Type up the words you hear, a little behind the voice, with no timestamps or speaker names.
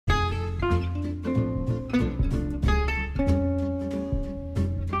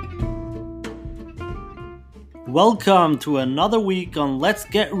Welcome to another week on Let's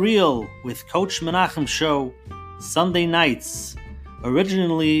Get Real with Coach Menachem Show, Sunday nights.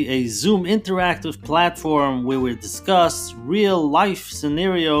 Originally a Zoom interactive platform where we discuss real life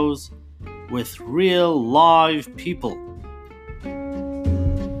scenarios with real live people.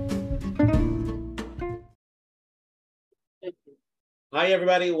 Hi,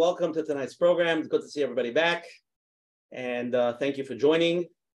 everybody. Welcome to tonight's program. It's good to see everybody back. And thank you for joining.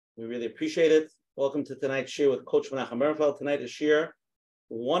 We really appreciate it. Welcome to tonight's shir with Coach Menachem Bernfeld. Tonight is shir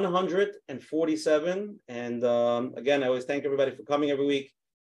 147. And again, I always thank everybody for coming every week.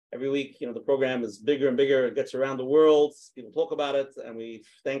 Every week, the program is bigger and bigger. It gets around the world. People talk about it. And we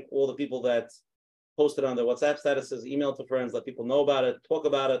thank all the people that posted on their WhatsApp statuses, email to friends, let people know about it, talk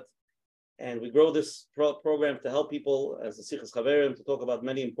about it. And we grow this program to help people as a Sichas Chaverim to talk about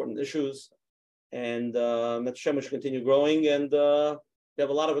many important issues. And Hashem should continue growing. And we have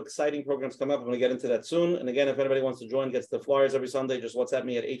a lot of exciting programs coming up. I'm going to get into that soon. And again, if anybody wants to join, gets the flyers every Sunday, just WhatsApp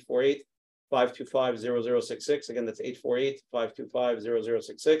me at 848-525-0066. Again, that's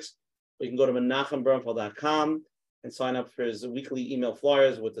 848-525-0066. Or you can go to menachembernfeld.com and sign up for his weekly email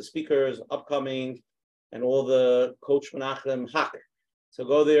flyers with the speakers, upcoming, and all the Coach Menachem hack. So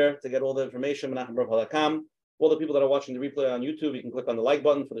go there to get all the information, menachembernfeld.com. All the people that are watching the replay on YouTube, you can click on the like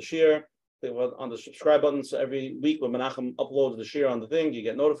button for the share. Click on the subscribe button. So every week when Menachem uploads the share on the thing, you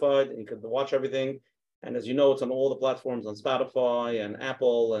get notified and you can watch everything. And as you know, it's on all the platforms on Spotify and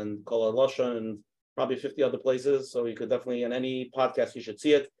Apple and Kol Lashon and probably 50 other places. So you could definitely, in any podcast, you should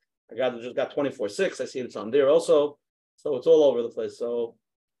see it. I just got 24/6. I see it's on there also. So it's all over the place. So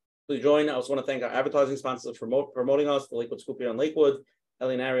please join. I also want to thank our advertising sponsors for promoting us, the Lakewood Scoop here in Lakewood,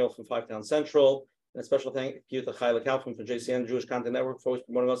 Ellie and Ariel from 5 Town Central. And a special thank you to Chayla Kaufman from JCN, Jewish Content Network, for always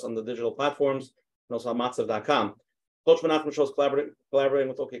promoting us on the digital platforms, and also on matzav.com. Coach Menachem Show is collaborating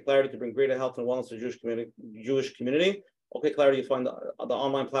with OK Clarity to bring greater health and wellness to the Jewish community. OK Clarity, you find the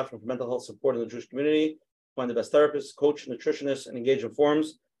online platform for mental health support in the Jewish community. Find the best therapists, coach, nutritionists, and engage in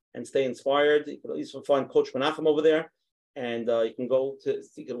forums and stay inspired. You can at least find Coach Menachem over there. And you can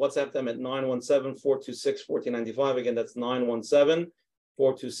WhatsApp them at 917-426-1495. Again, that's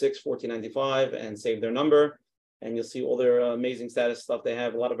 917-426-1495 and save their number, and you'll see all their amazing status stuff they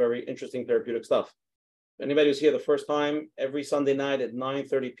have. A lot of very interesting therapeutic stuff. Anybody who's here the first time, every Sunday night at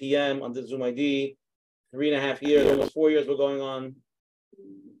 9:30 p.m. on the Zoom ID, 3.5 years, almost 4 years we're going on.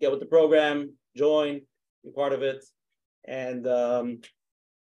 Get with the program, join, be part of it, and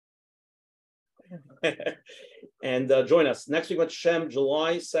join us. Next week, with Shem,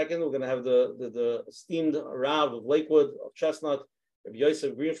 July 2nd, we're going to have the esteemed Rav of Lakewood, of Chestnut, Rabbi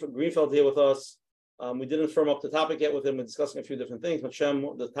Yosef Greenfeld here with us. We didn't firm up the topic yet with him. We're discussing a few different things. But Shem,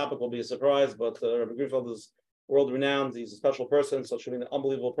 the topic will be a surprise. But Rabbi Greenfeld is world-renowned. He's a special person, so it should be an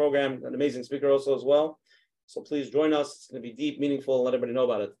unbelievable program. An amazing speaker also as well. So please join us. It's going to be deep, meaningful, and let everybody know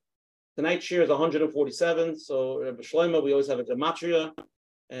about it. Tonight's shir is 147. So Rabbi Shlome, we always have a gematria.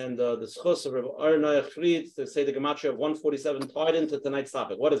 And the schus of Rabbi Arnoich Fried to say the gematria of 147 tied into tonight's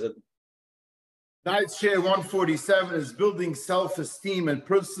topic. What is it? Tonight's share 147 is building self-esteem and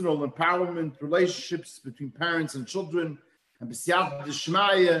personal empowerment, relationships between parents and children. And b'siyat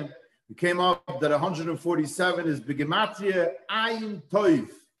d'shmaya, we came up that 147 is begematria ayin toiv.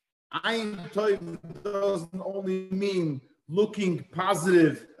 Ayin toiv doesn't only mean looking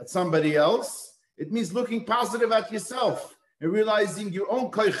positive at somebody else. It means looking positive at yourself and realizing your own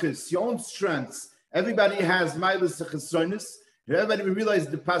koiches, your own strengths. Everybody has ma'alos chesronos. If everybody would realize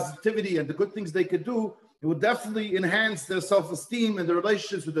the positivity and the good things they could do, it would definitely enhance their self-esteem and their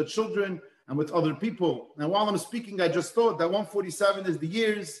relationships with their children and with other people. And while I'm speaking, I just thought that 147 is the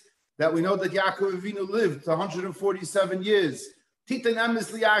years that we know that Yaakov Avinu lived, 147 years. Titan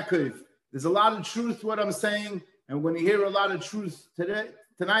emes Yaakov. There's a lot of truth to what I'm saying, and when you hear a lot of truth tonight,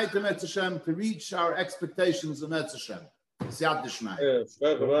 Emet Hashem, to reach our expectations of Emet Hashem. Siyat D'Shmai. Yes,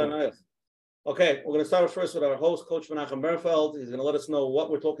 very nice. Okay, we're going to start first with our host, Coach Menachem Bernfeld. He's going to let us know what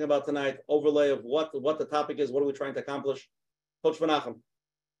we're talking about tonight, overlay of what the topic is, what are we trying to accomplish. Coach Menachem.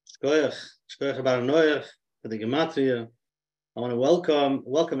 Shkoyach about Noach for the gematria. I want to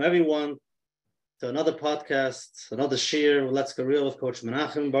welcome everyone to another podcast, another shir. Let's Get Real with Coach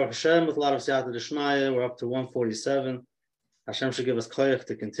Menachem. Baruch Hashem, with a lot of siyata d'shmaya. We're up to 147. Hashem should give us koyach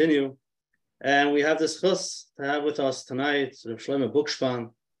to continue. And we have this chus to have with us tonight, Rav Shlome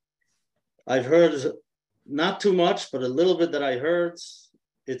Bukshpan. I've heard not too much, but a little bit that I heard.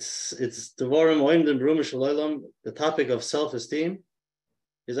 It's Devarim Oimdim B'Rum Shalom. The topic of self-esteem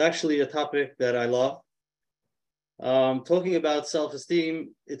is actually a topic that I love. Talking about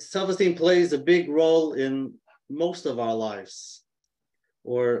self-esteem, self-esteem plays a big role in most of our lives,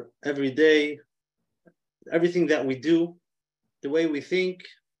 or every day everything that we do, the way we think,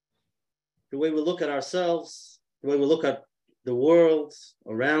 the way we look at ourselves, the way we look at the world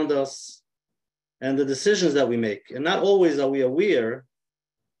around us, and the decisions that we make. And not always are we aware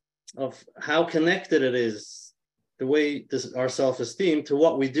of how connected it is, the way our self-esteem to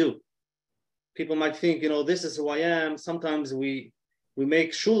what we do. People might think, this is who I am. Sometimes we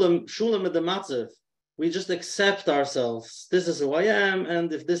make Shlome at the matzav. We just accept ourselves. This is who I am,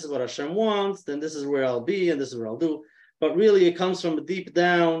 and if this is what Hashem wants, then this is where I'll be, and this is what I'll do. But really, it comes from a deep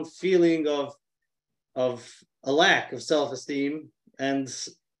down feeling of a lack of self-esteem. And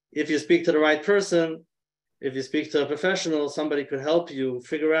if you speak to the right person, if you speak to a professional, somebody could help you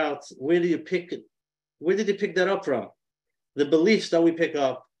figure out where did you pick that up from? The beliefs that we pick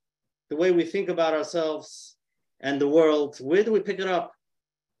up, the way we think about ourselves and the world, where do we pick it up?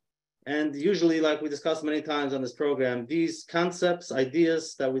 And usually, like we discussed many times on this program, these concepts,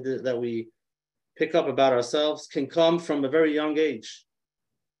 ideas that we pick up about ourselves can come from a very young age.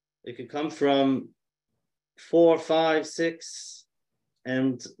 It can come from 4, 5, 6,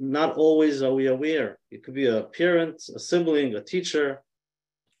 and not always are we aware. It could be a parent, a sibling, a teacher,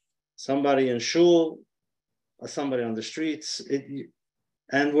 somebody in shul, or somebody on the streets.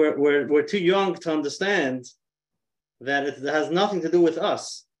 And we're too young to understand that it has nothing to do with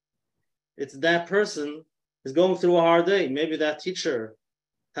us. It's that person is going through a hard day. Maybe that teacher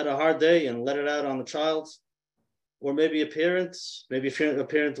had a hard day and let it out on the child. Or maybe a parent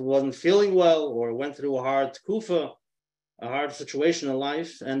wasn't feeling well or went through a hard kufa, a hard situation in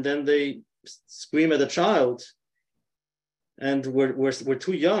life, and then they scream at the child. And we're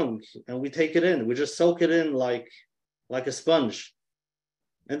too young, and we take it in. We just soak it in like a sponge.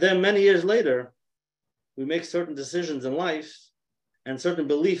 And then many years later, we make certain decisions in life and certain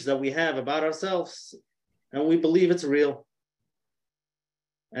beliefs that we have about ourselves, and we believe it's real.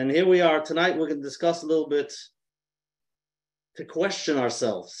 And here we are tonight. We're going to discuss a little bit to question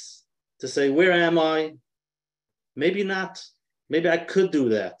ourselves, to say, where am I? Maybe not. Maybe I could do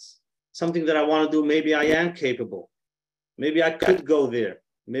that. Something that I want to do, maybe I am capable. Maybe I could go there.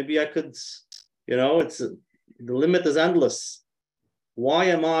 Maybe I could, the limit is endless. Why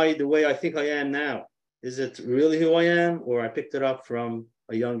am I the way I think I am now? Is it really who I am, or I picked it up from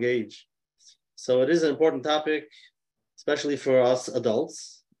a young age? So it is an important topic, especially for us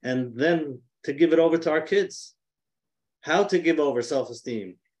adults, and then to give it over to our kids. How to give over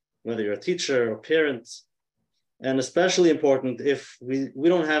self-esteem, whether you're a teacher or parent, and especially important if we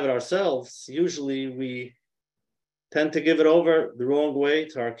don't have it ourselves. Usually we tend to give it over the wrong way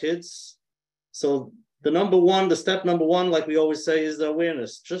to our kids. So the step number one, like we always say, is the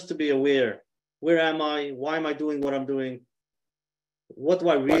awareness, just to be aware. Where am I? Why am I doing what I'm doing? What do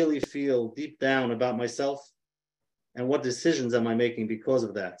I really feel deep down about myself? And what decisions am I making because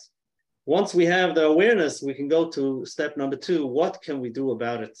of that? Once we have the awareness, we can go to step number 2. What can we do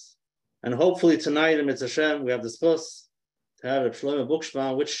about it? And hopefully tonight in Mitzvah Hashem, we have the spus to have a Shlome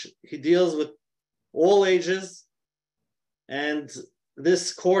Bukshpan, which he deals with all ages. And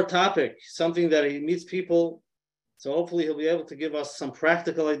this core topic, something that he meets people. So hopefully he'll be able to give us some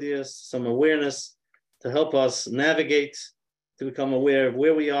practical ideas, some awareness to help us navigate, to become aware of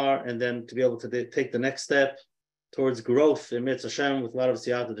where we are, and then to be able to take the next step towards growth in Mitzvah Hashem with a lot of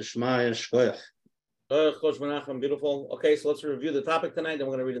siyata d'shmaya and shkoyach. Coach Menachem, beautiful. Okay, so let's review the topic tonight. Then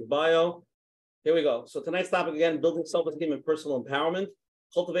we're going to read his bio. Here we go. So tonight's topic again: building self-esteem and personal empowerment,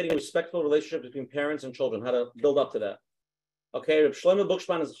 cultivating a respectful relationship between parents and children. How to build up to that. Okay, Shlome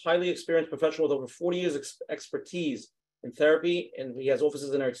Bukshpan is a highly experienced professional with over 40 years expertise in therapy, and he has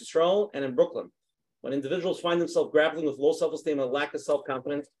offices in Eretz Yisrael and in Brooklyn. When individuals find themselves grappling with low self-esteem and a lack of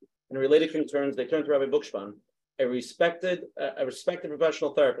self-confidence and related concerns, they turn to Rabbi Bukshpan, a respected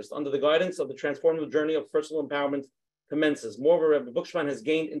professional therapist. Under the guidance of the transformative journey of personal empowerment commences. Moreover, Rabbi Bukshpan has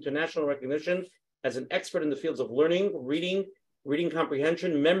gained international recognition as an expert in the fields of learning, reading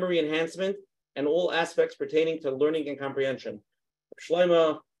comprehension, memory enhancement, and all aspects pertaining to learning and comprehension.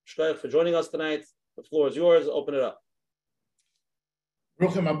 Shlome, shkoyach for joining us tonight. The floor is yours. Open it up.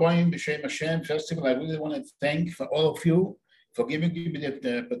 Bruchim Aboyim b'Shem Hashem. First of all, I really want to thank for all of you for giving me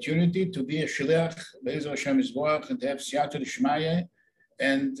the opportunity to be a shliach Be'ezer Hashem Yisborach and to have siyata d'shmaya.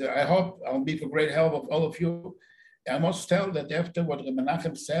 And I hope I'll be for great help of all of you. I must tell that after what Rabbi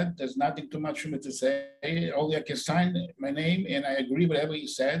Menachem said, there's nothing too much for me to say. Only I can sign my name, and I agree with whatever he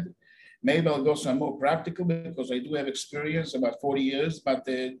said. Maybe I'll go some more practical because I do have experience, about 40 years, but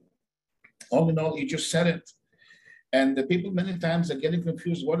all in all, he just said it. And the people many times are getting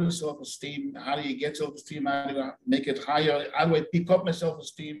confused. What is self-esteem? How do you get self-esteem? How do I make it higher? How do I pick up my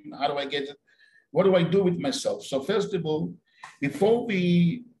self-esteem? How do I get it? What do I do with myself? So first of all, before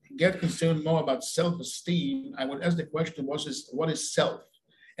we get concerned more about self-esteem, I would ask the question, what is self?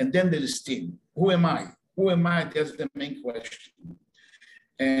 And then there is esteem. Who am I? Who am I? That's the main question.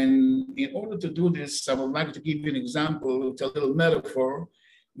 And in order to do this, I would like to give you an example, it's a little metaphor,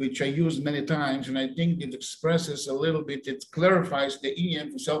 which I use many times, and I think it expresses a little bit, it clarifies the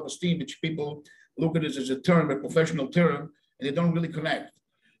EM for self-esteem, which people look at it as a term, a professional term, and they don't really connect.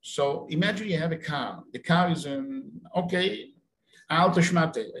 So imagine you have a car. The car is an, okay, auto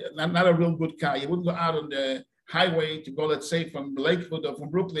schmate, not a real good car. You wouldn't go out on the highway to go, let's say, from Lakewood or from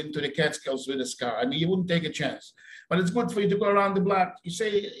Brooklyn to the Catskills with this car. I mean, you wouldn't take a chance. But it's good for you to go around the block. You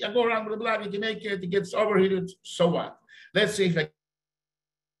say, I go around the block, you can make it, it gets overheated, so what? Let's say if I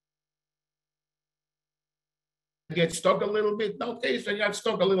get stuck a little bit, okay, so I got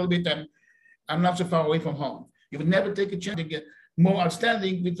stuck a little bit and I'm not so far away from home. You would never take a chance to get more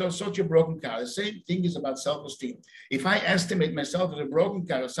outstanding with such a broken car. The same thing is about self-esteem. If I estimate myself as a broken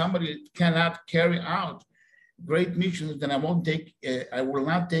car, somebody cannot carry out great missions, then I will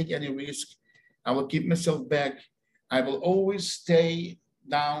not take any risk. I will keep myself back. I will always stay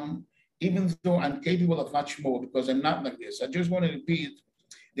down, even though I'm capable of much more, because I'm not like this. I just want to repeat,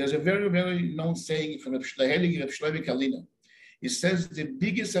 there's a very, very known saying from Shlome. He says the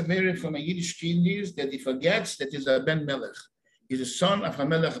biggest avera from a Yiddish kid is that he forgets that he's a Ben Melech. He's a son of a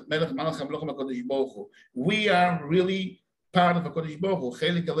Melech Malach HaMelech HaKadosh Baruch Hu. We are really part of HaKadosh Baruch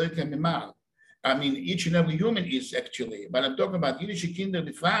Hu. I mean, each and every human is actually, but I'm talking about Yiddish kinder,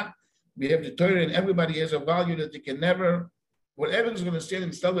 the fact we have the Torah and everybody has a value that they can never, whatever is going to stand in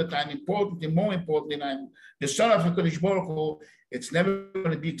the time, important and more important, and I'm the son of HaKadosh Baruch Hu, it's never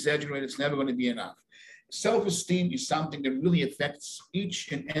going to be exaggerated, it's never going to be enough. Self-esteem is something that really affects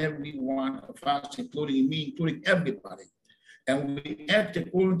each and every one of us, including me, including everybody. And we act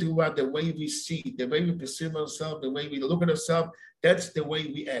according to what the way we see, the way we perceive ourselves, the way we look at ourselves, that's the way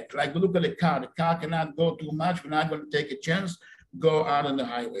we act. Like we look at the car cannot go too much, we're not going to take a chance, go out on the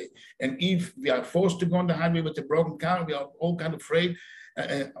highway. And if we are forced to go on the highway with a broken car, we are all kind of afraid,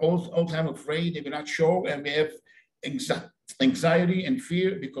 all time afraid, if we're not sure, and we have anxiety and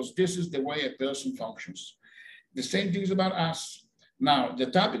fear, because this is the way a person functions. The same thing is about us. Now, the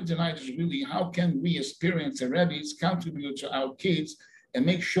topic tonight is really how can we as parents and rabbis contribute to our kids and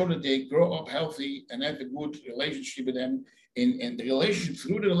make sure that they grow up healthy and have a good relationship with them in the relationship,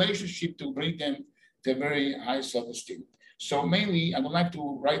 through the relationship to bring them to a very high self-esteem. So mainly, I would like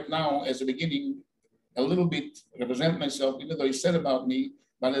to right now, as a beginning, a little bit represent myself, even though you said about me,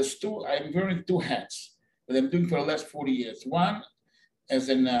 but I'm wearing two hats that I'm doing for the last 40 years. One, as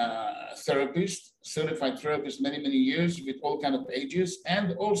a therapist, certified therapist, many, many years with all kinds of ages.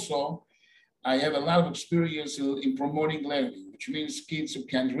 And also, I have a lot of experience in promoting learning, which means kids who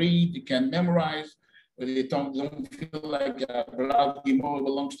can read, they can memorize, but they don't feel like Brad Gimor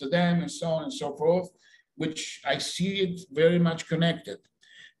belongs to them, and so on and so forth, which I see it very much connected.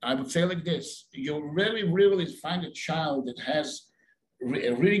 I would say like this, you really, really find a child that has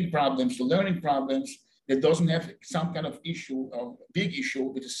reading problems, learning problems, that doesn't have some kind of issue, or big issue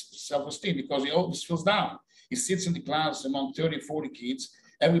with his self-esteem, because he always feels down. He sits in the class among 30, 40 kids.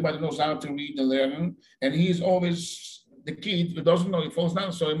 Everybody knows how to read and learn. And he's always the kid who doesn't know, he falls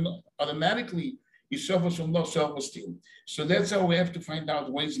down. So automatically he suffers from low self-esteem. So that's how we have to find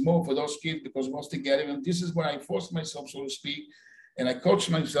out ways more for those kids, because once they get it, and this is where I force myself, so to speak, and I coach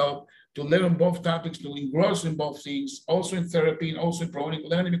myself to learn both topics, to engross in both things, also in therapy and also in promoting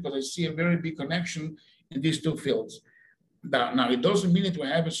learning, because I see a very big connection in these two fields. Now, it doesn't mean that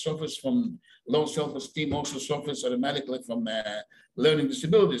whoever suffers from low self-esteem also suffers automatically from learning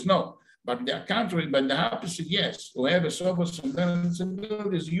disabilities. No, but the contrary, but the opposite, yes. Whoever suffers from learning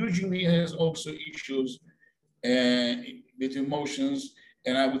disabilities usually has also issues with emotions.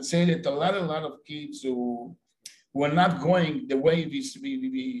 And I would say that a lot of kids who are not going the way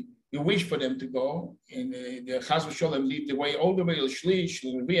we wish for them to go, and the Chas v'Sholem lead the way all the way to Shlish,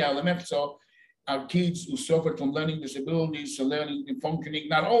 Lemechzo, are kids who suffer from learning disabilities, so learning and functioning,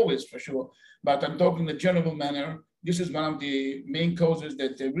 not always for sure, but I'm talking in a general manner. This is one of the main causes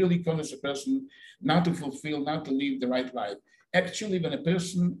that really causes a person not to fulfill, not to live the right life. Actually, when a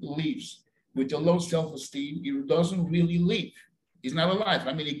person lives with a low self-esteem, he doesn't really live. He's not alive.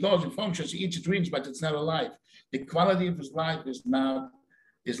 I mean, he goes and functions, he eats, dreams, but it's not alive. The quality of his life is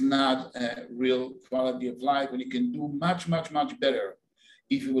not a real quality of life, and he can do much, much, much better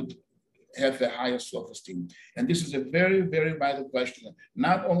if he would have a higher self-esteem. And this is a very, very vital question,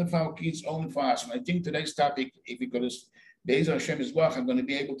 not only for our kids, only for us. And I think today's topic, if we could, Be'ezer Hashem Yisborach, I'm going to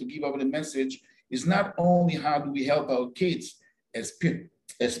be able to give over the message, is not only how do we help our kids as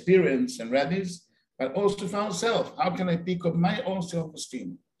parents and rabbis, but also for ourselves. How can I pick up my own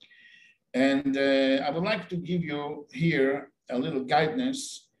self-esteem? And I would like to give you here a little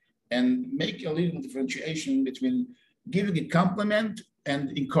guidance and make a little differentiation between giving a compliment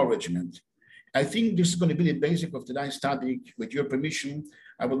and encouragement. I think this is going to be the basic of today's topic. With your permission,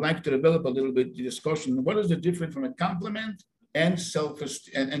 I would like to develop a little bit the discussion. What is the difference from a compliment and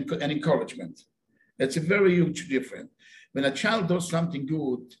self-esteem and encouragement? That's a very huge difference. When a child does something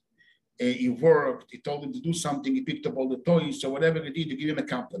good, he worked, he told him to do something, he picked up all the toys, or whatever he did, to give him a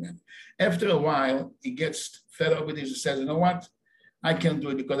compliment. After a while, he gets fed up with this and says, you know what? I can't do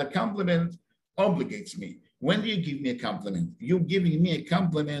it because a compliment obligates me. When do you give me a compliment? You're giving me a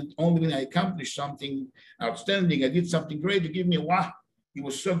compliment only when I accomplished something outstanding. I did something great. You give me a wow, you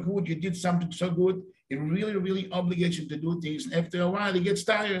were so good. You did something so good. It really, really obligates you to do things. And after a while, he gets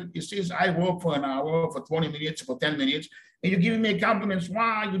tired. He says, I work for an hour, for 20 minutes, for 10 minutes, and you're giving me compliments.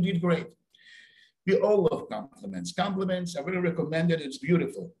 Wow, you did great. We all love compliments. Compliments are very recommended. It's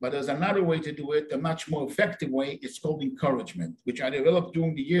beautiful. But there's another way to do it, a much more effective way. It's called encouragement, which I developed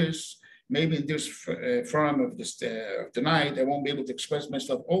during the years. Maybe in this forum of this tonight, I won't be able to express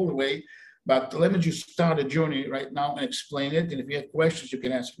myself all the way, but let me just start a journey right now and explain it. And if you have questions, you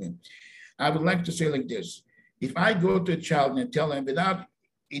can ask me. I would like to say like this. If I go to a child and I tell him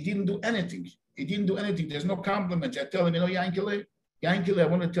he didn't do anything, there's no compliments. I tell him, you know, Yankele, I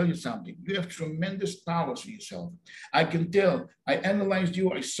want to tell you something. You have tremendous powers for yourself. I can tell, I analyzed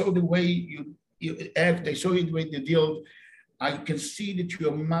you, I saw the way you act, I saw the way you deal. I can see that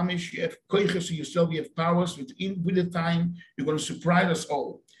you're mamish, you have koiches in yourself, you have powers. With the time, you're going to surprise us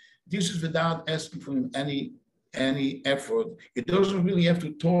all. This is without asking for any effort. It doesn't really have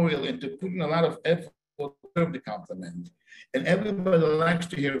to toil and to put in a lot of effort to serve the compliment. And everybody likes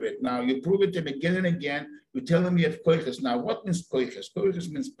to hear it. Now, you prove it to them again and again. You tell them you have koiches. Now, what means koiches?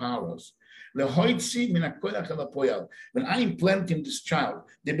 Koiches means powers. When I implant in this child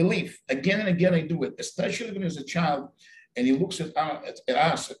the belief, again and again I do it, especially when he's a child, and he looks at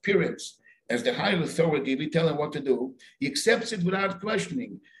us, parents, as the higher authority, we tell him what to do, he accepts it without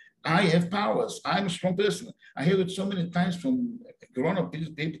questioning. I have powers. I'm a strong person. I hear it so many times from grown-up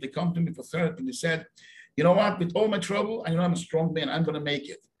people. They come to me for therapy and they said, you know what, with all my trouble, I know I'm a strong man. I'm going to make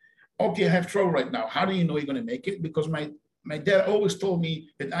it. Okay, I have trouble right now. How do you know you're going to make it? Because my dad always told me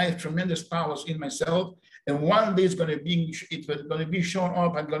that I have tremendous powers in myself, and one day it's going to be shown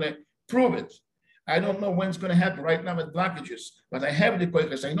up. I'm going to prove it. I don't know when it's going to happen right now with blockages, but I have the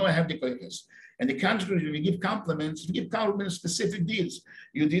koiches. I know I have the koiches. And the contrary, we give compliments specific deeds.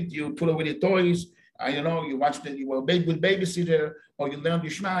 You put away the toys, you watch you were with babysitter, or you learn the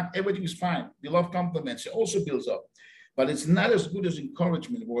shmak, everything is fine. We love compliments. It also builds up. But it's not as good as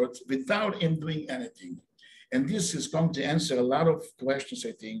encouragement words without him doing anything. And this is going to answer a lot of questions,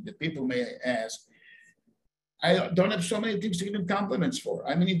 I think, that people may ask. I don't have so many things to give him compliments for.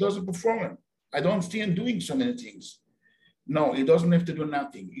 I mean, he doesn't perform. I don't see him doing so many things. No, he doesn't have to do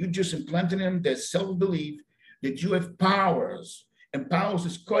nothing. You just implant in him that self-belief that you have powers. And powers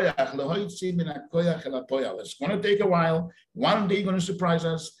is koyach. It's going to take a while. One day you're going to surprise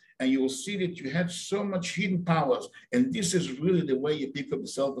us, and you will see that you have so much hidden powers. And this is really the way you pick up the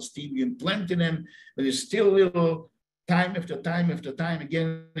self-esteem. You implant in him, but it's still little time after time after time,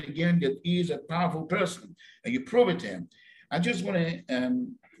 again and again, that he is a powerful person. And you prove it to him. I just want to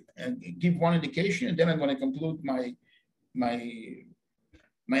give one indication, and then I'm going to conclude my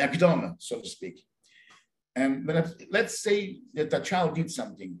akdama, so to speak. But let's say that a child did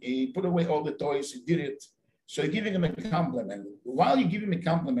something. He put away all the toys, he did it. So you're giving him a compliment. While you give him a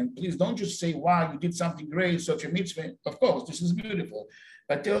compliment, please don't just say, wow, you did something great, such a mitzvah. Of course, this is beautiful.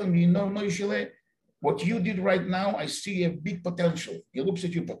 But tell him, Moishele, what you did right now, I see a big potential. He looks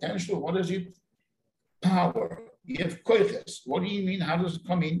at your potential. What is it? Power. You have koiches. What do you mean? How does it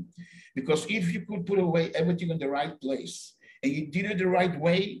come in? Because if you could put away everything in the right place and you did it the right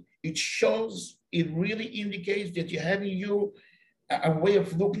way, it shows, it really indicates that you have in you a way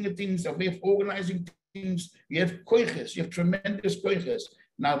of looking at things, a way of organizing things. You have koiches. You have tremendous koiches.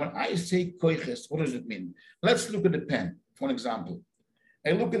 Now, when I say koiches, what does it mean? Let's look at the pen, for an example.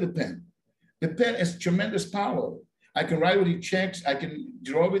 I look at the pen. The pen has tremendous power. I can write with it checks, I can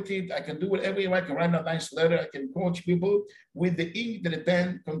draw with it, I can do whatever I want. I can write a nice letter, I can coach people with the ink that the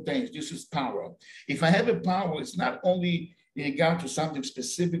pen contains. This is power. If I have a power, it's not only in regard to something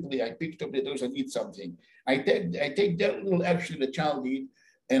specifically, I picked up the doors, I need something. I take that little action the child did,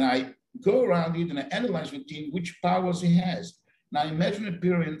 and I go around it and I analyze with him which powers he has. Now imagine a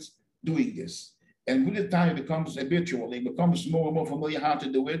parent doing this. And with the time it becomes habitual, it becomes more and more familiar how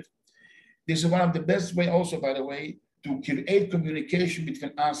to do it. This is one of the best way also, by the way, to create communication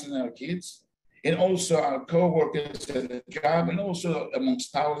between us and our kids. and also our co-workers at the job, and also among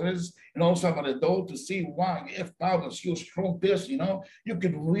spouses, and also about adult to see, wow, you have powers, you're a strong person, you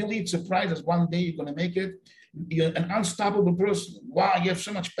could really surprise us one day you're going to make it. You're an unstoppable person. Wow, you have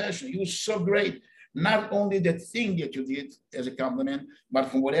so much passion. You're so great. Not only that thing that you did as a compliment, but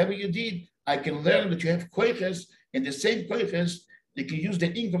from whatever you did, I can learn that you have koiches, and the same koiches, you can use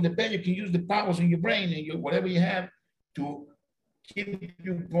the ink of the pen, you can use the powers in your brain and whatever you have to keep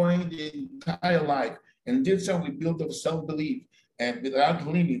you going the entire life. And this is how we build up self-belief and without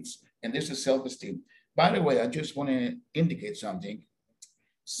limits. And this is self-esteem. By the way, I just want to indicate something.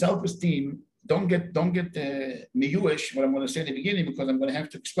 Self-esteem, don't get miyuish, what I'm going to say at the beginning, because I'm going to have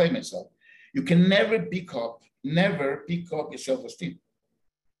to explain myself. You can never pick up your self-esteem.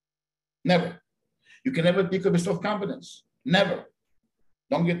 Never. You can never pick up your self-confidence. Never.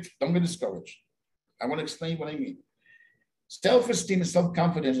 Don't get discouraged. I want to explain what I mean. Self-esteem and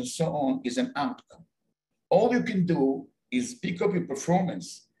self-confidence and so on is an outcome. All you can do is pick up your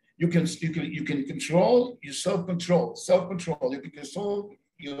performance. You can control your self-control. You can control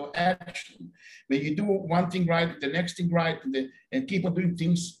your action. When you do one thing right, the next thing right, and keep on doing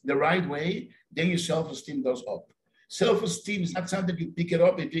things the right way, then your self-esteem goes up. Self-esteem is not something you pick it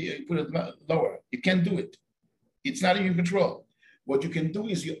up and you put it lower. You can't do it. It's not in your control. What you can do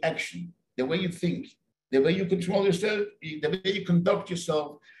is your action, the way you think, the way you control yourself, the way you conduct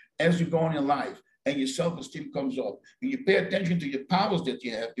yourself as you go on in life, and your self-esteem comes up. When you pay attention to your powers that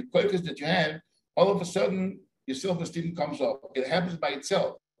you have, your purpose that you have, all of a sudden, your self-esteem comes up. It happens by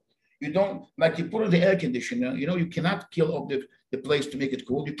itself. You don't, like you put on the air conditioner, you cannot kill off the place to make it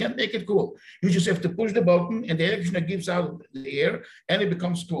cool. You can't make it cool. You just have to push the button and the air conditioner gives out the air and it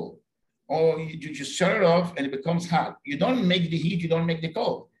becomes cool. Or you just shut it off and it becomes hot. You don't make the heat, you don't make the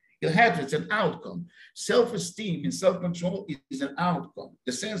cold. It happens, it's an outcome. Self-esteem and self-control is an outcome.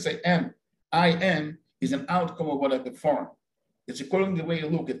 The sense I am is an outcome of what I perform. It's according to the way you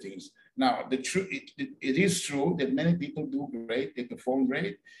look at things. Now, it is true that many people do great, they perform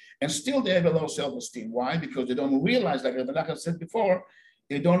great, and still they have a low self-esteem. Why? Because they don't realize, like I said before,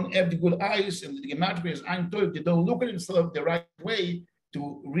 they don't have the good eyes, and the gematria is ein toiv. They don't look at themselves the right way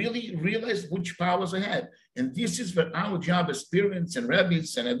to really realize which powers they have. And this is where our job as parents and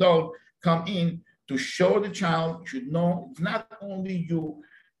rabbis and adults come in to show the child should know it's not only you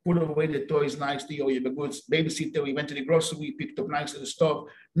put away the toys nicely, or you have a good babysitter, we went to the grocery, picked up nicely the stuff.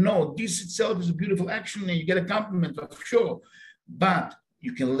 No, this itself is a beautiful action and you get a compliment for sure. But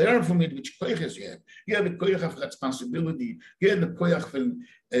you can learn from it which koyach you have. You have a koyach of responsibility. You have a koyach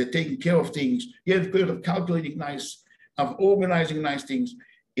of taking care of things. You have a koyach of calculating nice, of organizing nice things.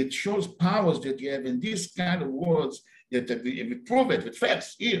 It shows powers that you have in these kind of words that if we prove it with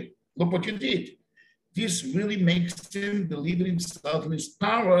facts. Here, look what you did. This really makes him believe in himself and his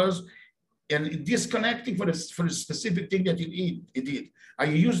powers and disconnecting for the specific thing that he did. I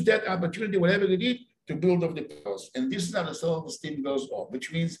use that opportunity, whatever he did, to build up the powers. And this is how the self-esteem goes up,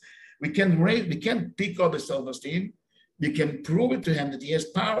 which means we can pick up the self-esteem, we can prove it to him that he has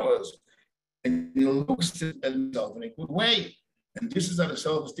powers, and he looks at himself in a good way. And this is how the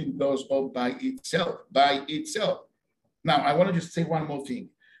self-esteem goes up by itself. Now, I want to just say one more thing.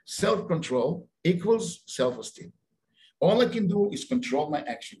 Self-control equals self-esteem. All I can do is control my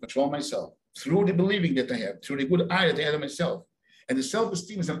action, control myself through the believing that I have, through the good eye that I have of myself. And the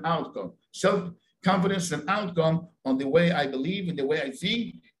self-esteem is an outcome. Self-confidence is an outcome on the way I believe and the way I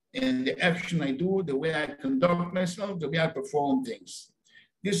think and the action I do, the way I conduct myself, the way I perform things.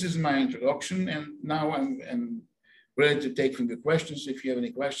 This is my introduction, and now I'm ready to take from your questions. If you have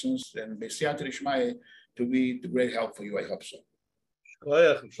any questions, and B'siyata D'Shmaya to be the great help for you, I hope so.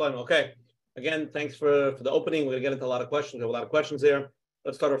 Shlome, okay. Again, thanks for the opening. We're going to get into a lot of questions. We have a lot of questions here.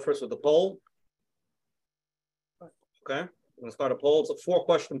 Let's start off first with the poll. Okay, I'm going to start a poll. It's a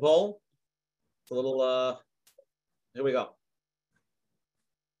 4-question poll. It's a little, here we go.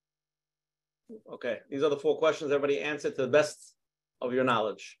 Okay, these are the 4 questions. Everybody answer to the best of your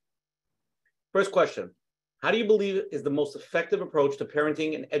knowledge. First question, how do you believe is the most effective approach to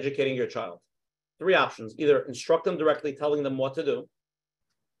parenting and educating your child? 3 options, either instruct them directly, telling them what to do.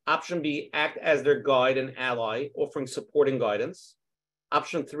 Option B, act as their guide and ally, offering supporting guidance.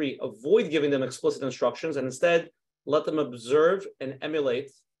 Option 3, avoid giving them explicit instructions and instead let them observe and emulate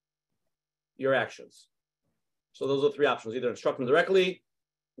your actions. So those are 3 options, either instruct them directly,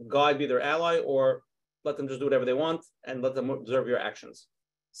 guide, be their ally, or let them just do whatever they want and let them observe your actions.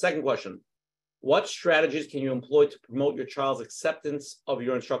 Second question, what strategies can you employ to promote your child's acceptance of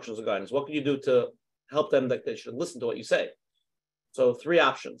your instructions and guidance? What can you do to help them that they should listen to what you say? So 3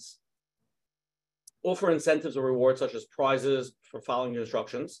 options. Offer incentives or rewards such as prizes for following your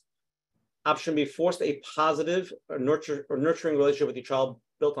instructions. Option B, force a positive or nurturing relationship with your child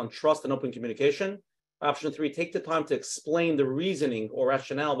built on trust and open communication. Option 3, take the time to explain the reasoning or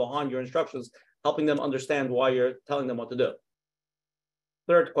rationale behind your instructions, helping them understand why you're telling them what to do.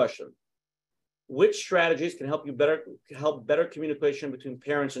 Third question, which strategies can help better communication between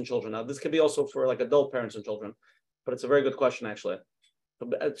parents and children? Now, this could be also for like adult parents and children, but it's a very good question, actually.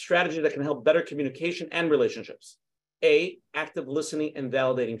 A strategy that can help better communication and relationships. A, active listening and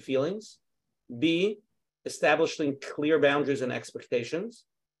validating feelings. B, establishing clear boundaries and expectations.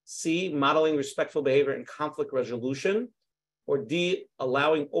 C, modeling respectful behavior and conflict resolution. Or D,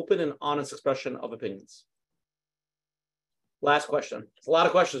 allowing open and honest expression of opinions. Last question. It's a lot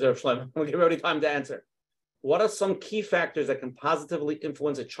of questions there, Shlome. We'll give everybody time to answer. What are some key factors that can positively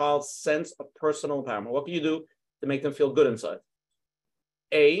influence a child's sense of personal empowerment? What can you do to make them feel good inside?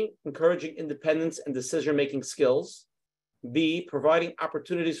 A, encouraging independence and decision-making skills. B, providing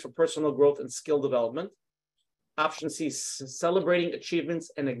opportunities for personal growth and skill development. Option C, celebrating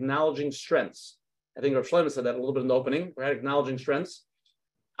achievements and acknowledging strengths. I think Rav Shlome said that a little bit in the opening, right? Acknowledging strengths.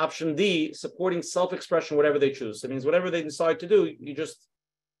 Option D, supporting self-expression, whatever they choose. It means whatever they decide to do, you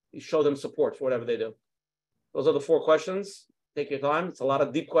show them support for whatever they do. Those are the 4 questions. Take your time. It's a lot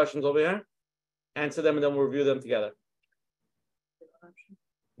of deep questions over here. Answer them and then we'll review them together.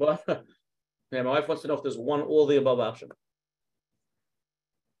 Well, yeah, my wife wants to know if there's one all the above option.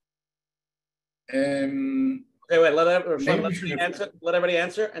 Okay, wait, let everybody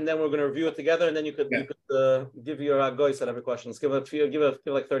answer, and then we're going to review it together, and then you could give your goys at every question. Let's give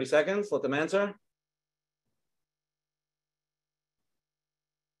like 30 seconds, let them answer.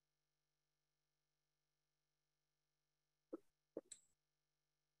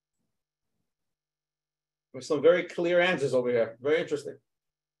 There's some very clear answers over here. Very interesting.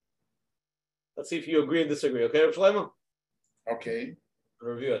 Let's see if you agree and disagree. Okay, Rav Shlomo? Okay.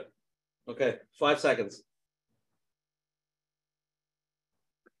 Review it. Okay, 5 seconds.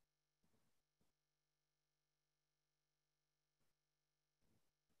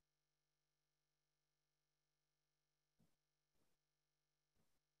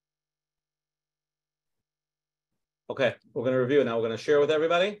 Okay, we're going to review it now. We're going to share with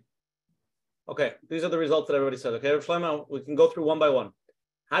everybody. Okay, these are the results that everybody said. Okay, Rav Shlomo, we can go through one by one.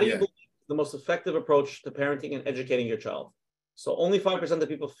 How do you believe the most effective approach to parenting and educating your child? So only 5% of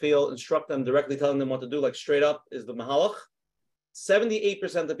people feel instruct them directly telling them what to do, like straight up is the mahalach.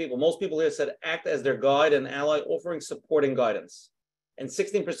 78% of people, most people here said act as their guide and ally, offering support and guidance. And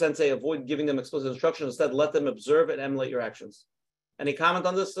 16% say avoid giving them explicit instructions. Instead, let them observe and emulate your actions. Any comment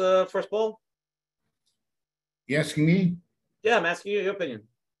on this first poll? You asking me? Yeah, I'm asking you your opinion.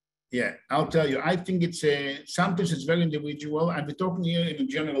 Yeah, I'll tell you. I think it's sometimes it's very individual. I've been talking here in a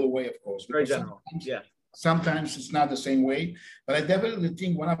general way, of course. Very general. Sometimes it's not the same way, but I definitely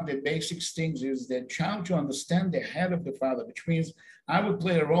think one of the basic things is the child to understand the head of the father, which means I would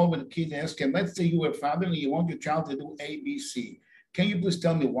play a role with the kid and ask him, let's say you are a father and you want your child to do A, B, C. Can you please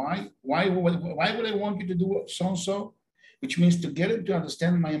tell me why? Why would I want you to do so-and-so? Which means to get him to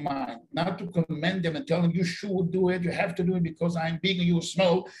understand my mind, not to commend them and tell them you should do it, you have to do it because I'm big and you're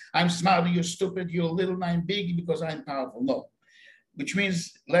small, I'm smart and you're stupid, you're little and I'm big because I'm powerful. No. Which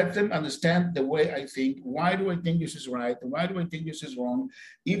means let them understand the way I think. Why do I think this is right? Why do I think this is wrong?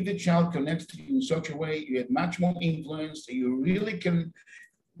 If the child connects to you in such a way, you have much more influence. You really can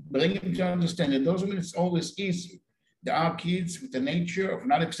bring him to understand. It doesn't mean it's always easy. There are kids with the nature of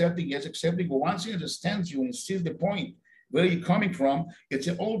not accepting, yes, accepting. But once he understands you and sees the point, where you're coming from, it's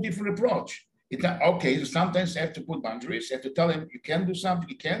a whole different approach. It's not, okay, so sometimes you have to put boundaries. You have to tell him you can do something,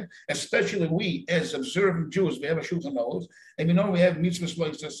 you can. Especially we, as observant Jews, we have a Shulchan Aruch, and we know we have mitzvahs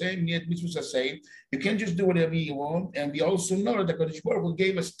like the same, yet mitzvahs are same. You can't just do whatever you want. And we also know that Kodesh Baruch Hu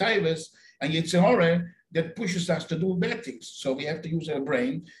gave us taivas and yitzhorah that pushes us to do bad things. So we have to use our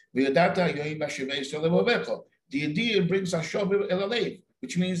brain. The idea brings us shov el alev,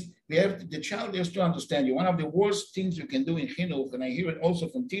 which means the child has to understand you. One of the worst things you can do in chinuch, and I hear it also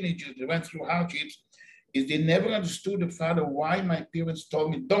from teenagers that went through hardships, is they never understood the father why my parents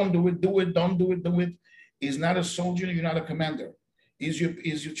told me, don't do it, don't do it, do it. He's not a soldier, you're not a commander. He's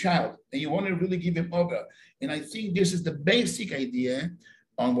your child, and you want to really give him over. And I think this is the basic idea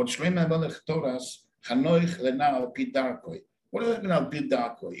on what Shlome HaMelech taught us, Chanoich Lena al pi darkoi. What does it mean al pi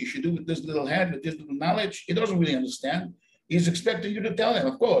darkoi? You should do with this little head, with this little knowledge. He doesn't really understand. He's expecting you to tell him,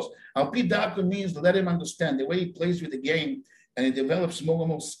 of course. Al pi darkoi means let him understand the way he plays with the game, and he develops more and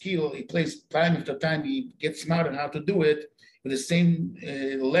more skill. He plays time after time. He gets smarter how to do it with the same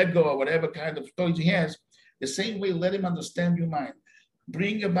Lego or whatever kind of toys he has. The same way, let him understand your mind.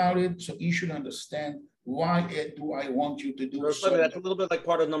 Bring about it so he should understand Why do I want you to do so? That's a little bit like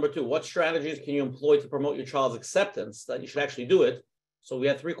part of number 2. What strategies can you employ to promote your child's acceptance that you should actually do it? So we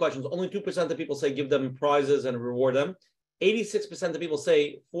had 3 questions. Only 2% of people say give them prizes and reward them. 86% of people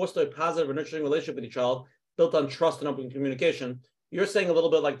say foster a positive and nurturing relationship with your child built on trust and open communication. You're saying a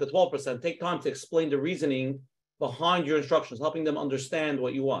little bit like the 12%. Take time to explain the reasoning behind your instructions, helping them understand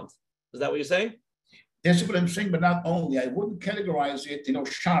what you want. Is that what you're saying? That's what I'm saying, but not only. I wouldn't categorize it,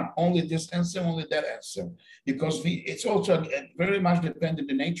 sharp, only this answer, only that answer. Because it's also very much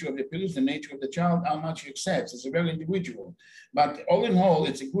dependent on the nature of the parents, the nature of the child, how much he accepts. It's a very individual. But all in all,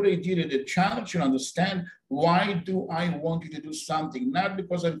 it's a good idea that the child should understand, why do I want you to do something? Not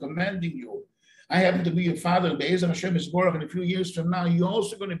because I'm commanding you. I happen to be your father, Be'ezam Hashem Yisborach, in a few years from now, you're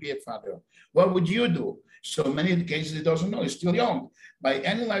also going to be a father. What would you do? So many of the cases he doesn't know, he's still young. By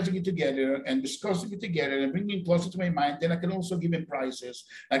analyzing it together and discussing it together and bringing it closer to my mind, then I can also give him prizes.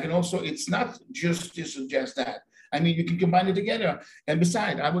 I can also, it's not just to suggest that. I mean, you can combine it together. And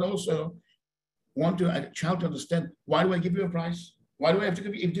besides, I would also want a child to understand, why do I give you a prize? Why do I have to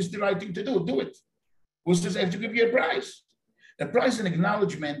give you, if this is the right thing to do it. Who says I have to give you a prize? The prize is an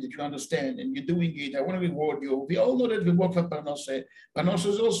acknowledgement that you understand and you're doing it. I want to reward you. We all know that we work for Parnassah. Parnassah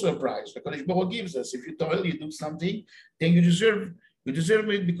is also a prize. The Kodesh Baruch gives us. If you toil, you do something, then you deserve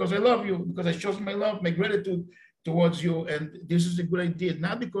it because I love you, because I show my love, my gratitude towards you. And this is a good idea,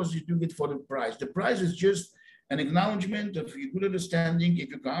 not because you do it for the prize. The prize is just an acknowledgement of your good understanding, if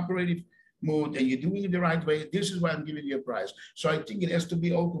you're cooperative mood and you're doing it the right way. This is why I'm giving you a prize. So I think it has to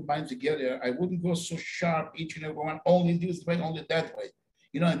be all combined together. I wouldn't go so sharp, each and every one, only this way, only that way.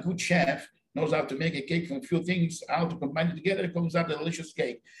 A good chef knows how to make a cake from a few things, how to combine it together, it comes out a delicious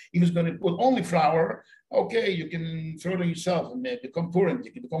cake. If he's going to put only flour, okay, you can throw it on yourself and become pourant,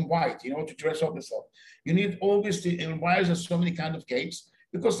 you can become white, to dress up yourself. You need always to, and why is there so many kind of cakes?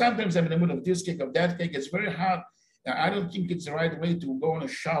 Because sometimes I'm in the middle of this cake, of that cake, it's very hard. I don't think it's the right way to go in a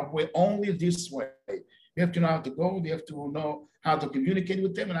sharp way, only this way. We have to know how to go, we have to know how to communicate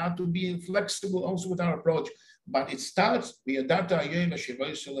with them and how to be flexible also with our approach. But it starts, you have to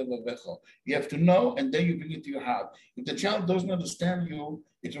know, and then you bring it to your heart. If the child doesn't understand you,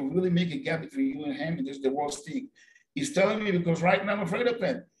 it will really make a gap between you and him, and this is the worst thing. He's telling me because right now I'm afraid of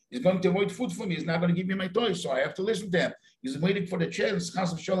him. He's going to avoid food for me. He's not going to give me my toys, so I have to listen to him. He's waiting for the chance,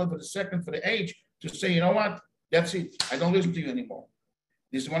 Chas v'Shalom, for the second, for the age, to say, you know what? That's it. I don't listen to you anymore.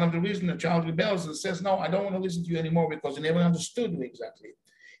 This is one of the reasons the child rebels and says, no, I don't want to listen to you anymore because he never understood me exactly.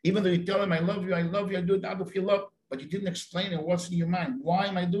 Even though you tell him, I love you, I do it out of your love, but you didn't explain it, what's in your mind. Why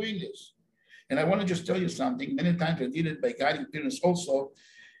am I doing this? And I want to just tell you something. Many times I did it by guiding parents also.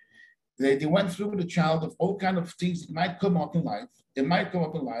 They went through with the child of all kinds of things that might come up in life. They might come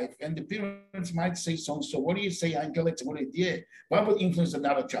up in life, and the parents might say so. What do you say, Uncle? It's a good idea. What would influence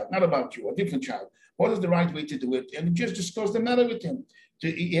another child? Not about you, a different child. What is the right way to do it? And just discuss the matter with him.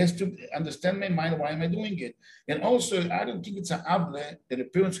 He has to understand my mind. Why am I doing it? And also, I don't think it's an able that the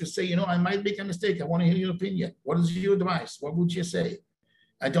parents can say, I might make a mistake. I want to hear your opinion. What is your advice? What would you say?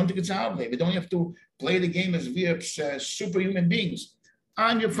 I don't think it's an able. We don't have to play the game as we are superhuman beings.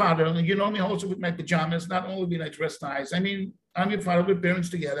 I'm your father. You know me also with my pajamas, not only when I dress nice. I mean, I'm your father, we're parents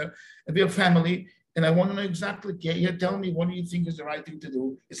together, and we're a family. And I want to know exactly, you tell me what do you think is the right thing to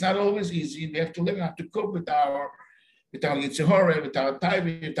do. It's not always easy. We have to learn how to cope with our yitzhahara, with our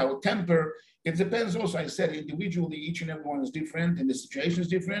taiva, with our temper. It depends also, I said, individually, each and every one is different, and the situation is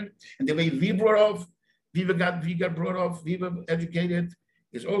different. And the way we got brought up, we were educated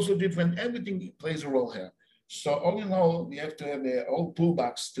is also different. Everything plays a role here. So all in all, we have to have a whole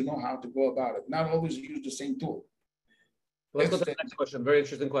toolbox to know how to go about it, not always use the same tool. Let's go to the next question. Very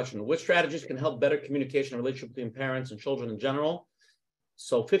interesting question. Which strategies can help better communication and relationship between parents and children in general?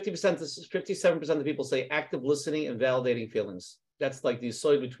 So 57% of people say active listening and validating feelings. That's like the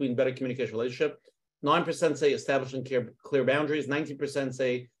side between better communication relationship. 9% say establishing clear boundaries. 19%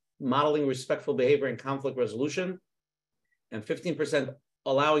 say modeling respectful behavior and conflict resolution. And 15%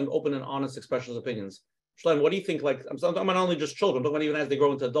 allowing open and honest expressions of opinions. Shlome, what do you think? Like, I'm talking about not only just children, but even as they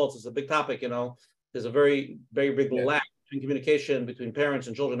grow into adults, it's a big topic. There's a very, very big lack between communication between parents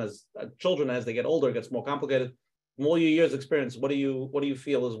and children. As they get older, it gets more complicated. From all your years' experience, what do you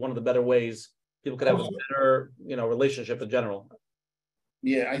feel is one of the better ways people could have a better, relationship in general?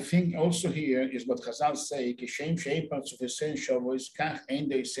 Yeah, I think also here is what Chazal say: "Kishem sheipats v'sen shavos, kach ein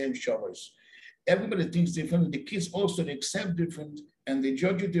deisem shavos." Everybody thinks different. The kids also, they accept different and they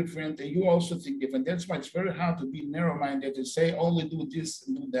judge you different, and you also think different. That's why it's very hard to be narrow-minded and say only do this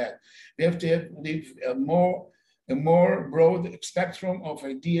and do that. We have to live a more broad spectrum of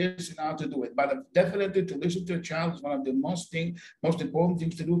ideas and how to do it. But definitely to listen to a child is one of the most important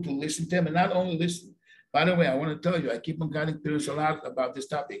things to do, to listen to them, and not only listen, By the way, I want to tell you, I keep on guiding parents a lot about this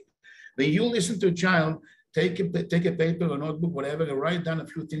topic. When you listen to a child, take a paper or notebook, whatever, and write down a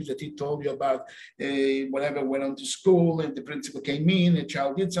few things that he told you about, whatever, went on to school, and the principal came in, the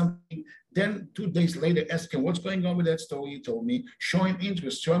child did something. Then 2 days later, ask him, what's going on with that story you told me? Show him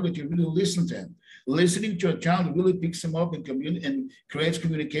interest, show him that you really listen to him. Listening to a child really picks him up and creates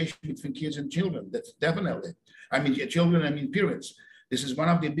communication between kids and children. That's definitely. Parents. This is one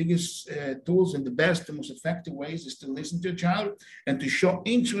of the biggest tools and the best and most effective ways is to listen to a child and to show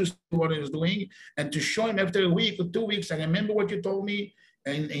interest in what he is doing and to show him after a week or 2 weeks, I remember what you told me,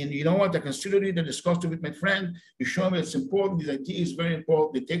 and you know what, I considered it and discussed it with my friend. You show him it's important, this idea is very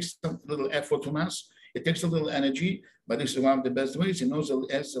important. It takes some little effort from us. It takes a little energy, but this is one of the best ways. He knows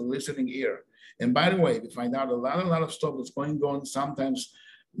as a listening ear. And by the way, we find out a lot of stuff that's going on, sometimes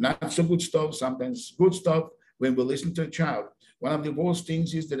not so good stuff, sometimes good stuff when we listen to a child. One of the worst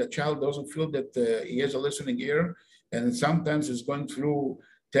things is that a child doesn't feel that he has a listening ear, and sometimes it's going through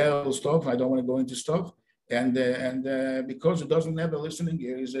terrible stuff. I don't want to go into stuff. And because he doesn't have a listening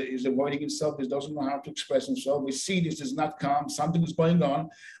ear, he's avoiding himself, he doesn't know how to express himself. We see this is not calm, something is going on,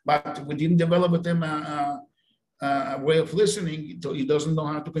 but we didn't develop with him a way of listening, so he doesn't know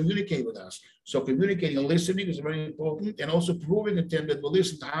how to communicate with us. So communicating and listening is very important, and also proving to him that we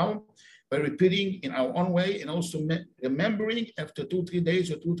listen how? By repeating in our own way, and also remembering after 2-3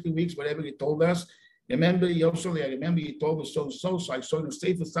 days or 2-3 weeks, whatever he told us. Remember, I remember he told me so I saw him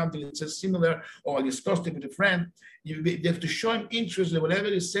state for something that says similar, or I discussed it with a friend. You have to show him interest that whatever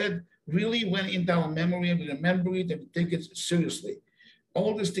he said really went into our memory, and we remember it and we take it seriously.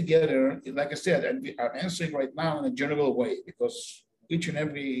 All this together, like I said, I'm answering right now in a general way because each and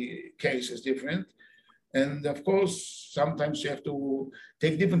every case is different. And of course, sometimes you have to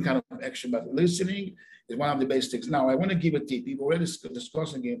take different kind of action, but listening is one of the basics. Now, I want to give a tip. We've already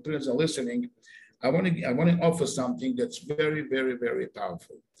discussing it, parents are listening. I want to offer something that's very, very, very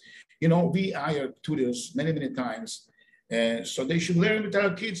powerful. You know, we hire tutors many times, so they should learn with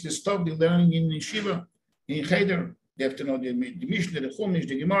our kids the stuff they're learning in yeshiva, in cheder. They have to know the Mishnah, the Chumash,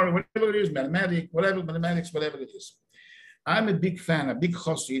 the Gemara, whatever it is, mathematics, whatever it is. I'm a big fan, a big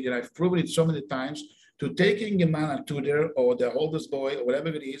chassid, and I've proven it so many times, to taking a man, a tutor, or the oldest boy, or whatever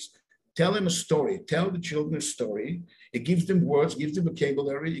it is, tell him a story, tell the children a story. It gives them words, gives them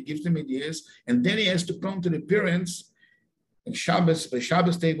vocabulary, it gives them ideas, and then he has to come to the parents in Shabbos, the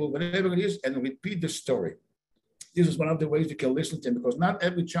Shabbos table, whatever it is, and repeat the story. This is one of the ways you can listen to him, because not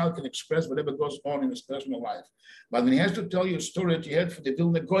every child can express whatever goes on in his personal life. But when he has to tell you a story that you heard for the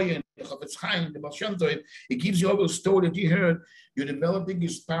Vilna Goyen, the Chafetz Chaim, the Baal Shem Tov, it gives you over a story that you heard. You're developing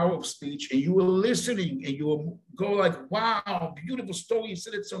his power of speech, and you are listening, and you will go like, wow, beautiful story, you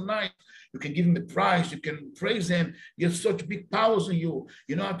said it so nice. You can give him a prize, you can praise him. You have such big powers in you.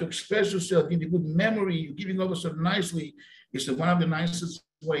 You know how to express yourself, give you good memory, you're giving over so nicely. It's one of the nicest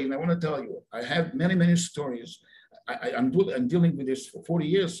ways. And I want to tell you, I have many stories. I'm dealing with this for 40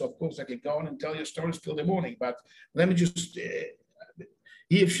 years, so of course I can go on and tell you stories till the morning. But let me just,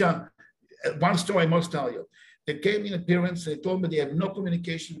 one story I must tell you. They came in, the parents, they told me they have no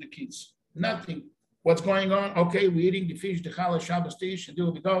communication with the kids, nothing. What's going on? Okay, we're eating the fish, the challah, Shabbos dish,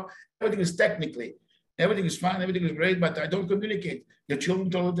 and we go. Everything is technically, everything is fine, everything is great, but I don't communicate. The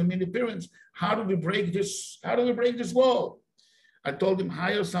children told them, the parents, how do we break this? How do we break this wall? I told him,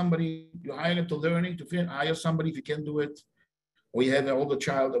 hire somebody, you hire him to learning, to hire somebody if you can do it, or you have an older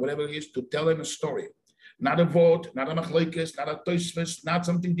child, or whatever it is, to tell him a story. Not a vote, not a machlokes, not a tosfos, not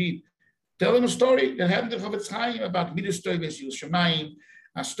something deep. Tell him a story that happened to Chafetz Chaim about Midas Toivos, Yerushalayim,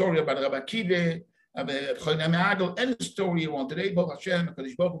 a story about Rabbi Akiva, about Choynei Me'adol, any story you want. Today, Baruch Hashem,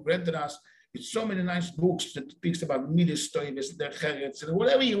 HaKadosh Baruch Hu granted us, it's so many nice books that speaks about Midas Toivos, the Cheretz,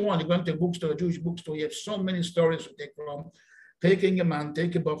 whatever you want. You go into a bookstore, a Jewish bookstore, you have so many stories to take from. Taking a man,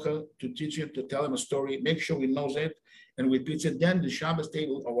 take a bocher to teach him, to tell him a story, make sure he knows it, and repeats it. Then the Shabbos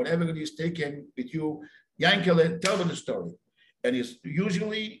table or whatever it is, take him with you, Yankele, tell him the story. And it's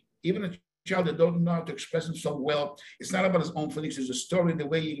usually, even a child that doesn't know how to express himself well, it's not about his own feelings, it's a story, the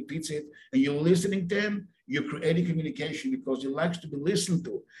way he repeats it, and you're listening to him, you're creating communication because he likes to be listened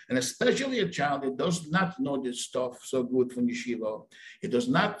to. And especially a child that does not know this stuff so good from yeshiva, he does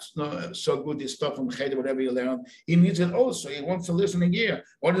not know so good this stuff from cheder, whatever you learn, he needs it also. He wants to listen and hear.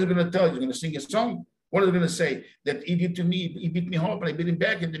 What is he going to tell you? He's going to sing a song? What is he going to say? That he did to me, he beat me up and I beat him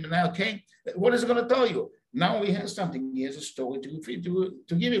back and the Menal came. What is he going to tell you? Now he has something. He has a story to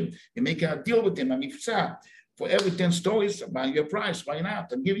give him. You make a deal with him. I mean, for every 10 stories, buy you a price. Why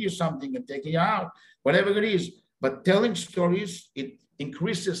not? I'm giving you something and taking you out, whatever it is. But telling stories, it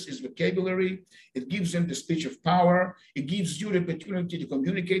increases his vocabulary. It gives him the speech of power. It gives you the opportunity to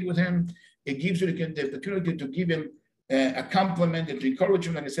communicate with him. It gives you the opportunity to give him a compliment and to encourage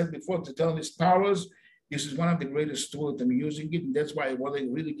him, like I said before, to tell him his powers. This is one of the greatest tools that I'm using it, and that's why I want to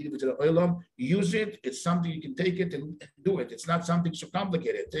really give it to the olam. Use it. It's something you can take it and do it. It's not something so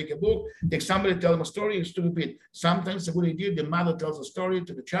complicated. Take a book, take somebody, tell them a story, it's to repeat. Sometimes a good idea, the mother tells a story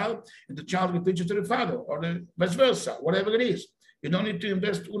to the child, and the child repeats it to the father, or the vice versa, whatever it is. You don't need to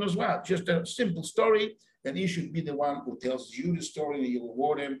invest who knows what, just a simple story, and he should be the one who tells you the story, and you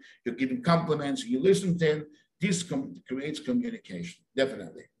reward him, you give him compliments, you listen to him. This creates communication,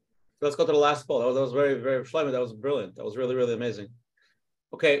 definitely. Let's go to the last poll. That was very, very Shlome. That was brilliant. That was really, really amazing.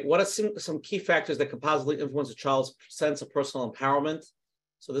 Okay, what are some key factors that can positively influence a child's sense of personal empowerment?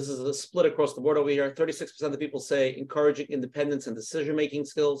 So this is a split across the board over here. 36% of people say encouraging independence and decision-making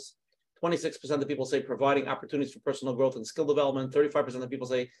skills. 26% of people say providing opportunities for personal growth and skill development. 35% of people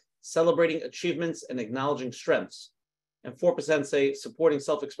say celebrating achievements and acknowledging strengths. And 4% say supporting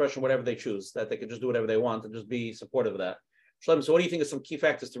self-expression, whatever they choose, that they can just do whatever they want and just be supportive of that. Shlome, so what do you think are some key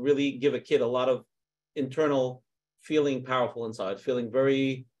factors to really give a kid a lot of internal feeling powerful inside, feeling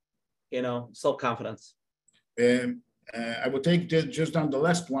very, self-confidence? I would take just on the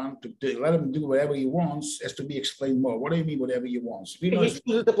last one to let him do whatever he wants has to be explained more. What do you mean whatever he wants? He chooses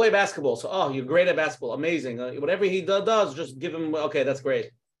to play basketball. So, you're great at basketball. Amazing. Whatever he does, just give him, okay, that's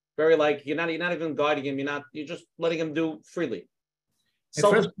great. Very you're not even guiding him. You're just letting him do freely.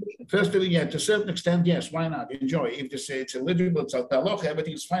 First, yeah, to a certain extent, yes, why not? Enjoy. If they say it's eligible, it's al-taloch,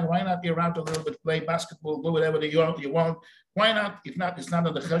 everything's fine. Why not be around a little bit, play basketball, do whatever you want? Why not? If not, it's not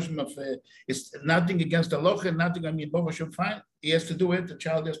on the cheshbon of, it's nothing against the loch, nothing, Boba should fine. He has to do it, the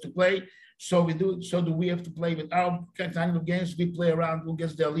child has to play. So do we have to play with our kind of games? We play around who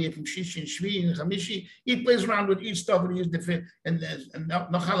gets the aliyah from Shishi and Shvi and Chamishi. He plays around with each stuff and he uses the fit. And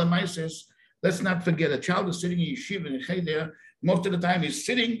Nachal says, let's not forget, a child is sitting in yeshiva and cheder. Most of the time he's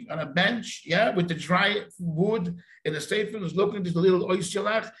sitting on a bench, with the dry wood, and the sefer is looking at this little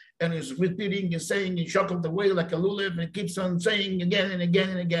oishelach, and is repeating and saying and shuckled away like a lulav, and keeps on saying again and again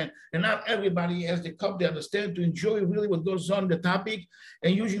and again. And not everybody has the cup to understand, to enjoy really what goes on the topic.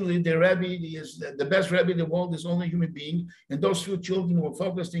 And usually the Rebbe is the best Rebbe in the world is only a human being. And those few children who are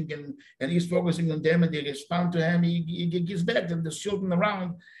focusing and he's focusing on them and they respond to him, he gives back to the children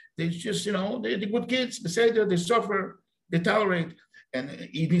around. They just, they're good kids. They suffer. They tolerate, and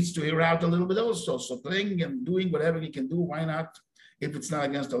he needs to hear out a little bit also. So playing and doing whatever he can do, why not? If it's not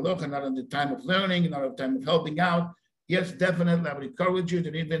against the law and not at the time of learning, not at the time of helping out, yes, definitely, I would encourage you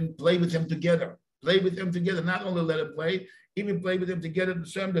to even play with him together. Play with him together, not only let him play, even play with him together.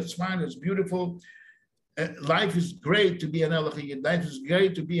 That's fine, it's beautiful. Life is great to be an Elohim. Life is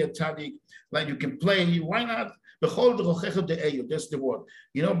great to be a tzaddik. Like you can play, why not? That's the word.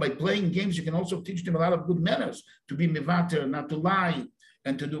 By playing games, you can also teach them a lot of good manners, to be mevater, not to lie,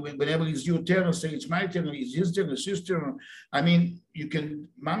 and to do whenever it's your turn, say it's my turn, or it's his turn, his sister. You can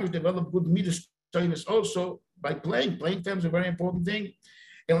manage to develop good midas also by playing. Playing time is a very important thing.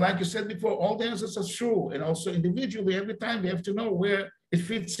 And like you said before, all the answers are true. And also individually, every time we have to know where it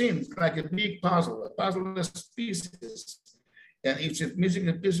fits in. It's like a big puzzle. A puzzle has pieces. And if it's missing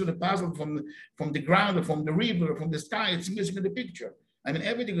a piece of the puzzle from the ground or from the river or from the sky, it's missing the picture.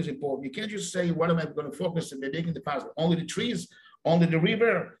 Everything is important. You can't just say, what am I going to focus on making the puzzle? Only the trees, only the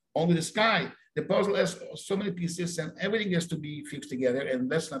river, only the sky. The puzzle has so many pieces and everything has to be fixed together. And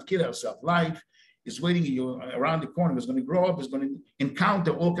let's not kid ourselves. Life is waiting you around the corner. It's going to grow up. It's going to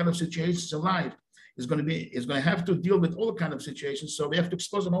encounter all kinds of situations in life. It's going to have to deal with all kinds of situations. So we have to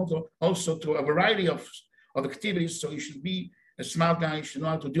expose them also to a variety of activities. So you should be a smart guy, you should know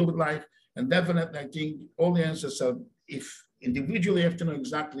how to deal with life. And definitely, I think all the answers are, if individually you have to know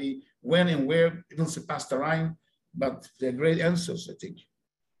exactly when and where it will surpass the line, but they're great answers, I think.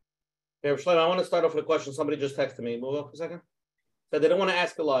 Yeah, Shlome, I want to start off with a question. Somebody just texted me. Move up a second. Said they don't want to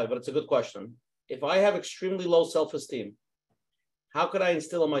ask it live, but it's a good question. If I have extremely low self-esteem, how could I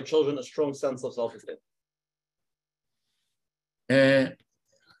instill in my children a strong sense of self-esteem?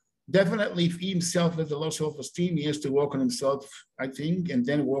 Definitely, if he himself has a low self-esteem, he has to work on himself, I think, and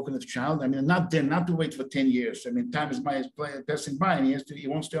then work on his child. Not to wait for 10 years. Time is passing by, and he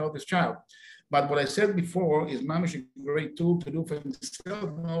wants to help his child. But what I said before is mamish a great tool to do for himself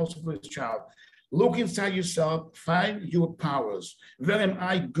and also for his child. Look inside yourself, find your powers. Where am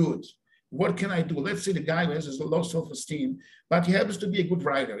I good? What can I do? Let's say the guy who has a low self-esteem, but he happens to be a good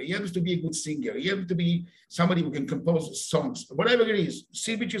writer. He happens to be a good singer. He happens to be somebody who can compose songs. Whatever it is,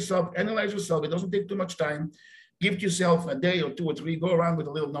 see with yourself, analyze yourself. It doesn't take too much time. Give yourself a day or 2 or 3. Go around with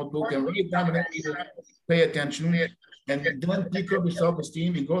a little notebook and read down and pay attention. And don't pick up your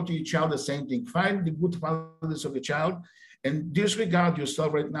self-esteem and go to your child the same thing. Find the good qualities of your child And disregard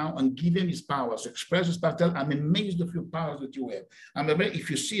yourself right now and give him his powers. Express his power. Tell, I'm amazed of your powers that you have.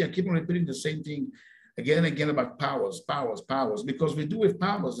 If you see, I keep on repeating the same thing again and again about powers, because we do have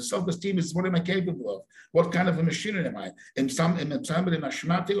powers. The self-esteem is what am I capable of? What kind of a machinery am I? Am somebody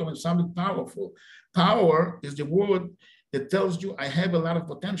mashmatic or am somebody powerful? Power is the word that tells you I have a lot of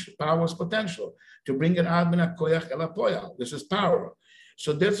potential. Power is potential. To bring it out, this is power.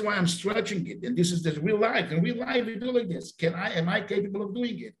 So that's why I'm stretching it. And this is the real life. In real life, we do like this. Am I capable of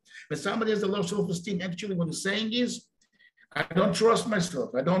doing it? When somebody has a low self-esteem, actually what he's saying is, I don't trust myself.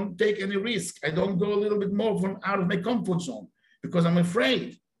 I don't take any risk. I don't go a little bit more from out of my comfort zone because I'm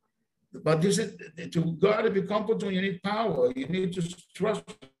afraid. But this is to go out of your comfort zone, you need power. You need to trust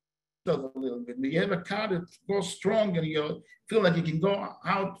yourself a little bit. When you have a car that goes strong and you feel like you can go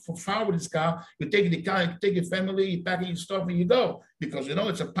out for far with this car, you take the car, you take your family, you pack your stuff and you go because you know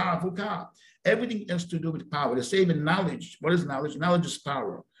it's a powerful car. Everything has to do with power. They say even knowledge. What is knowledge? Knowledge is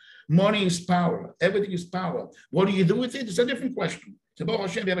power. Money is power. Everything is power. What do you do with it? It's a different question. So Baruch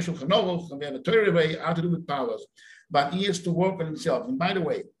Hashem, we have a Shulchan Aruch, we have a Torah way how to do with powers. But he has to work on himself. And by the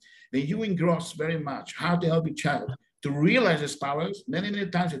way, when you engross very much how to help your child to realize his powers, many, many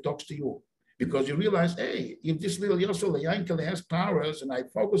times he talks to you. Because you realize, hey, if this little Yosel Yankel has powers and I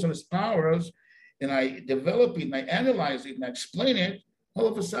focus on his powers and I develop it and I analyze it and I explain it, all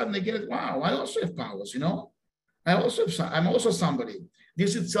of a sudden they get it, wow, I also have powers, you know? I'm also somebody.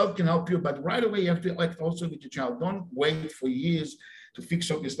 This itself can help you, but right away you have to act also with your child. Don't wait for years to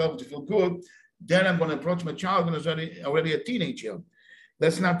fix up yourself to feel good. Then I'm going to approach my child when he's already a teenager.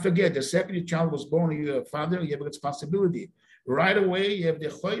 Let's not forget, the second your child was born, you have a father, you have a responsibility. Right away, you have the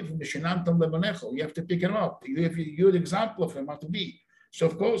choy from the shenantam lebanecho. You have to pick him up. You're the example of him how to be. So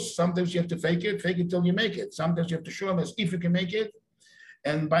of course, sometimes you have to fake it till you make it. Sometimes you have to show him as if you can make it.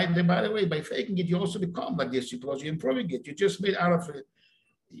 And by the way, by faking it, you also become like this because you're improving it. You just made out of it.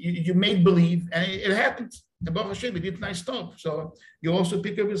 You made believe, and it happens. And Baruch Hashem, you did nice stuff. So you also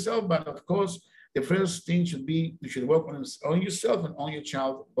pick up yourself, but of course, the first thing should be you should work on yourself and on your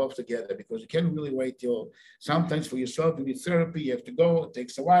child both together because you can't really wait till sometimes for yourself you need therapy, you have to go, it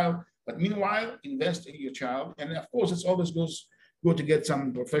takes a while. But meanwhile, invest in your child. And of course, it's always good to get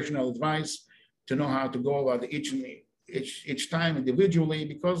some professional advice to know how to go about each time individually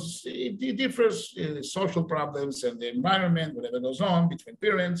because it differs social problems and the environment, whatever goes on between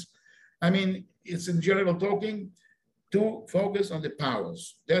parents. I mean, it's in general talking to focus on the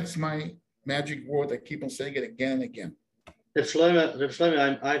powers. That's my magic word. I keep on saying it again and again. Reb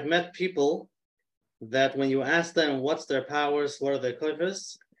Shlome, I've met people that when you ask them what's their powers, what are their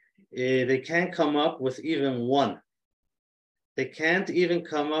koifas, they can't come up with even one. They can't even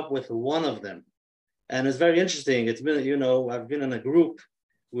come up with one of them. And it's very interesting. It's been, I've been in a group.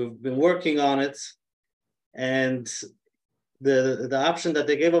 We've been working on it. And the option that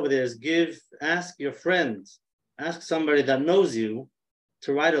they gave over there is ask your friend, ask somebody that knows you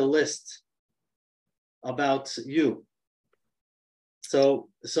to write a list about you. So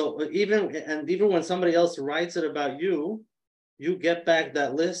even when somebody else writes it about you, you get back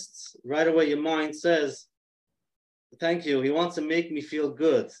that list right away. Your mind says, thank you. He wants to make me feel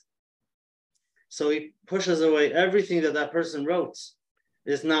good. So he pushes away everything that person wrote.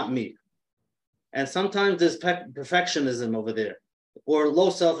 It's not me. And sometimes there's perfectionism over there or low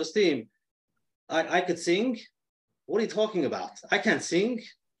self-esteem. I could sing. What are you talking about? I can't sing.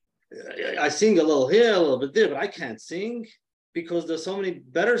 I sing a little here, a little bit there, but I can't sing because there's so many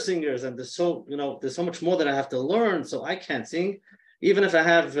better singers and there's so much more that I have to learn. So I can't sing. Even if I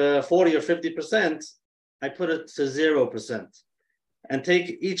have 40 or 50%, I put it to 0%. And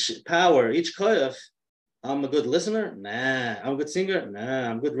take each power, each koyach. I'm a good listener? Nah. I'm a good singer?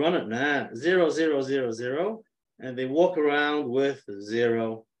 Nah. I'm a good runner? Nah. 0, 0, 0, 0. And they walk around with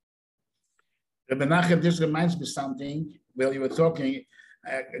 0. Rabbi Nachem, this reminds me something. While you were talking,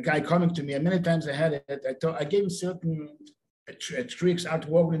 a guy coming to me, and many times I had it, I gave him certain tricks how to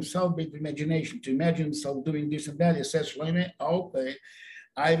work with himself with imagination, to imagine himself doing this and that. He says, Shlome, okay,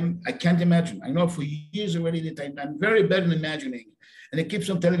 I can't imagine. I know for years already that I'm very bad in imagining. And he keeps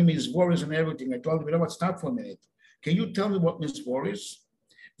on telling me his worries and everything. I told him, stop for a minute. Can you tell me what means worries?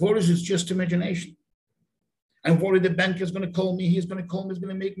 Worries is just imagination. I'm worried the bank is going to call me. He's going to call me. He's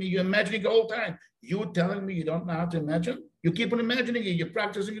going to make me. You're imagining the whole time. You're telling me you don't know how to imagine? You keep on imagining it. You're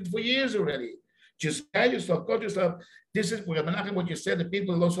practicing it for years already. Just guide yourself, coach yourself. This is what you said. The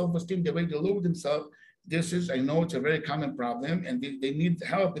people with low self-esteem, the way they look at themselves. I know it's a very common problem, and they need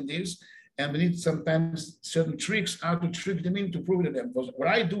help in this. And we need sometimes certain tricks how to trick them in to prove it to them. Because what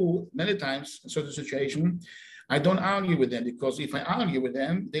I do many times in certain situations, I don't argue with them because if I argue with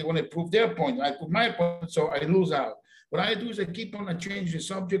them, they want to prove their point. I put my point, so I lose out. What I do is I keep on, I change the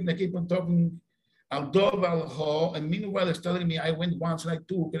subject, and I keep on talking al dov al ho, and meanwhile it's telling me I went once and I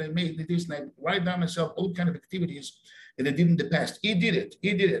took and I made this and I write down myself all kind of activities that I did in the past. He did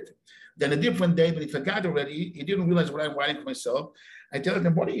it. Then a different day, but he forgot already, he didn't realize what I'm writing for myself. I tell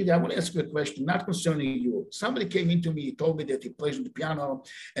him, what do you do? I want to ask you a question, not concerning you. Somebody came into me, he told me that he plays on the piano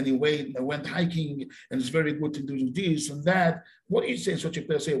and he went hiking and it's very good to do this and that. What do you say such a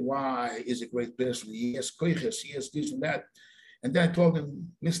person? Say, why is a great person? He has koiches, he has this and that. And then I told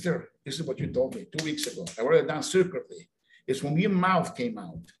him, mister, this is what you told me 2 weeks ago. I wrote it down secretly. It's from your mouth came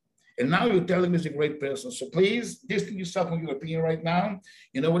out. And now you're telling me he's a great person. So please distance yourself from your opinion right now.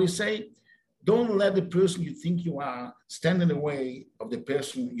 You know what he say? Don't let the person you think you are stand in the way of the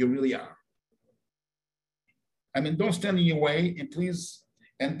person you really are. I mean, don't stand in your way and please.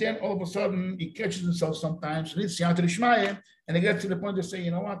 And then all of a sudden he catches himself sometimes, and he gets to the point to say, you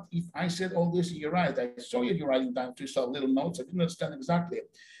know what, if I said all this, you're right. I saw you're writing down to yourself little notes. I didn't understand exactly.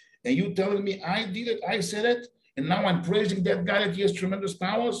 And you telling me I did it, I said it, and now I'm praising that guy that he has tremendous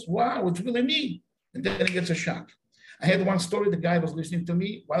powers. Wow, it's really me. And then he gets a shock. I had one story, the guy was listening to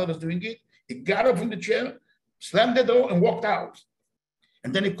me while I was doing it. He got up from the chair, slammed the door, and walked out.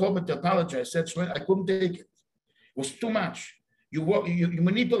 And then he called me to apologize. I said, I couldn't take it. It was too much. You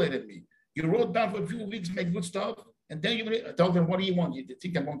manipulated me. You wrote down for a few weeks, make good stuff, and then I told him, what do you want? You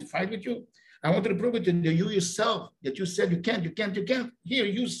think I'm going to fight with you? I wanted to prove it to you yourself, that you said you can't. Here,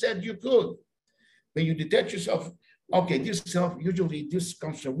 you said you could. When you detach yourself, okay, this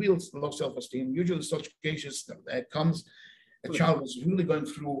comes from real low self-esteem. Usually such cases that comes, a child is really going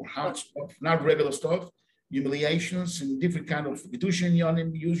through hard stuff, not regular stuff, humiliations and different kind of gedushin on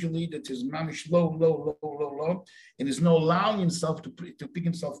him, usually that is mamish low, and is not allowing himself to pick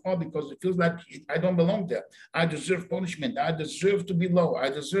himself up because it feels like I don't belong there. I deserve punishment. I deserve to be low. I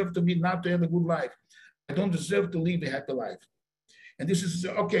deserve to be not to have a good life. I don't deserve to live a happy life. And this is,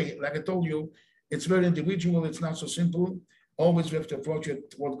 okay, like I told you, it's very individual. It's not so simple. Always we have to approach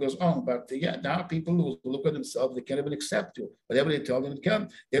it what goes on. But yeah, there are people who look at themselves, they can't even accept you. Whatever they tell them, they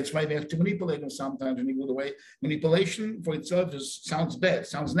can't. That's why they have to manipulate them sometimes in a good way. Manipulation for itself sounds bad,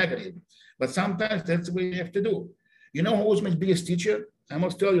 sounds negative. But sometimes that's the way you have to do. You know who was my biggest teacher? I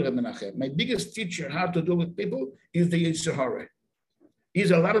must tell you, Rabbi Menachem, my biggest teacher how to deal with people is the Yetzer Hara. He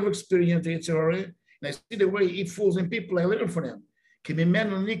has a lot of experience, the Yetzer Hara, and I see the way he fools in people. I learn from him. I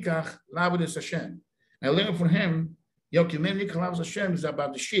learned from him. Hashem is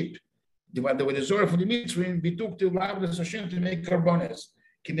about the sheep. The Zorah for the Mitzrayim, we took to Avodas Hashem to make carbones.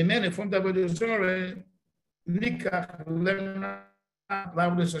 Kimimene from the Avodas Zorah, Nikach learn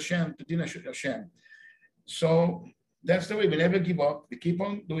Avodas Hashem to Din Hashem. So that's the way we never give up. We keep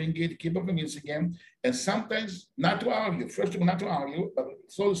on doing it, keep on convincing him, and sometimes not to argue. First of all, not to argue, but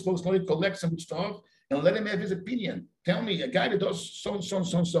slowly collect some stuff and let him have his opinion. Tell me, a guy that does so.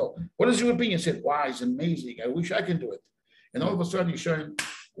 What is your opinion? He said, wow, it's amazing. I wish I can do it. And all of a sudden you're showing,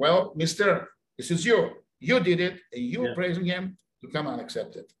 well, mister, this is you. You did it, and you're praising him to come and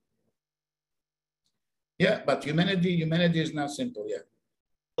accept it. Yeah, but humanity is not simple yet.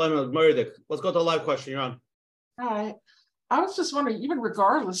 Let's go to a live question. You're on. Hi. I was just wondering, even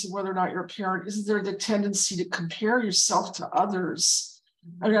regardless of whether or not you're a parent, isn't there the tendency to compare yourself to others?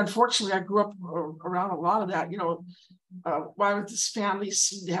 I mean, unfortunately, I grew up around a lot of that. Why would this family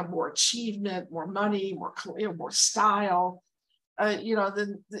seem to have more achievement, more money, more style?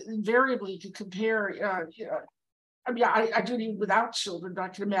 Then invariably you can compare. I mean, I do it even without children, but I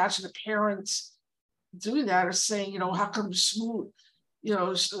can imagine a parent doing that or saying, how come Shmuel,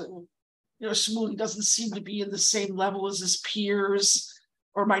 Shmuel doesn't seem to be in the same level as his peers,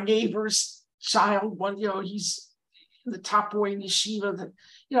 or my neighbor's child, he's the top boy in yeshiva. That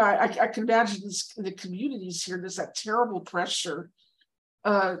I can imagine this, in the communities here, there's that terrible pressure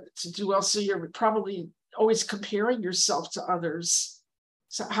to do well. So you're probably always comparing yourself to others.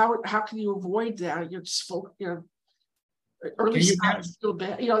 So how can you avoid that? You're just early signs feel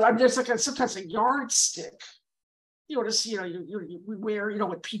bad. There's sometimes a yardstick. To see, we wear,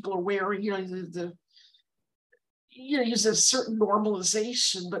 what people are wearing. Use a certain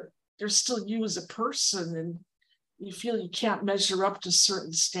normalization, but there's still you as a person, and you feel you can't measure up to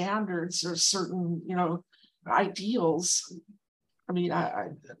certain standards or certain, ideals. I mean,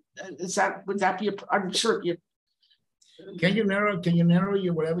 would that be I'm sure you. Can you narrow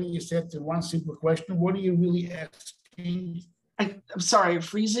your whatever you said to one simple question? What are you really asking? I'm sorry, I'm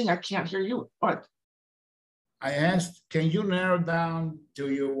freezing. I can't hear you. What? I asked, can you narrow down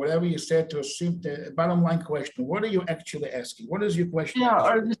to your whatever you said to a simple bottom line question? What are you actually asking? What is your question? Yeah,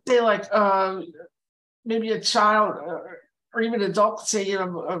 or you say like maybe a child or even an adult say,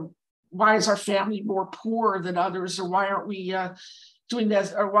 why is our family more poor than others, or why aren't we doing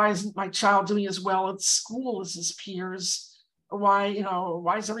that, or why isn't my child doing as well at school as his peers, or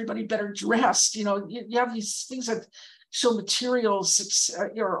why is everybody better dressed? You have these things that show material success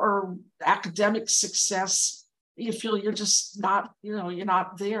or academic success. You feel you're just not, you're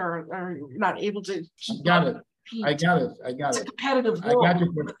not there, or you're not able to keep up. I got it. It's a competitive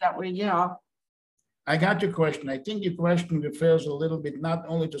world, put it that way, yeah. I got your question. I think your question refers a little bit not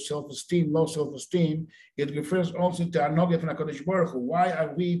only to self-esteem, low self-esteem, it refers also to Anoge from HaKadosh Baruch Hu. Why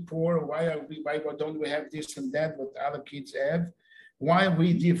are we poor? Why don't we have this and that, what other kids have? Why are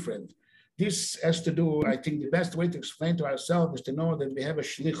we different? This has to do, I think the best way to explain to ourselves is to know that we have a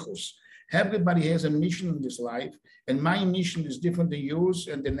shlichus. Everybody has a mission in this life, and my mission is different than yours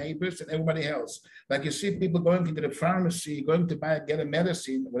and the neighbors and everybody else. Like you see people going into the pharmacy, going to get a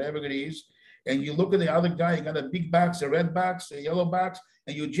medicine, whatever it is, and you look at the other guy, you got a big box, a red box, a yellow box,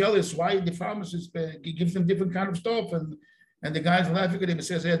 and you're jealous why the pharmacist gives them different kind of stuff, and the guy's laughing at him and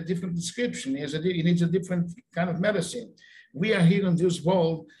says he has a different description, he needs a different kind of medicine. We are here in this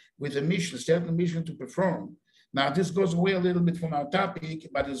world with a mission, certain mission to perform. Now, this goes away a little bit from our topic,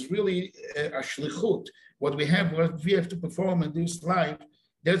 but it's really a shlichut. What we have to perform in this life,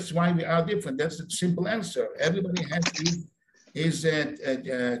 that's why we are different. That's the simple answer. Everybody has his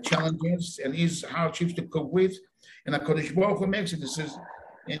challenges and his hardships to cope with. And HaKadosh Baruch Hu makes it. This is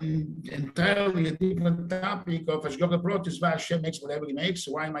entirely a different topic of Hashgacha Protis. Hashem makes whatever he makes.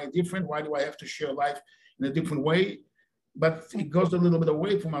 Why am I different? Why do I have to share life in a different way? But it goes a little bit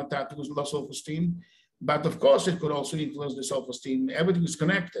away from our topic, with low self-esteem. But of course, it could also influence the self-esteem. Everything is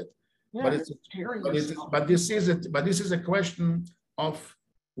connected. Yeah, but this is a question of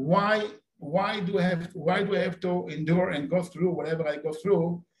why do I have to endure and go through whatever I go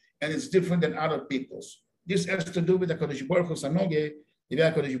through, and it's different than other people's. This has to do with the HaKadosh Baruch Hu Sanoge. The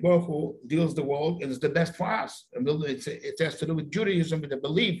HaKadosh Baruch Hu deals the world, and it's the best for us. And it has to do with Judaism, with the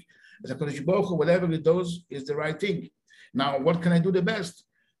belief that HaKadosh Baruch Hu, whatever it does, is the right thing. Now, what can I do the best?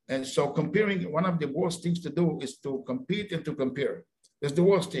 And so comparing, one of the worst things to do is to compete and to compare. That's the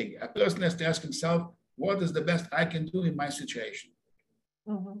worst thing. A person has to ask himself, what is the best I can do in my situation?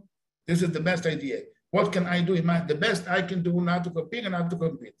 Mm-hmm. This is the best idea. What can I do the best I can do not to compete and not to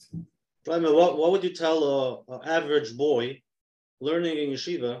compete? What would you tell an average boy learning in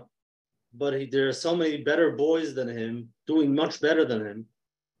yeshiva, but there are so many better boys than him, doing much better than him,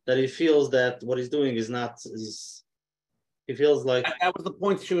 that he feels that what he's doing he feels like... That was the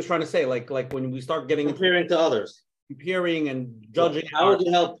point she was trying to say, like when we start getting comparing to others. Comparing and judging. How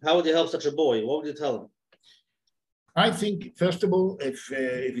would you help such a boy? What would you tell him? I think, first of all, if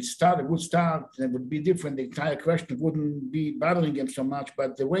it would start, it would be different. The entire question wouldn't be bothering him so much.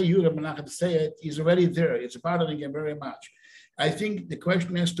 But the way you, Rabbi Menachem, say it is already there. It's bothering him very much. I think the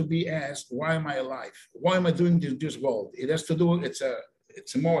question has to be asked: why am I alive? Why am I doing this world? It has to do.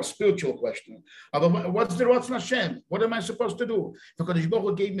 It's a more spiritual question. What's the Ratzon Hashem? What am I supposed to do? Because Kadosh Baruch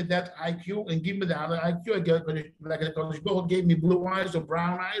Hu gave me that IQ and give me the other IQ. Like Kadosh Baruch Hu gave me blue eyes or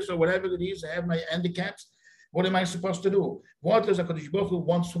brown eyes or whatever it is. I have my handicaps. What am I supposed to do? What does HaKadosh Baruch Hu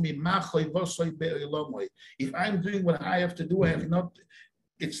wants from me? If I'm doing what I have to do,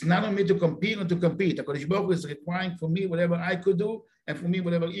 it's not on me to compete or to compete. HaKadosh Baruch Hu is requiring for me whatever I could do, and for me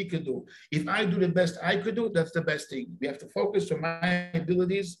whatever he could do. If I do the best I could do, that's the best thing. We have to focus on my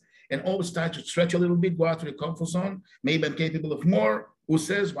abilities and always try to stretch a little bit, go out to the comfort zone. Maybe I'm capable of more. Who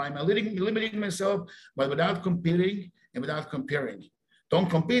says, why am I limiting myself? But without competing and without comparing. Don't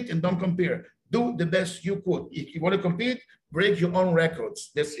compete and don't compare. Do the best you could. If you want to compete, break your own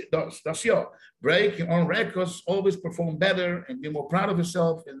records. That's your break your own records. Always perform better and be more proud of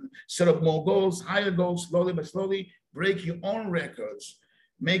yourself and set up more goals, higher goals, slowly but slowly. Break your own records.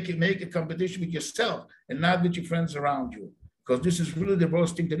 Make a competition with yourself and not with your friends around you. Because this is really the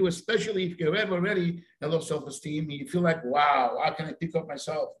worst thing to do, especially if you have already a low self-esteem and you feel like, wow, how can I pick up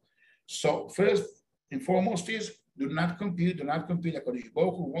myself? So first and foremost is, do not compete. HaKadosh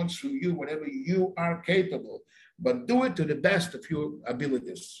Baruch Hu wants from you whatever you are capable, but do it to the best of your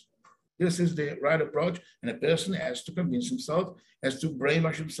abilities. This is the right approach, and a person has to convince himself, has to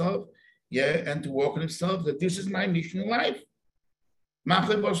brainwash himself, and to work on himself that this is my mission in life.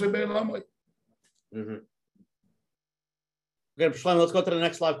 Mm-hmm. Okay, Shlome, let's go to the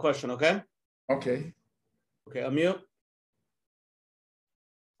next live question, okay? Okay, Amir?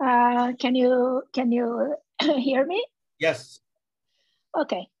 Can you hear me? Yes.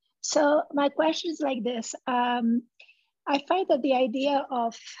 Okay, so my question is like this. I find that the idea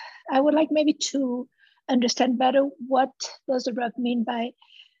of, I would like maybe to understand better what does the Rav mean by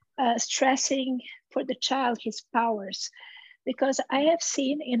stressing for the child his powers. because I have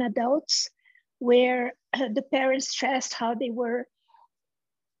seen in adults where the parents stressed how they were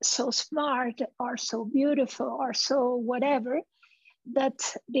so smart or so beautiful or so whatever,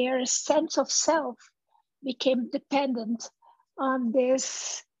 that their sense of self became dependent on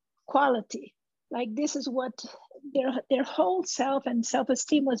this quality. Like this is what their whole self and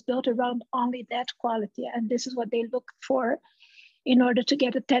self-esteem was built around only that quality. And this is what they look for in order to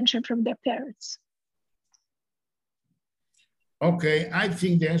get attention from their parents. Okay, I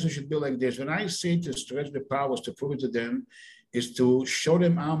think the answer should be like this. When I say to stretch the powers, to prove it to them, is to show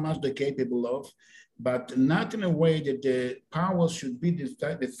them how much they're capable of, but not in a way that the powers should be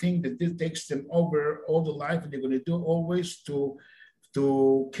the thing that takes them over all the life, and they're going to do always to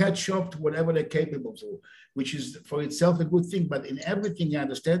catch up to whatever they're capable of, which is for itself a good thing. But in everything, you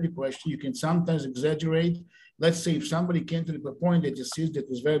understand the question, you can sometimes exaggerate. Let's say if somebody came to the point that he sees that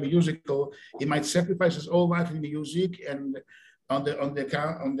is very musical, he might sacrifice his whole life in music and on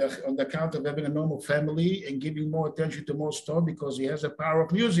the account of having a normal family and giving more attention to more stuff because he has the power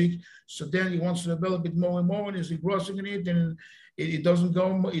of music. So then he wants to develop it more and more, and he's engrossing in it, and it doesn't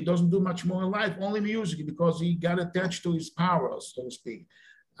do much more in life, only music, because he got attached to his powers, so to speak.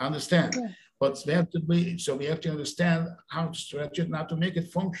 Understand? Yeah. But we have to understand how to stretch it, not to make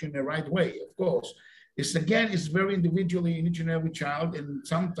it function the right way, of course. It's very individually in each and every child, and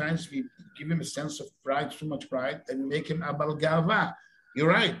sometimes we give him a sense of pride, too much pride, and make him abal gava. You're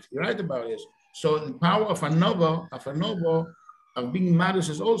right about this. So the power of being modest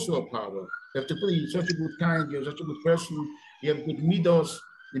is also a power. You have to put, you're such a good kind, you're such a good person, you have good midos.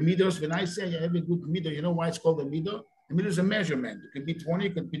 The midos, when I say you have a good mido, you know why it's called a mido? A mido is a measurement. It could be 20,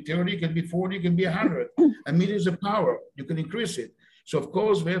 it could be 30, it could be 40, it could be 100. A mido is a power. You can increase it. So of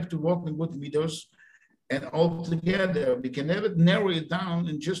course we have to work with good midos. And altogether, we can never narrow it down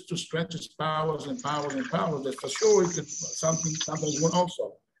and just to stretch its powers and powers and powers. That for sure, it could sometimes one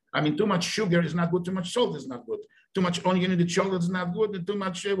also. I mean, too much sugar is not good. Too much salt is not good. Too much onion in the chocolate is not good. And too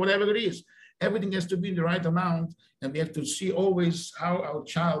much whatever it is. Everything has to be in the right amount. And we have to see always how our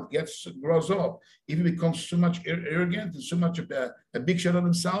child grows up. If he becomes too much arrogant and so much of a big shot of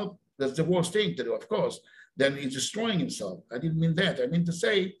himself, that's the worst thing to do, of course. Then he's destroying himself. I didn't mean that. I mean to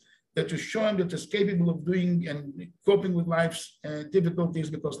say, that to show him that he's capable of doing and coping with life's difficulties,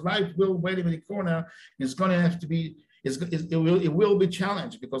 because life will wait him in the corner. It's going to have to be, it will be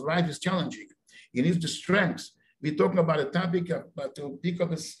challenged because life is challenging. He needs the strengths. We're talking about a topic to pick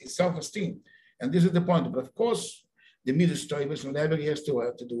up his self-esteem. And this is the point. But of course, the middle story is whatever he has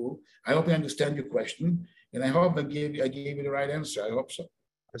to do. I hope I understand your question. And I hope I gave you the right answer. I hope so.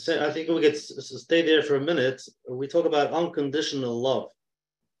 I think we could stay there for a minute. We talk about unconditional love.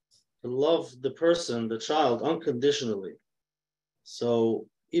 To love the person, the child, unconditionally. So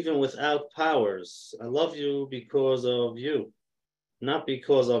even without powers, I love you because of you, not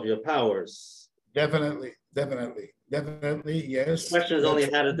because of your powers. Definitely, yes. The question is only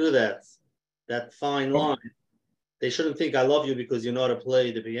how to do that fine line. They shouldn't think I love you because you know how to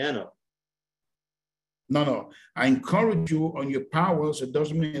play the piano. No. I encourage you on your powers. It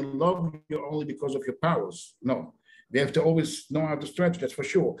doesn't mean I love you only because of your powers. No. They have to always know how to stretch, that's for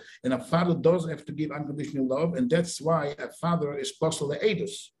sure. And a father does have to give unconditional love, and that's why a father is postal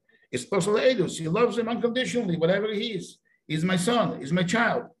eidus. It's postal eidus. He loves him unconditionally, whatever he is. He's my son, he's my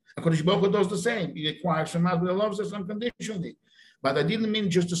child. HaKadosh Baruch Hu does the same. He requires from us, but he loves us unconditionally. But I didn't mean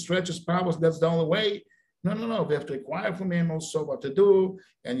just to stretch his powers, that's the only way. No. We have to acquire from him also what to do,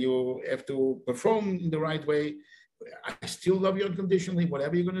 and you have to perform in the right way. I still love you unconditionally.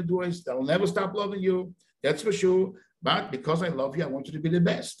 Whatever you're going to do, I'll never stop loving you. That's for sure. But because I love you, I want you to be the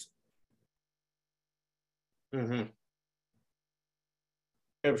best. Mm-hmm.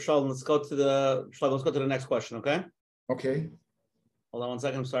 Okay, Shlome, let's go to the next question, okay? Okay. Hold on 1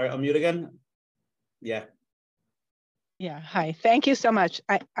 second. I'm sorry. Unmute again. Yeah. Yeah. Hi. Thank you so much.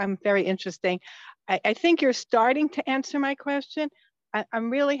 I'm very interesting. I think you're starting to answer my question. I'm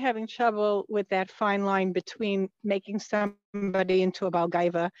really having trouble with that fine line between making somebody into a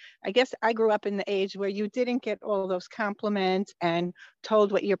balgaiva. I guess I grew up in the age where you didn't get all those compliments and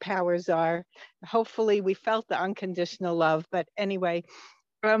told what your powers are. Hopefully we felt the unconditional love, but anyway,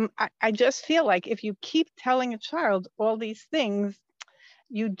 I just feel like if you keep telling a child all these things,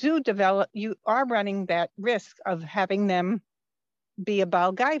 you are running that risk of having them be a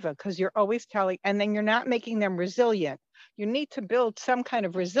balgaiva, because you're always telling, and then you're not making them resilient. You need to build some kind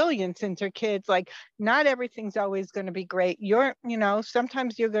of resilience into kids. Like, not everything's always going to be great.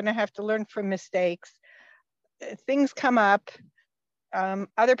 Sometimes you're going to have to learn from mistakes. Things come up.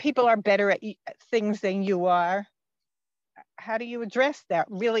 Other people are better at things than you are. How do you address that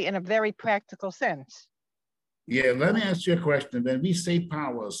really in a very practical sense? Yeah, let me ask you a question. When we say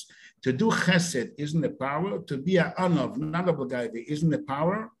powers, to do chesed isn't a power. To be a anov, not a b'gaiva, isn't a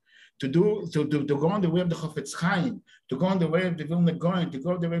power. To go on the way of the Chofetz Chaim, to go on the way of the Vilna Gaon, to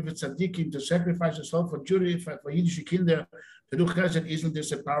go on the way of the Tzaddikim, to sacrifice yourself for Jewry, for Yiddish kinder, to do chesed, isn't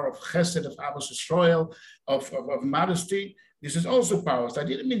this a power of chesed, of Abbas Yisrael, of modesty? This is also powers. I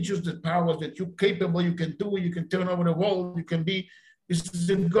didn't mean just the powers that you're capable, you can do, you can turn over the wall, you can be. This is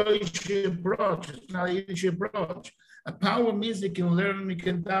a Goyish approach. It's not a Yiddish approach. A power means you can learn, you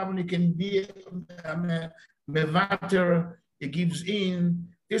can daven, you can be a mevater, it gives in.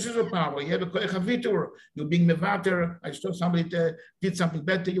 This is a power. You have a koyach havitur. You're being mevater. I saw somebody did something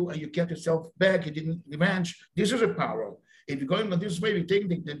bad to you and you kept yourself back. You didn't revenge. This is a power. If you're going on this way, we take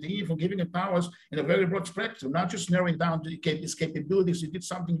the from giving it powers in a very broad spectrum, not just narrowing down his capabilities. You did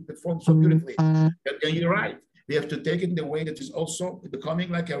something you performed so beautifully. And you're right. We have to take it in the way that is also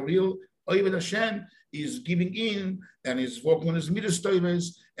becoming like a real Oived Hashem is giving in and is working on his midas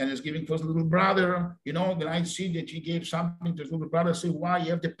toivas and is giving to his little brother. You know, when I see that he gave something to his little brother, I say, why?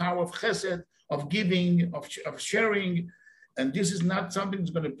 You have the power of chesed, of giving, of sharing. And this is not something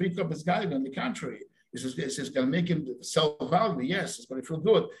that's going to pick up his guy. On the contrary, this is going to make him self-value. Yes, it's going to feel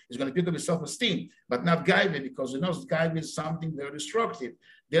good. It's going to pick up his self-esteem, but not gaiva, because he knows gaiva is something very destructive.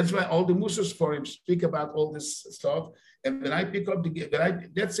 That's why all the musas for him speak about all this stuff. And when I pick up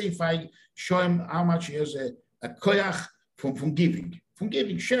let's say if I show him how much he has a koyach from giving,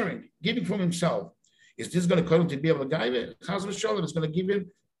 sharing, giving from himself, is this going to cause him to be able to gaiva? Chaz v'sholem is going to give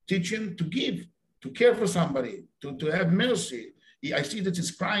him, teach him to give, to care for somebody, to have mercy. I see that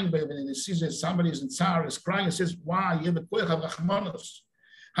he's crying, baby, and he sees that somebody is in tsar, is crying, and says, why? You have a koyach of rachmanos.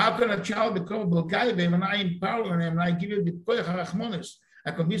 How can a child become a b'gaiva when I empower him and I give him the koyach of rachmanos? I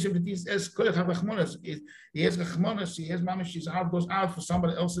convince him that he has koyach of rachmanos. He has rachmanos, he has mamish, his heart goes out for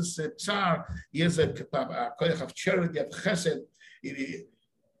somebody else's tsar. He has a koyach of charity, of chesed.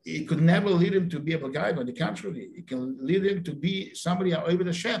 It could never lead him to be a b'gaiva. On the contrary, it can lead him to be somebody Oived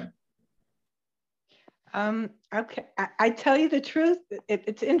Hashem. Okay, I tell you the truth.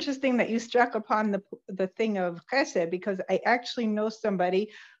 It's interesting that you struck upon the thing of chesed, because I actually know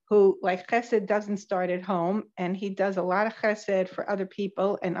somebody who, like, chesed doesn't start at home, and he does a lot of chesed for other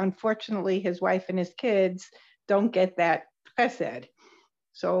people, and unfortunately his wife and his kids don't get that chesed.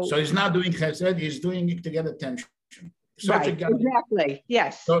 So he's not doing chesed, he's doing it to get attention. Right, exactly,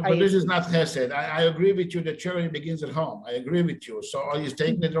 yes. So this is not chesed. I agree with you that charity begins at home. I agree with you. So he's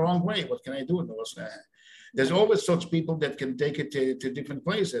taking it the wrong way. What can I do? There's always such people that can take it to different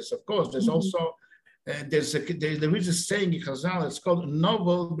places. Of course, there's also, there is a saying in Chazal, it's called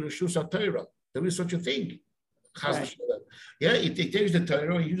novel b'reshus HaTorah. There is such a thing. Right. Yeah, he takes the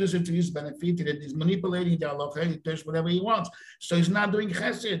Torah, he uses it to his benefit, and he's manipulating the halacha, he does whatever he wants. So he's not doing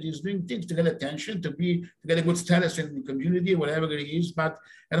chesed, he's doing things to get attention, to get a good status in the community, whatever it is, but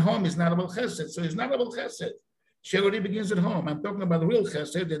at home he's not about chesed. So he's not about chesed. Charity begins at home. I'm talking about real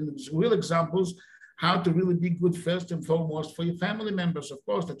chesed and real examples how to really be good first and foremost for your family members. Of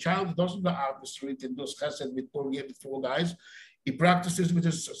course, the child doesn't go out the street and does chesed with poor guys. He practices with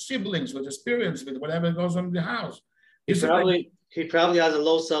his siblings, with his parents, with whatever goes on in the house. He probably has a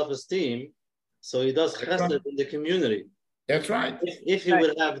low self-esteem, so he does chesed in the community. That's right. If he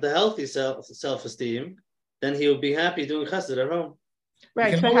would have the healthy self-esteem, then he would be happy doing chesed at home.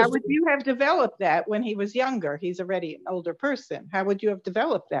 Right, so how would you have developed that when he was younger? He's already an older person. How would you have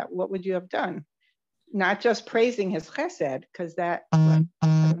developed that? What would you have done? Not just praising his chesed, because that, I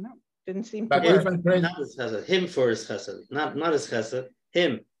don't know, didn't seem to work. Not his chesed, him for his chesed, not his chesed,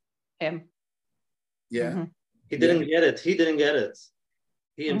 him. Him. Yeah. Mm-hmm. He didn't get it. He didn't get it.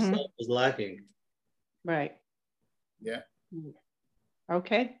 He himself was lacking. Right. Yeah.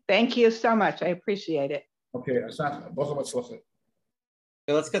 Okay. Thank you so much. I appreciate it. Okay.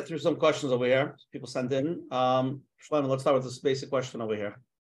 Let's get through some questions over here. People sent in. Shlome, let's start with this basic question over here.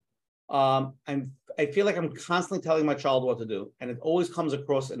 I feel like I'm constantly telling my child what to do, and it always comes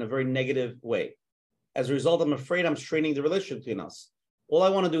across in a very negative way. As a result, I'm afraid I'm straining the relationship between us. All I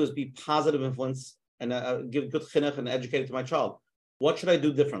want to do is be positive influence and give good chinuch and educate it to my child. What should I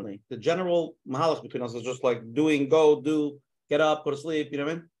do differently? The general mahalach between us is just like doing, go, do, get up, go to sleep, you know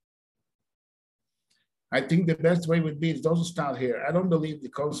what I mean? I think the best way would be, it doesn't start here. I don't believe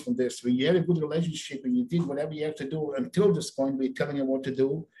it comes from this. When you had a good relationship and you did whatever you have to do until this point where you're telling him what to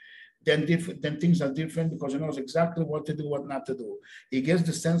do, then things are different because he knows exactly what to do, what not to do. He gets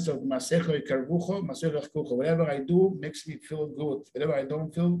the sense of masecho ikarvucho, masecho achkucho. Whatever I do makes me feel good. Whatever I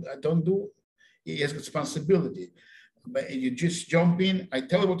don't do, he has responsibility. But you just jump in, I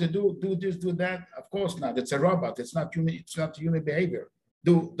tell you what to do this, do that. Of course not. It's a robot. It's not human behavior.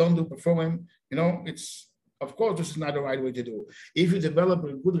 Don't do, perform. You know, it's Of course, this is not the right way to do. If you develop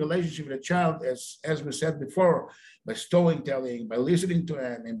a good relationship with a child, as we said before, by storytelling, by listening to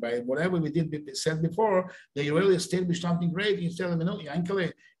him, and by whatever we said before, then you really establish something great. You tell him, uncle,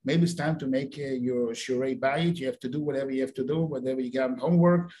 maybe it's time to make your shirei bayit. You have to do whatever you have to do, whatever you got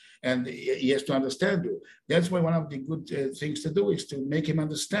homework, and he has to understand you. That's why one of the good things to do is to make him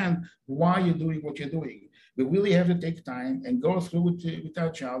understand why you're doing what you're doing. We really have to take time and go through with our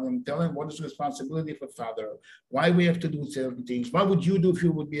child and tell him what is the responsibility for father, why we have to do certain things. What would you do if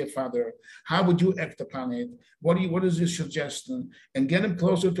you would be a father? How would you act upon it? What is your suggestion? And get him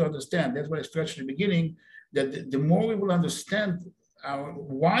closer to understand. That's what I stressed at the beginning, that the more we will understand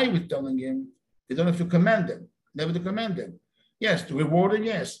why we're telling him, we don't have to commend him, never to commend him. Yes, to reward him,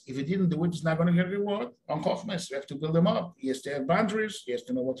 yes. If he didn't do it, he's not going to get a reward. On Chochmas, we have to build him up. He has to have boundaries. He has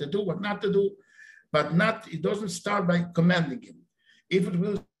to know what to do, what not to do. But it doesn't start by commending him. If it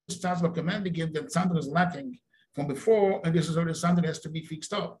really starts by commending him, then something is lacking from before, and this is already something that has to be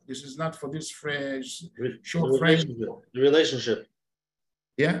fixed up. This is not for this phrase, short phrase. The relationship.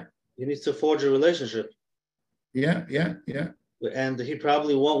 Yeah. He needs to forge a relationship. Yeah. And he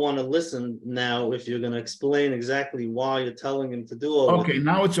probably won't want to listen now if you're going to explain exactly why you're telling him to do all Okay, this.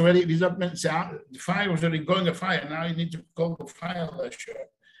 now it's already, the fire was already going a fire. Now you need to call the fire lecture.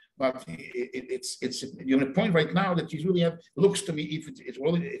 But it's you're at a point right now that you really have, looks to me,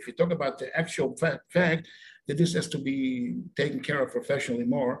 if you talk about the actual fact that this has to be taken care of professionally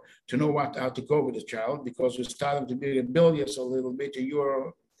more to know how to go with the child, because you're starting to be rebellious a little bit and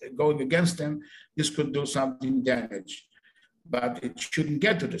you're going against them, this could do something damage. But it shouldn't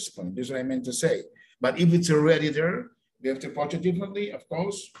get to this point. This is what I meant to say. But if it's already there, we have to approach it differently, of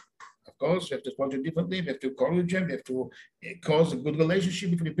course. We have to approach it differently. We have to encourage them. We have to cause a good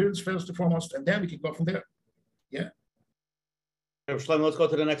relationship between the parents first and foremost, and then we can go from there. Yeah. Shlome, let's go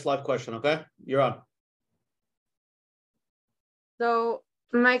to the next live question, okay? You're on. So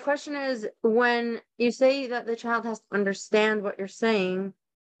my question is, when you say that the child has to understand what you're saying,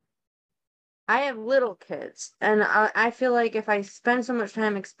 I have little kids, and I feel like if I spend so much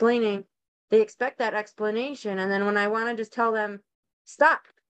time explaining, they expect that explanation, and then when I want to just tell them, stop,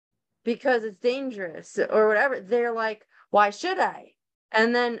 because it's dangerous or whatever, they're like, why should I?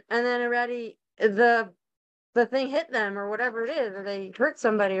 And then already the thing hit them or whatever it is, or they hurt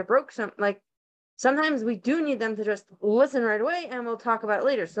somebody or broke something. Like, sometimes we do need them to just listen right away and we'll talk about it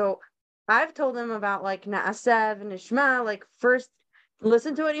later. So I've told them about like Na'asev and Ishma, like first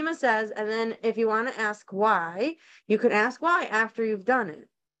listen to what Ima says, and then if you want to ask why, you can ask why after you've done it.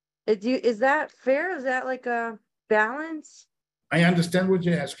 Is that fair? Is that like a balance? I understand what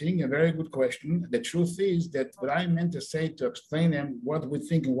you're asking, a very good question. The truth is that what I meant to say to explain them what we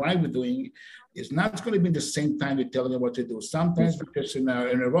think and why we're doing is not going to be the same time we tell them what to do. Sometimes because in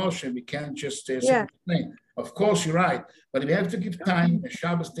a rush and we can't just explain. Of course, you're right, but we have to give time, a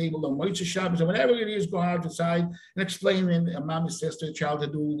Shabbos table, or Moitze Shabbos, or whatever it is, go outside and explain. And a mom says to a child to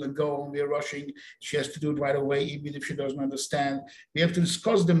do and go, and we're rushing. She has to do it right away, even if she doesn't understand. We have to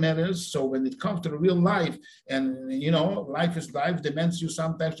discuss the matters. So when it comes to the real life, and life is life, demands you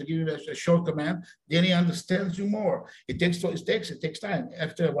sometimes to give you a short command, then he understands you more. It takes time.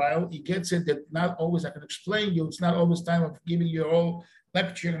 After a while, he gets it that not always I can explain you. It's not always time of giving you all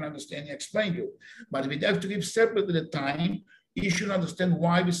lecture and understanding, explain you. But we have to give separately the time. You should understand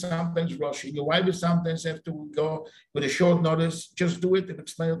why we sometimes rushing, why we sometimes have to go with a short notice, just do it and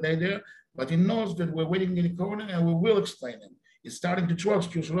explain it later. But he knows that we're waiting in the corner and we will explain it. It's starting to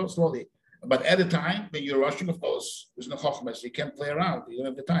trust you slowly. But at the time, when you're rushing, of course, there's no chokhmah. You can't play around. You don't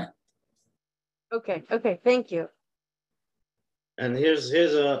have the time. Okay, thank you. And here's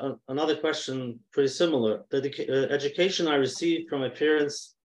another question pretty similar. The education I received from my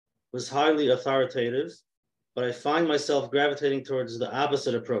parents was highly authoritative, but I find myself gravitating towards the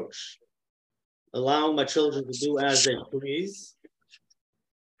opposite approach, allowing my children to do as they please.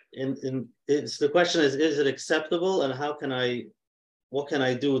 The question is it acceptable, and what can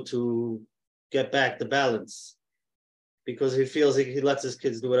I do to get back the balance? Because he feels he lets his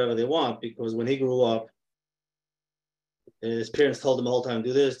kids do whatever they want, because when he grew up, his parents told him the whole time,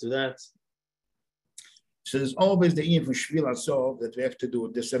 do this, do that. So there's always the Ian from Shvil Asov that we have to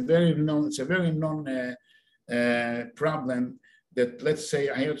do. It's a very known problem that, let's say,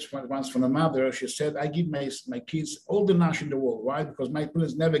 I heard once from a mother, she said, I give my kids all the nash in the world. Why? Because my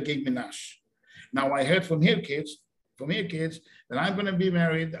parents never gave me nash. Now I heard from her kids, that I'm going to be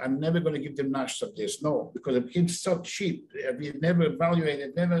married, I'm never going to give them nash of this. No, because it became so cheap. We never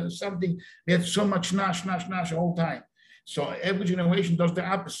evaluated, we had so much nash the whole time. So every generation does the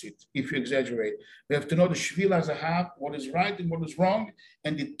opposite, if you exaggerate. We have to know the shvil as a half, what is right and what is wrong,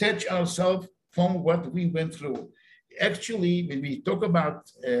 and detach ourselves from what we went through. Actually, when we talk about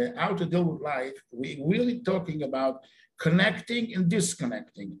how to deal with life, we're really talking about connecting and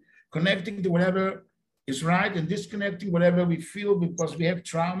disconnecting. Connecting to whatever is right and disconnecting whatever we feel because we have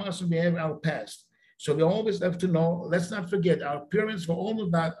traumas and we have our past. So we always have to know, let's not forget, our parents were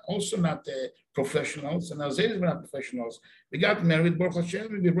also not professionals, and our Zaydas were not professionals. We got married, Baruch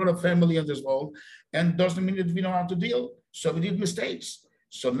Hashem, we brought a family in this world, and doesn't mean that we know how to deal. So we did mistakes.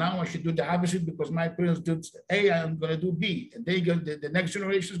 So now I should do the opposite because my parents did A, I'm going to do B. And the next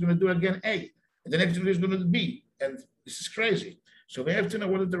generation is going to do again A. And the next generation is going to do B. And this is crazy. So we have to know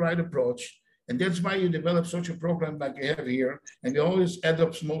what is the right approach. And that's why you develop such a program like you have here. And you always add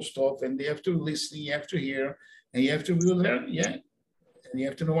up small stuff, and you have to listen, you have to hear, and you have to really learn, yeah. And you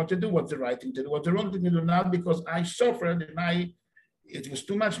have to know what to do, what's the right thing to do, what's the wrong thing to do. Not because I suffered and it was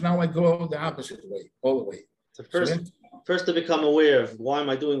too much, now I go the opposite way, all the way. So first to become aware of why am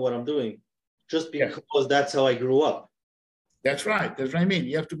I doing what I'm doing, just because that's how I grew up. That's right. That's what I mean.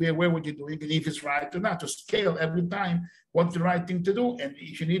 You have to be aware what you're doing and if it's right or not, to scale every time what's the right thing to do. And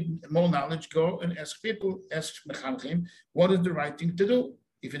if you need more knowledge, go and ask people, ask mechanchim, what is the right thing to do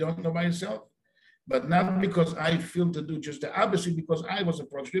if you don't know by yourself. But not because I feel to do just the opposite, because I was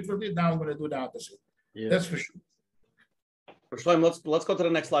approached differently, now I'm going to do the opposite. Yeah. That's for sure. For Shlome, let's go to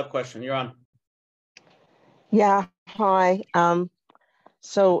the next live question. You're on. Yeah, hi.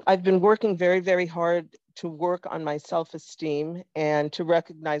 So I've been working very, very hard to work on my self-esteem and to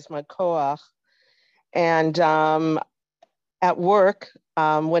recognize my koach. And at work,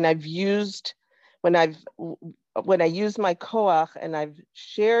 when I use my koach and I've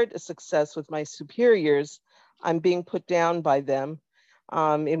shared a success with my superiors, I'm being put down by them.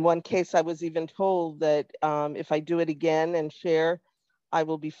 In one case, I was even told that if I do it again and share, I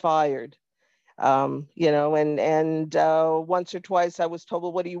will be fired. And once or twice I was told,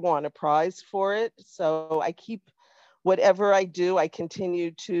 well, what do you want, a prize for it? So I keep, whatever I do, I continue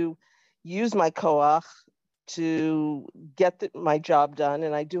to use my koach to get my job done.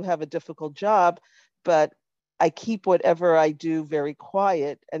 And I do have a difficult job, but I keep whatever I do very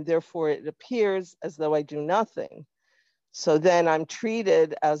quiet, and therefore it appears as though I do nothing. So then I'm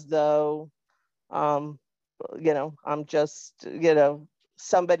treated as though, I'm just,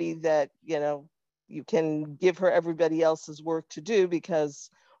 somebody that, you can give her everybody else's work to do, because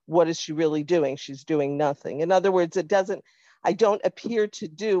what is she really doing? She's doing nothing. In other words, I don't appear to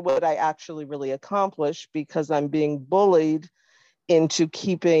do what I actually really accomplish, because I'm being bullied into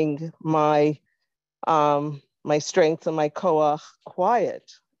keeping my my strength and my koach quiet.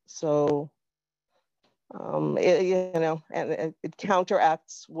 So, it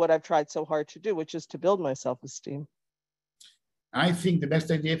counteracts what I've tried so hard to do, which is to build my self-esteem. I think the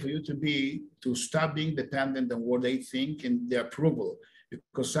best idea for you to stop being dependent on what they think and their approval,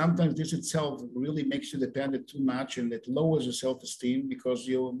 because sometimes this itself really makes you dependent too much, and it lowers your self-esteem because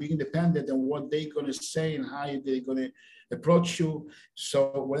you're being dependent on what they're going to say and how they're going to approach you.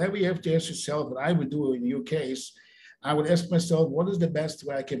 So whatever you have to ask yourself, what I would do in your case, I would ask myself, what is the best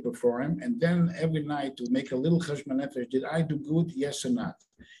way I can perform? And then every night to make a little cheshbon nefesh, did I do good, yes or not?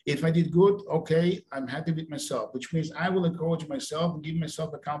 If I did good, okay, I'm happy with myself, which means I will encourage myself and give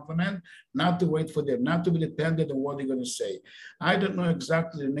myself a compliment, not to wait for them, not to be dependent on what they're going to say. I don't know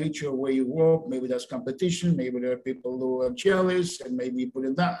exactly the nature of where you work. Maybe there's competition. Maybe there are people who are jealous and maybe you put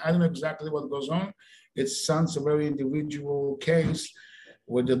it down. I don't know exactly what goes on. It sounds a very individual case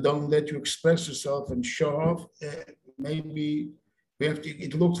where they don't let you express yourself and show off. Maybe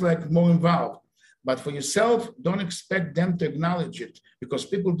it looks like more involved. But for yourself, don't expect them to acknowledge it, because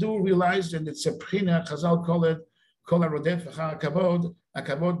people do realize that it's a pchina. Chazal call it kol harodef achar hakavod,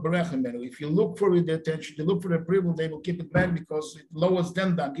 hakavod borech mimenu. If you look for the attention, you look for the approval, they will keep it back because it lowers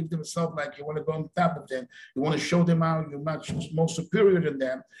them down, give themselves like you want to go on top of them. You want to show them how you're much more superior than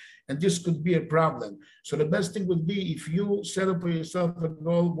them. And this could be a problem. So the best thing would be if you set up for yourself a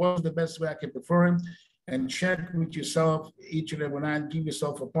goal, what's the best way I can perform? And check with yourself each and every night, give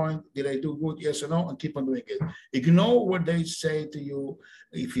yourself a point. Did I do good? Yes or no? And keep on doing it. Ignore what they say to you,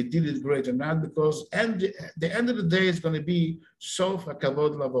 if you did it great or not, because the end of the day is going to be sof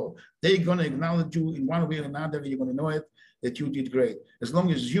hakavod lavo. They're going to acknowledge you in one way or another. You're going to know it, that you did great. As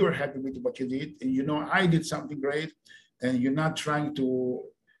long as you're happy with what you did, and you know I did something great, and you're not trying to,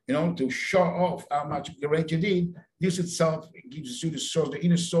 to show off how much great you did, this itself gives you the source, the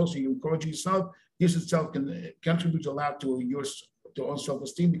inner source, and you encourage yourself. This itself can contribute a lot to your own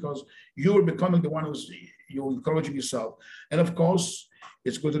self-esteem, because you're becoming the one you're encouraging yourself. And of course,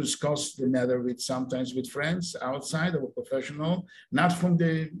 it's good to discuss the matter sometimes with friends outside of a professional, not from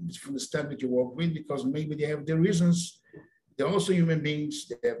the staff that you work with, because maybe they have their reasons they're also human beings.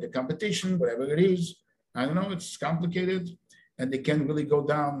 They have the competition, whatever it is. I don't know, it's complicated, and they can really go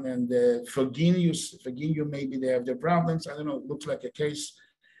down and forgive you, maybe they have their problems. I don't know, it looks like a case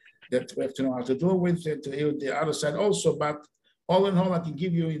that we have to know how to deal with it, to hear the other side also. But all in all, I can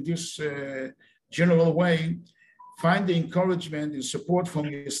give you in this general way, find the encouragement and support from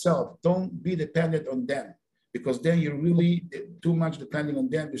yourself. Don't be dependent on them, because then you're really too much depending on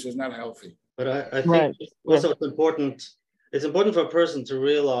them. This is not healthy. But I think also it's important. It's important for a person to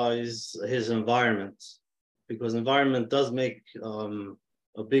realize his environment, because environment does make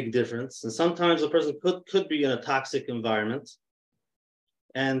a big difference. And sometimes a person could be in a toxic environment,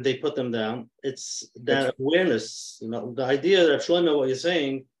 and they put them down. It's that awareness. The idea that Shlome, what you're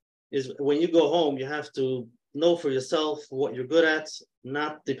saying, is when you go home, you have to know for yourself what you're good at,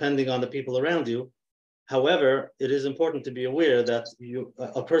 not depending on the people around you. However, it is important to be aware that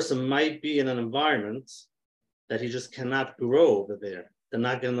a person might be in an environment that he just cannot grow over there. They're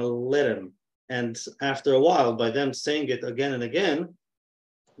not going to let him. And after a while, by them saying it again and again,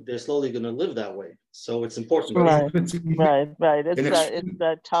 they're slowly going to live that way. So it's important. Right. It's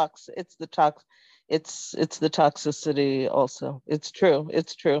the toxicity also. It's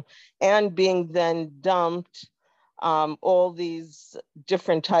true. And being then dumped all these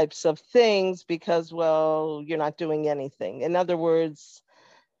different types of things because, well, you're not doing anything. In other words,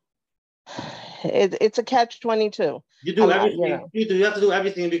 it's a catch-22. You do everything. You have to do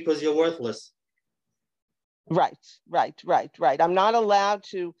everything because you're worthless. Right. I'm not allowed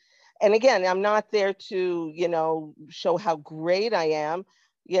to, and again, I'm not there to, show how great I am.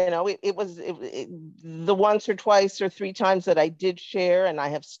 It was the once or twice or three times that I did share, and I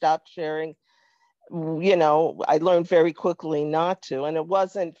have stopped sharing. I learned very quickly not to, and it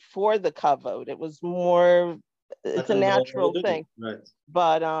wasn't for the kavod. It was more, it's a natural thing. Right.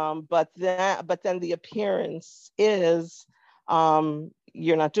 But then the appearance is,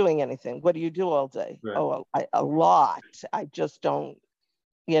 you're not doing anything. What do you do all day? Right. Oh, a lot. I just don't,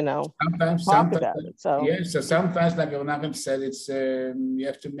 sometimes talk about it. So yes, so sometimes, like Menachem said, it's you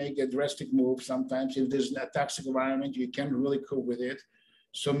have to make a drastic move. Sometimes, if there's a toxic environment, you can't really cope with it.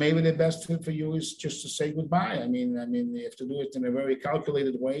 So maybe the best thing for you is just to say goodbye. I mean, you have to do it in a very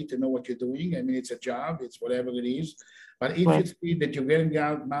calculated way to know what you're doing. I mean, it's a job, it's whatever it is. But if you see that you're getting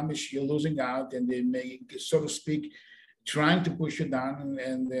out, mamish, you're losing out, and they may, so to speak, trying to push you down,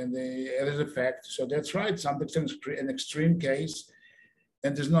 and then it is a fact. So that's right. Something's an extreme case,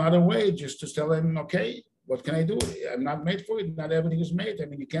 and there's no other way. Just to tell them, okay, what can I do? I'm not made for it. Not everything is made. I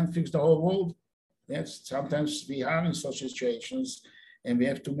mean, you can't fix the whole world. Yes, sometimes we are in such situations, and we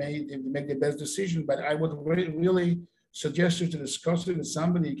have to make the best decision. But I would really suggest you to discuss it with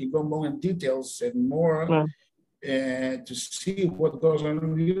somebody. You can go more in details and more to see what goes on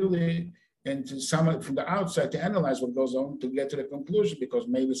really, and to someone from the outside to analyze what goes on to get to the conclusion, because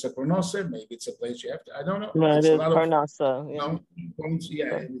maybe it's a parnasa, maybe it's a place you have to, I don't know. Right, it's a lot parnasa, of points,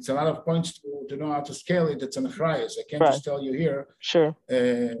 it's a lot of points to know how to scale it. It's an achrayas. I can't just tell you here. Sure.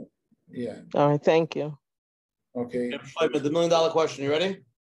 All right, thank you. Okay. The $1 million question, you ready?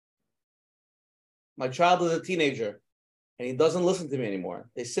 My child is a teenager, and he doesn't listen to me anymore.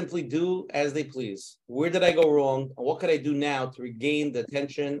 They simply do as they please. Where did I go wrong? And what could I do now to regain the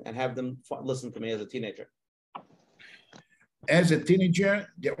attention and have them listen to me as a teenager? As a teenager,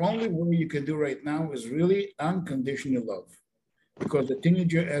 the only way you can do right now is really unconditional love. Because the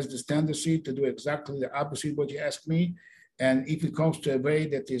teenager has this tendency to do exactly the opposite of what you asked me. And if it comes to a way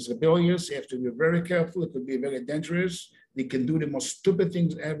that is rebellious, you have to be very careful. It could be very dangerous. They can do the most stupid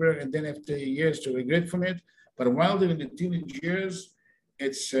things ever, and then after years to regret from it. But while they're in the teenage years,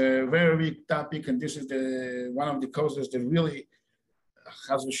 it's a very big topic, and this is one of the causes that really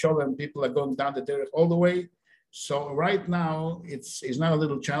has to show them people are going down the derech all the way. So right now, it's not a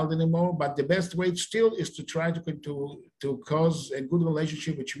little child anymore, but the best way still is to try to cause a good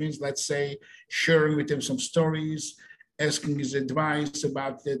relationship, which means, let's say, sharing with him some stories, asking his advice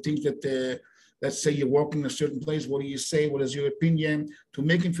about the things that, let's say you're walking in a certain place, what do you say, what is your opinion, to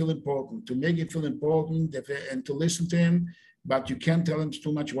make him feel important, and to listen to him, but you can't tell him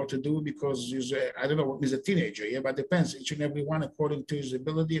too much what to do because he's a teenager, but it depends, each and every one according to his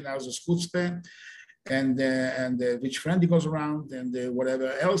ability, and how's his chutzpah, and which friend he goes around, and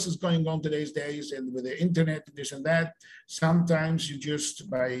whatever else is going on today's days, and with the internet, this and that. Sometimes you just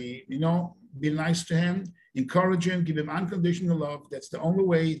be nice to him, encourage him, give him unconditional love. That's the only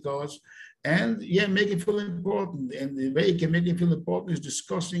way it goes. And make him feel important. And the way you can make him feel important is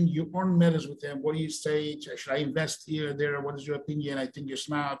discussing your own matters with him. What do you say? Should I invest here or there? What is your opinion? I think you're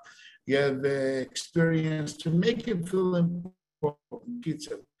smart. You have experience, to make him feel important.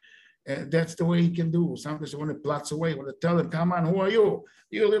 That's the way he can do. Sometimes when it plots away, when I tell him, come on, who are you?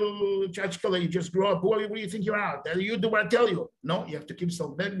 You little chachkala, you just grew up. Who are you? What do you think you're out? You do what I tell you. No, you have to keep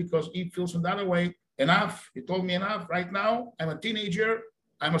yourself back because he feels from the other way. Enough. He told me enough. Right now, I'm a teenager.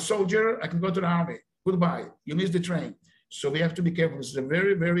 I'm a soldier. I can go to the army. Goodbye. You missed the train. So we have to be careful. This is a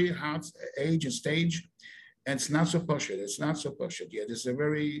very, very hard age and stage. And it's not so pushed. It's not so pushed yet. It's a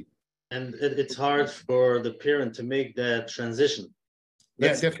very... And it's hard for the parent to make that transition.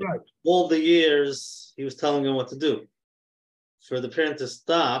 Yeah, that's right. All the years he was telling him what to do. For the parent to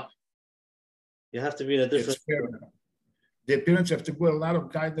stop, you have to be in a different... The parents have to go a lot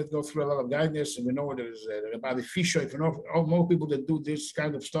of guidance, go through a lot of guidance, and we know there's about the fisher. If you know all more people that do this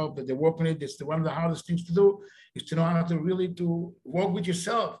kind of stuff, that they work on it, it's one of the hardest things to do, is to know how to really to work with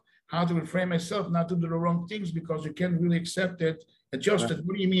yourself, how to reframe myself, not to do the wrong things, because you can't really accept it, adjust it.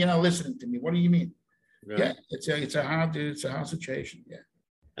 What do you mean you're not listening to me? What do you mean? Yeah, it's a hard situation. Yeah.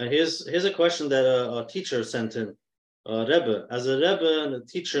 And here's a question that a teacher sent in. Rebbe, as a Rebbe and a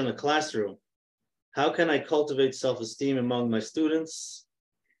teacher in a classroom, how can I cultivate self-esteem among my students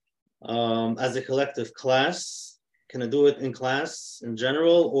as a collective class? Can I do it in class in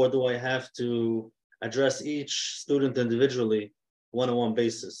general, or do I have to address each student individually, one-on-one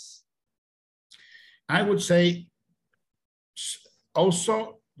basis? I would say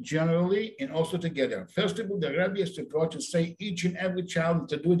also generally and also together. First of all, the Rebbe's approach to say each and every child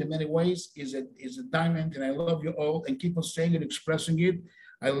to do it in many ways is a diamond, and I love you all, and keep on saying it, expressing it.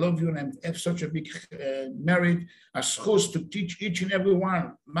 I love you, and I have such a big merit, a schus to teach each and every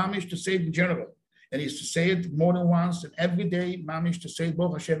one. Mamish to say it in general, and he's to say it more than once, and every day, Mamish to say,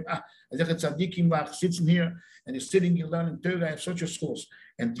 Baruch Hashem, sitting here, and he's sitting and learning Torah. I have such a schus.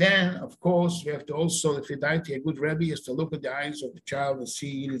 And then, of course, we have to also, if you die to a good Rebbe, is to look at the eyes of the child and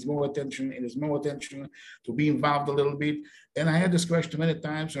see it is more attention, to be involved a little bit. And I had this question many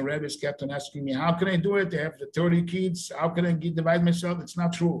times, and Rebbe's kept on asking me, how can I do it? They have the 30 kids. How can I divide myself? It's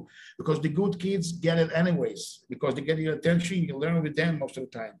not true, because the good kids get it anyways, because they get your attention. You can learn with them most of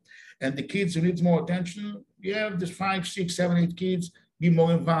the time. And the kids who need more attention, you have this 5, 6, 7, 8 kids, be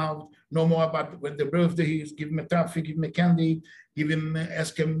more involved, know more about when the birthday is, give him a toffee, give him a candy,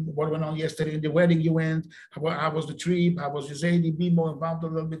 ask him what went on yesterday in the wedding you went, how was the trip, how was your Zaidi, be more involved a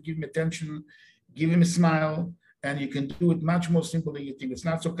little bit, give him attention, give him a smile, and you can do it much more simple than you think. It's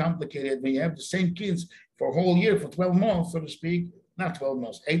not so complicated. When you have the same kids for a whole year, for 12 months, so to speak, not 12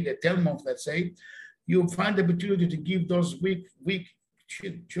 months, 10 months, let's say, you'll find the opportunity to give those weak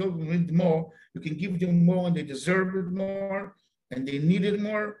children need more. You can give them more, and they deserve it more, and they need it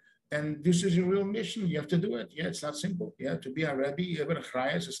more. And this is a real mission. You have to do it. Yeah, it's not simple. You have to be a Rebbe,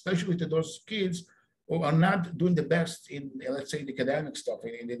 especially to those kids who are not doing the best in, let's say, the academic stuff,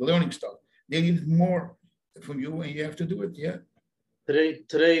 in the learning stuff. They need more from you, and you have to do it. Yeah.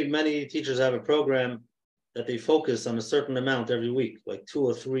 Today, many teachers have a program that they focus on a certain amount every week, like 2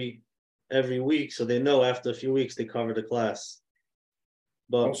 or 3 every week, so they know after a few weeks they cover the class.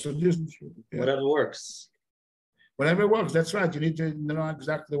 But also, whatever works. Whatever works, that's right. You need to know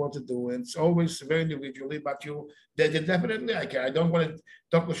exactly what to do. And it's always very individually, but they definitely, I don't want to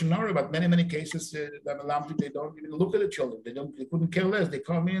talk with Shinara, but many cases, they don't even look at the children. They couldn't care less. They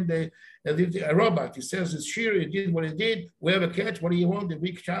come in, they leave a robot. He says, it's sure, he did what he did. We have a catch. What do you want? The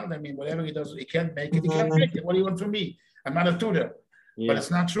weak child? I mean, whatever he does, he can't make it. He can't make it. What do you want from me? I'm not a tutor. Yeah. But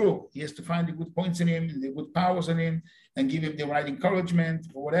it's not true. He has to find the good points in him, and the good powers in him, and give him the right encouragement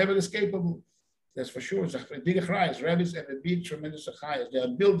for whatever is capable. That's for sure. It's a big achayas. Rabbis have a big, tremendous achayas. They are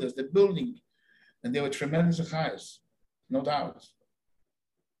builders, they're building, and they were tremendous achayas, no doubt.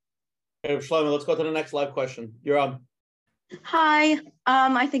 Hey, Shlome, let's go to the next live question. You're on. Hi,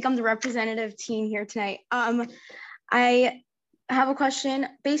 I think I'm the representative team here tonight. I have a question.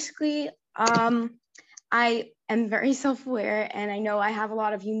 Basically, I am very self-aware, and I know I have a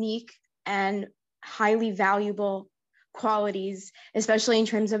lot of unique and highly valuable qualities, especially in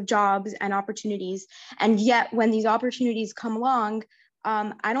terms of jobs and opportunities. And yet when these opportunities come along,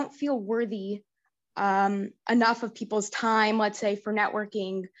 I don't feel worthy enough of people's time, let's say for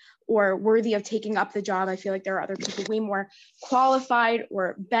networking, or worthy of taking up the job. I feel like there are other people way more qualified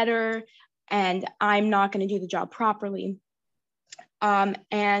or better, and I'm not going to do the job properly. And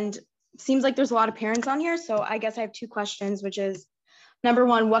it seems like there's a lot of parents on here. So I guess I have 2 questions, which is, number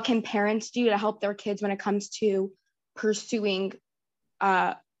 1, what can parents do to help their kids when it comes to pursuing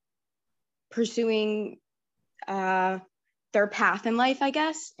their path in life, I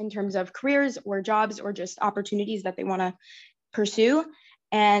guess, in terms of careers or jobs or just opportunities that they want to pursue?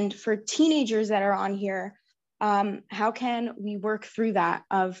 And for teenagers that are on here, how can we work through that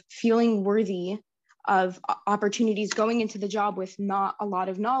of feeling worthy of opportunities going into the job with not a lot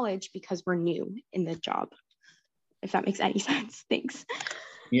of knowledge because we're new in the job, if that makes any sense. Thanks.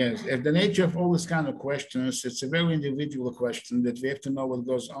 Yes, at the nature of all these kind of questions, it's a very individual question that we have to know what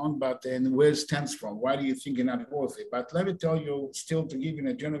goes on, but and where it stems from. Why do you think you're not worthy? But let me tell you, still to give in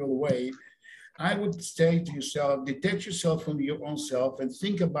a general way, I would say to yourself, detach yourself from your own self and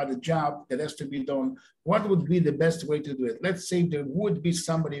think about a job that has to be done. What would be the best way to do it? Let's say there would be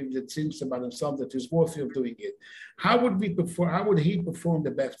somebody that thinks about himself that is worthy of doing it. How would he perform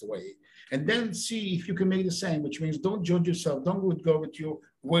the best way? And then see if you can make the same, which means don't judge yourself. Don't go with you,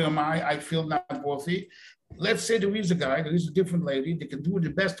 where am I feel not worthy. Let's say there is a guy, there is a different lady that can do it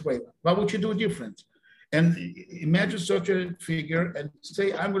the best way. Why would you do it different? And imagine such a figure and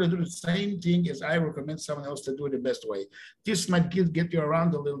say, I'm going to do the same thing as I recommend someone else to do it the best way. This might get you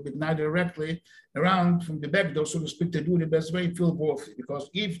around a little bit, not directly around from the back door, so to speak, to do it the best way, feel worthy. Because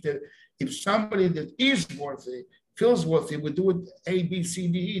if somebody that is worthy, feels worthy, would do it A, B, C,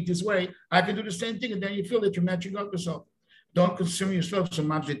 D, E this way, I can do the same thing, and then you feel that you're matching up yourself. Don't consume yourself so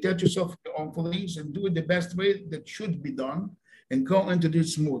much, detach yourself from your own feelings and do it the best way that should be done and go into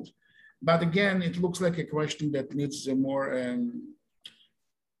this mood. But again, it looks like a question that needs a more, I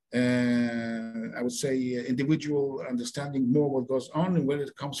would say, individual understanding more what goes on and where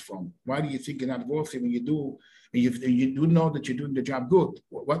it comes from. Why do you think you're not worthy when you do know that you're doing the job good?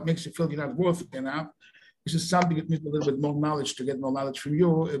 What makes you feel you're not worthy enough? This is something that needs a little bit more knowledge to get more knowledge from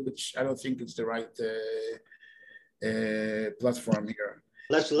you, which I don't think it's the right platform here.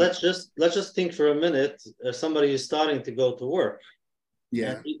 Let's just think for a minute. Somebody is starting to go to work.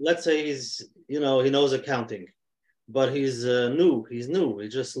 Yeah. Let's say he knows accounting, but he's new. He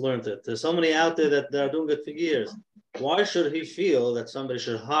just learned it. There's so many out there that are doing it for years. Why should he feel that somebody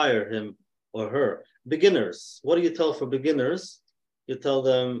should hire him or her? Beginners. What do you tell for beginners? You tell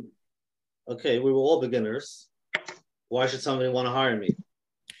them, okay, we were all beginners. Why should somebody want to hire me?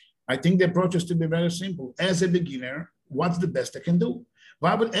 I think the approach is to be very simple. As a beginner, what's the best I can do?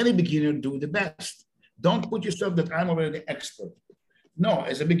 Why would any beginner do the best? Don't put yourself that I'm already the expert. No,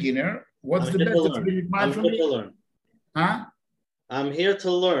 as a beginner, what's the best that's been required from me? Huh? I'm here to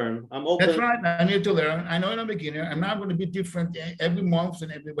learn. I'm open. That's right. I'm here to learn. I know I'm a beginner. I'm not going to be different every month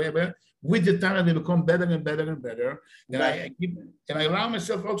and everywhere. With the time, I become better and better and better. And I allow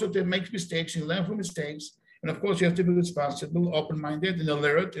myself also to make mistakes and learn from mistakes. And of course, you have to be responsible, open-minded, and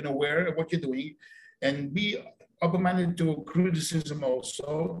alert and aware of what you're doing, and be open-minded to criticism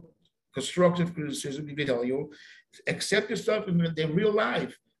also, constructive criticism. We tell you, accept yourself in the real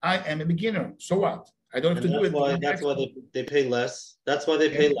life. I am a beginner. So what? I don't have to do it. That's why they pay less. That's why they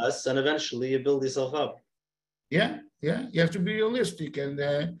pay less, and eventually you build yourself up. Yeah. You have to be realistic, and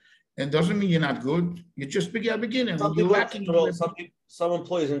doesn't mean you're not good. You just be a beginner. Some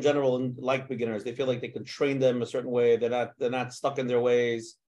employees in general like beginners. They feel like they can train them a certain way. They're not stuck in their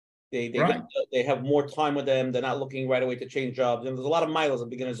ways. They have more time with them. They're not looking right away to change jobs. And there's a lot of miles of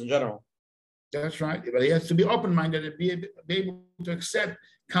beginners in general. That's right. But he has to be open-minded and be able to accept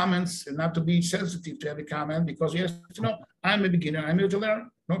comments and not to be sensitive to every comment, because he has to know, I'm a beginner. I'm here to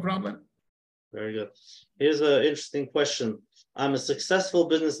learn. No problem. Very good. Here's an interesting question. I'm a successful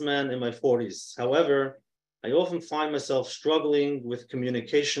businessman in my 40s. However, I often find myself struggling with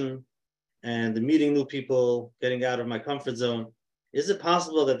communication and meeting new people, getting out of my comfort zone. Is it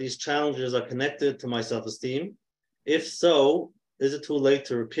possible that these challenges are connected to my self-esteem? If so, is it too late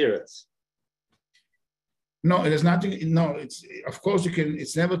to repair it? No, it is nothing. No, it's of course you can.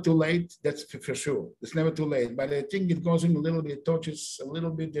 It's never too late. That's for sure. It's never too late. But I think it goes in a little bit, touches a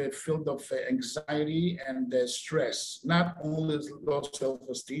little bit the field of anxiety and stress. Not only low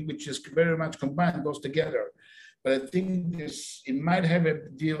self-esteem, which is very much combined, goes together. But I think it might have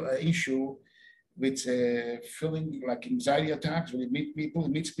a issue with feeling like anxiety attacks when you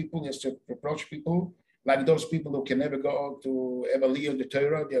meets people, he has to approach people, like those people who can never go to ever leave the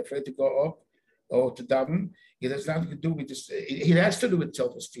Torah, they're afraid to go up or to daven. It has nothing to do with this. It has to do with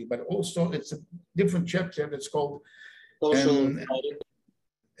self-esteem, but also it's a different chapter that's called social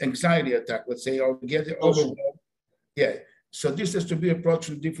anxiety attack, let's say, or get overwhelmed. Yeah. So this has to be approached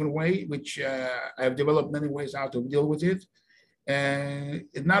in a different way, which I have developed many ways how to deal with it. And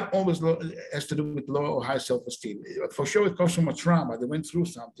it not always has to do with low or high self-esteem. For sure, it comes from a trauma. They went through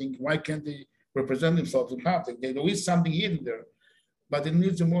something. Why can't they represent themselves in public? There is something hidden there, but it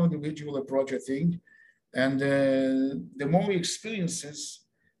needs a more individual approach, I think. And the more he experiences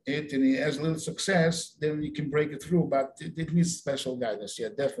it and he has a little success, then you can break it through. But it needs special guidance. Yeah,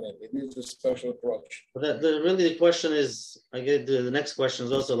 definitely. It needs a special approach. But really the question is, I get the next question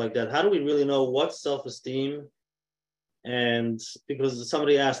is also like that. How do we really know what self-esteem And because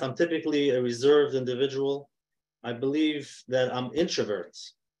somebody asked, I'm typically a reserved individual. I believe that I'm introvert.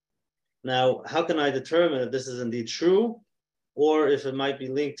 Now, how can I determine if this is indeed true, or if it might be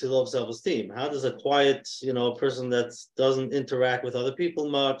linked to low self-esteem? How does a quiet, person that doesn't interact with other people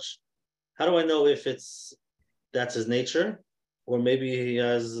much, how do I know if that's his nature, or maybe he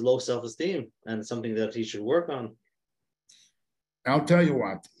has low self-esteem and something that he should work on? I'll tell you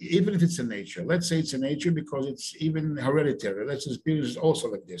what, even if it's a nature, let's say it's a nature because it's even hereditary. Let's say Peter is also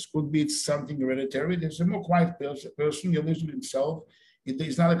like this. Could be it's something hereditary. There's a more quiet person, he lives with himself.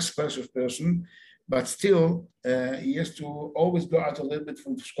 He's not an expressive person, but still he has to always go out a little bit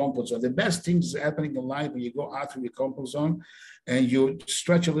from his comfort zone. The best things happening in life when you go out from your comfort zone and you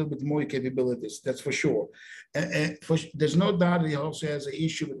stretch a little bit more your capabilities, that's for sure. There's no doubt he also has an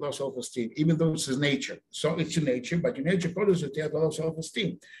issue with low self-esteem, even though it's his nature. So it's your nature, but your nature causes you to have low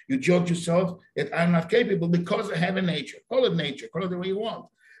self-esteem. You judge yourself that I'm not capable because I have a nature. Call it nature, call it the way you want.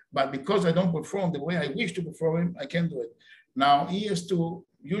 But because I don't perform the way I wish to perform, I can't do it. Now, he has to,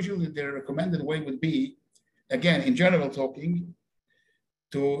 usually the recommended way would be, again, in general talking,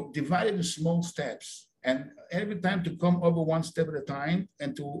 to divide it in small steps. And every time to come over one step at a time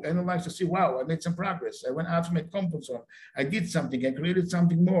and to analyze to see, wow, I made some progress. I went out of my comfort zone. I did something. I created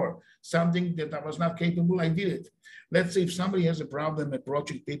something more, something that I was not capable. I did it. Let's say if somebody has a problem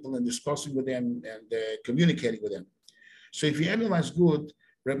approaching people and discussing with them and communicating with them. So if you analyze good,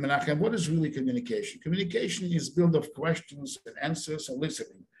 Reb Menachem, what is really communication? Communication is built of questions and answers and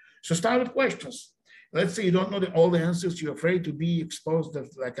listening. So start with questions. Let's say you don't know all the answers, you're afraid to be exposed,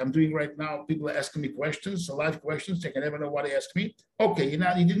 like I'm doing right now. People are asking me questions, live questions. They can never know what they ask me. Okay, you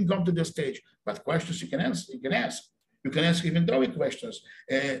didn't come to this stage, but questions you can answer. You can ask. You can ask even throwing questions.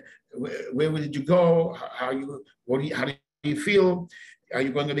 Where did you go? How do you feel? Are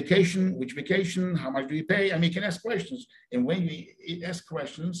you going on vacation? Which vacation? How much do you pay? I mean, you can ask questions. And when you ask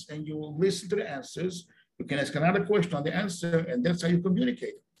questions and you listen to the answers, you can ask another question on the answer, and that's how you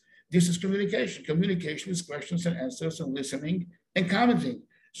communicate. This is communication. Communication is questions and answers and listening and commenting.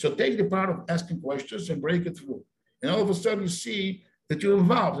 So take the part of asking questions and break it through. And all of a sudden you see that you're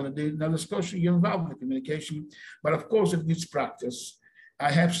involved in the discussion, you're involved in the communication. But of course, it needs practice.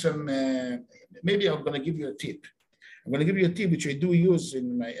 I have some, maybe I'm going to give you a tip. I'm going to give you a tip which I do use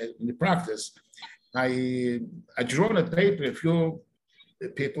in the practice. I draw on a paper a few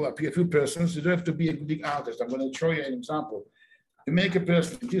people, a few persons. You don't have to be a big artist. I'm going to show you an example. You make a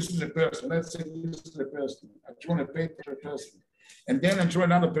person, this is a person, let's say this is a person. I draw on a paper a person. And then I draw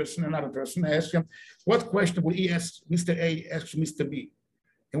another person. I ask him, what question would he ask Mr. A, ask Mr. B?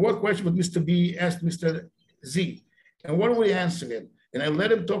 And what question would Mr. B ask Mr. Z? And what would he answer him? And I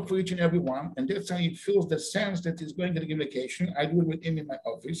let him talk for each and every one. And that's how he feels the sense that he's going to the communication. I do it with him in my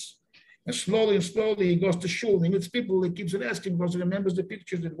office. And slowly he goes to shul. He meets people, he keeps on asking because he remembers the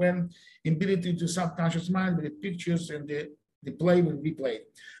pictures that went embedded into subconscious mind, with the pictures and the play will be played.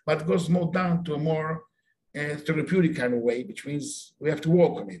 But it goes more down to a more therapeutic kind of way, which means we have to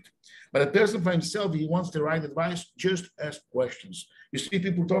work on it. But a person for himself, he wants the right advice, just ask questions. You see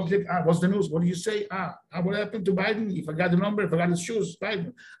people talking, what's the news? What do you say? What happened to Biden? He forgot the number, forgot his shoes,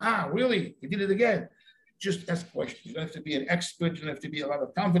 Biden. Really? He did it again. Just ask questions. You don't have to be an expert. You don't have to be a lot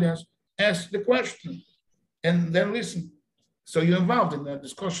of confidence. Ask the question and then listen. So you're involved in that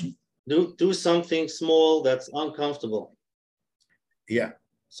discussion. Do something small that's uncomfortable. Yeah.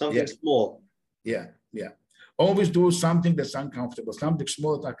 Something small. Yeah. Always do something that's uncomfortable, something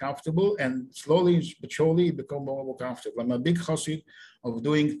small that's uncomfortable, and slowly but surely you become more comfortable. I'm a big chassid of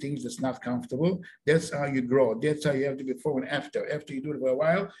doing things that's not comfortable. That's how you grow. That's how you have to be before and after. After you do it for a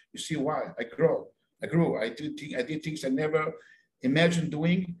while, you see why. I grew. I did things I never imagined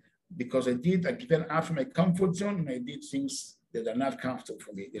doing because I went out from my comfort zone and I did things that are not comfortable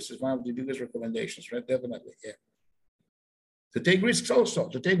for me. This is one of the biggest recommendations, right? Definitely, yeah. To take risks also,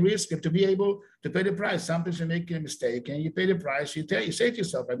 to take risks and to be able to pay the price. Sometimes you make a mistake and you pay the price. You say to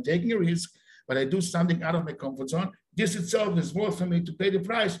yourself, I'm taking a risk, but I do something out of my comfort zone. This itself is worth for me to pay the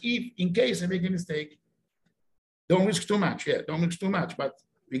price if, in case I make a mistake. Don't risk too much, don't risk too much, but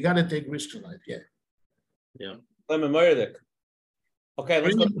we got to take risks in life, Yeah. I'm a Moridik. Okay,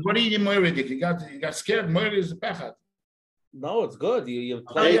 let's go. What do you mean Moridik? You got scared. Moridik is a pachad. No, it's good. You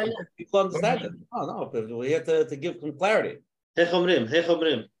play, people understand it. No, but we're here to give some clarity. איך אומרים?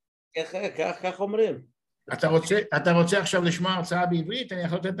 כך אומרים. אתה רוצה עכשיו לשמוע הרצאה בעברית? אני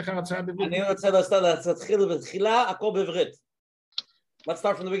יכול לתת לך הרצאה בעברית. אני רוצה להתחיל בתחילה, הכל בעברית. Let's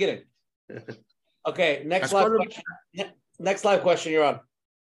start from the beginning. Okay, next live question, you're on.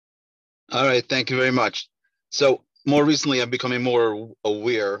 All right, thank you very much. So more recently, I'm becoming more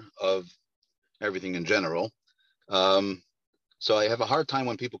aware of everything in general. So I have a hard time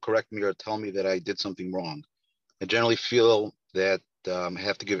when people correct me or tell me that I did something wrong. I generally feel that I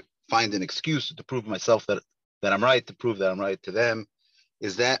have to find an excuse to prove myself that I'm right, to prove that I'm right to them.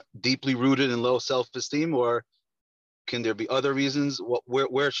 Is that deeply rooted in low self-esteem, or can there be other reasons?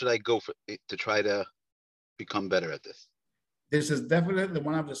 Where should I go to try to become better at this? This is definitely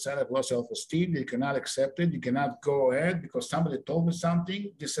one of the signs of low self-esteem. You cannot accept it. You cannot go ahead because somebody told me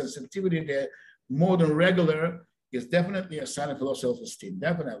something. The sensitivity there, more than regular, is definitely a sign of low self-esteem.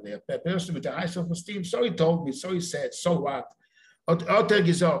 Definitely. A person with a high self-esteem, so he told me, so he said, so what? Outer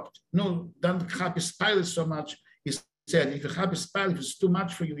gesagt, no, don't have his pilot so much. He said, if you have his pilot, if it's too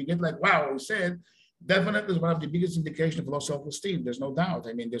much for you, you get like, wow, he said, definitely is one of the biggest indications of low self-esteem. There's no doubt.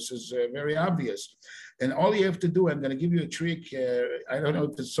 I mean, this is very obvious. And all you have to do, I'm going to give you a trick. I don't know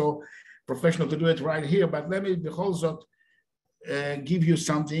if it's so professional to do it right here, but let me give you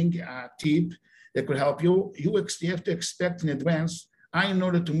something, a tip that could help you. You have to expect in advance. I know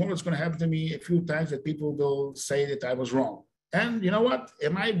that tomorrow it's going to happen to me a few times that people will say that I was wrong. And you know what?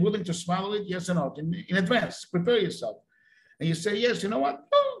 Am I willing to swallow it? Yes or no? In advance, prepare yourself. And you say, yes, you know what?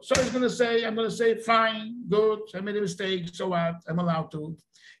 Oh, so I'm going to say, fine, good, I made a mistake, so what? I'm allowed to.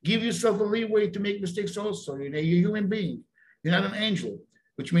 Give yourself a leeway to make mistakes also. You're a human being. You're not an angel,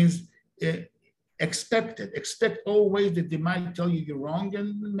 which means expect it. Expect always that they might tell you you're wrong,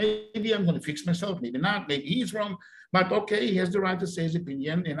 and maybe I'm going to fix myself, maybe not, maybe he's wrong, but okay, he has the right to say his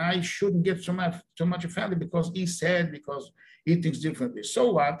opinion, and I shouldn't get so much offended because he said, because he thinks differently.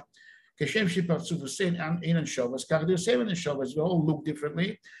 So what? Kashem Shipatsu saying in Shabbos, Kardir 7 in Shabbos, we all look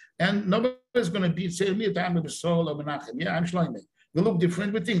differently, and nobody's going to be saying me that I'm a soul of Menachem. Yeah, I'm Shlome. We look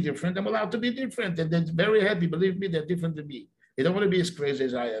different, we think different. I'm allowed to be different, and they're very happy. Believe me, they're different than me. They don't want to be as crazy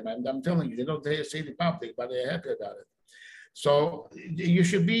as I am. I'm telling you, they don't say it in public, but they're happy about it. So you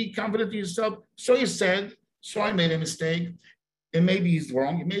should be confident in yourself. So he said, so I made a mistake, and maybe he's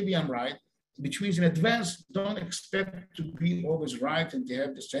wrong, maybe I'm right. Which means in advance, don't expect to be always right and to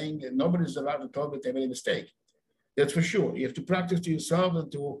have the saying that nobody's allowed to tell that they made a mistake. That's for sure. You have to practice to yourself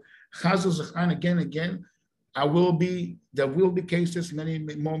and to chazel zachan again and again. There will be cases many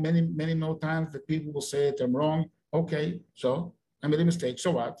more times that people will say that I'm wrong. Okay, so I made a mistake.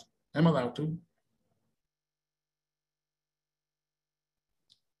 So what? I'm allowed to.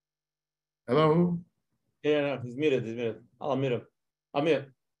 Hello? Yeah, no, he's muted. I'll mute him. I'll mute.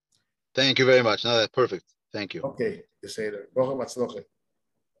 Thank you very much. No, that's perfect. Thank you. Okay, the Seder. Okay,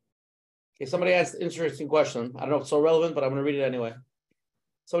 somebody asked an interesting question. I don't know if it's so relevant, but I'm going to read it anyway.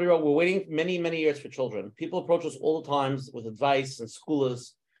 Somebody wrote, we're waiting many, many years for children. People approach us all the times with advice and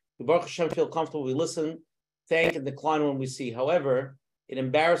schoolers. We, Baruch Hashem, feel comfortable. We listen, thank, and decline when we see. However, it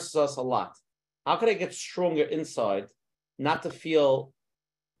embarrasses us a lot. How can I get stronger inside not to feel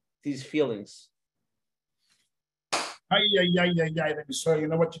these feelings? Sorry, you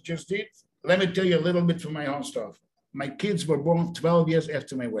know what you just did? Let me tell you a little bit from my own stuff. My kids were born 12 years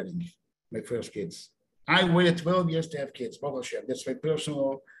after my wedding, my first kids. I waited 12 years to have kids. That's my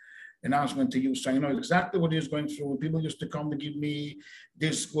personal announcement to you. So I know exactly what he was going through. People used to come to give me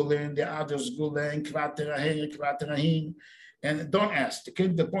this schooling, the other schooling, and don't ask.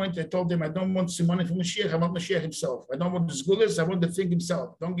 The point I told them, I don't want some money from Mashiach, I want Mashiach himself. I don't want the scholars, I want the thing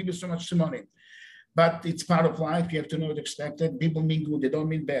himself. Don't give me so much money. But it's part of life. You have to know what's expected. People mean good. They don't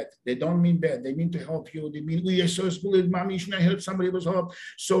mean bad. They don't mean bad. They mean to help you. They mean, we are so good. Mommy, I heard somebody was helped.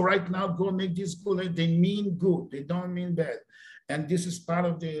 So right now, go make this good. They mean good. They don't mean bad. And this is part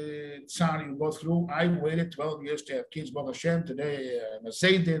of the tzar you go through. I waited 12 years to have kids. Baruch Hashem. Today, I'm a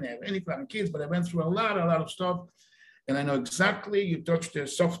Zaydin. I have any kind of kids, but I went through a lot of stuff. And I know exactly, you touched the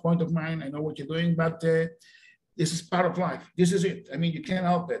soft point of mine. I know what you're doing, but this is part of life. This is it. I mean, you can't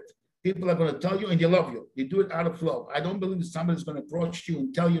help it. People are going to tell you and they love you. They do it out of love. I don't believe that somebody's going to approach you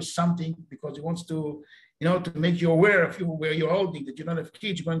and tell you something because he wants to, to make you aware of where you're holding, that you don't have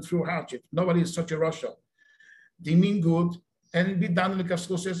kids, you're going through hardship. Nobody is such a Russia. They mean good. And be done when the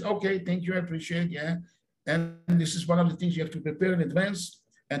school says, okay, thank you, I appreciate, yeah. And this is one of the things you have to prepare in advance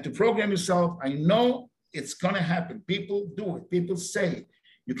and to program yourself. I know it's going to happen. People do it. People say,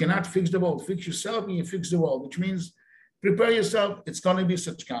 you cannot fix the world. Fix yourself and you fix the world, which means prepare yourself. It's going to be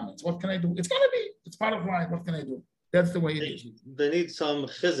such comments. What can I do? It's going to be. It's part of life. What can I do? That's the way it is. They need some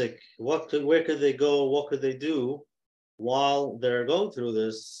chizik. Where could they go? What could they do while they're going through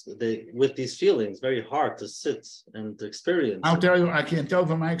this? With these feelings, very hard to sit and to experience. I'll tell you. I can tell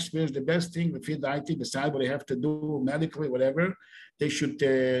from my experience, the best thing with IT, besides what they have to do medically, whatever, they should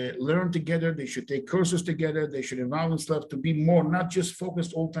learn together. They should take courses together. They should involve themselves to be more, not just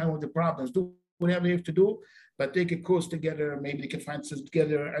focused all the time on the problems. Do whatever you have to do. but take a course together. Maybe they can find something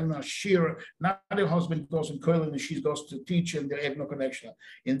together. I don't know, share. Not their husband goes in Koil and she goes to teach and they have no connection.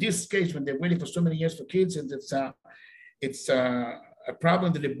 In this case, when they're waiting for so many years for kids, and it's a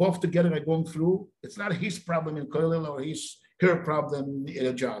problem that they both together are going through. It's not his problem in Koil or her problem in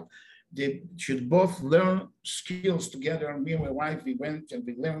a job. They should both learn skills together. Me and my wife, we went and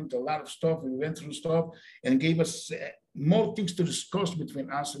we learned a lot of stuff. We went through stuff and gave us more things to discuss between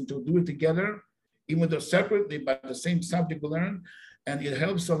us and to do it together, even though separately, but the same subject we learn. And it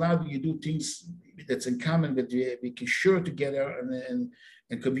helps a lot when you do things that's in common that we can share together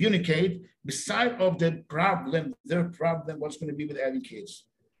and communicate beside of their problem, what's going to be with having kids.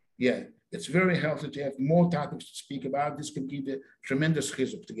 Yeah, it's very healthy to have more topics to speak about. This can give a tremendous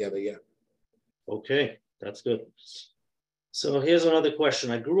chizuk together, yeah. Okay, that's good. So here's another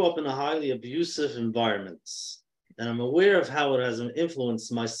question. I grew up in a highly abusive environment, and I'm aware of how it has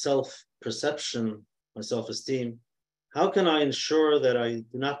influenced my self-perception, my self-esteem. How can I ensure that I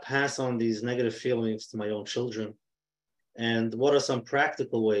do not pass on these negative feelings to my own children? And what are some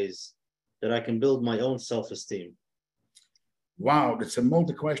practical ways that I can build my own self-esteem? Wow, it's a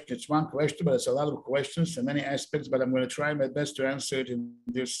multi-question. It's one question, but it's a lot of questions and many aspects, but I'm going to try my best to answer it in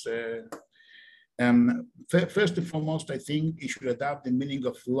this. First and foremost, I think you should adopt the meaning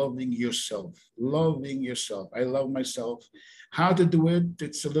of loving yourself. Loving yourself. I love myself. How to do it,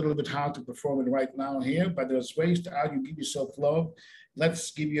 it's a little bit hard to perform it right now here, but there's ways to how you give yourself love. Let's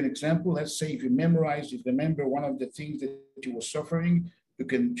give you an example. Let's say if you remember one of the things that you were suffering, you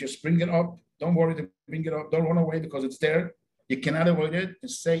can just bring it up. Don't worry to bring it up. Don't run away because it's there. You cannot avoid it, and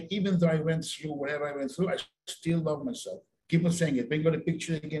say, even though I went through whatever I went through, I still love myself. Keep on saying it. Bring out the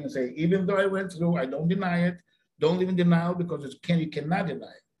picture again and say, even though I went through, I don't deny it. Don't live in denial because you cannot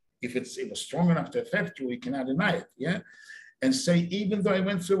deny it. If it was strong enough to affect you, you cannot deny it. Yeah. And say, even though I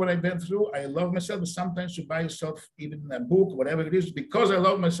went through what I've been through, I love myself. But sometimes you buy yourself even a book, whatever it is, because I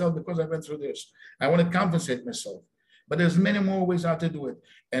love myself, because I went through this. I want to compensate myself. But there's many more ways how to do it.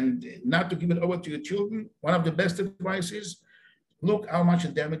 And not to give it over to your children. One of the best advice is, look how much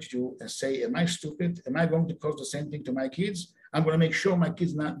it damaged you and say, am I stupid? Am I going to cause the same thing to my kids? I'm going to make sure my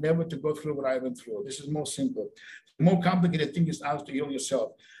kids never to go through what I went through. This is more simple. The more complicated thing is how to heal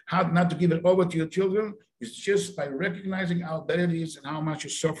yourself. How not to give it over to your children is just by recognizing how bad it is and how much you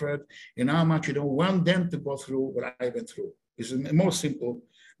suffered and how much you don't want them to go through what I went through. This is more simple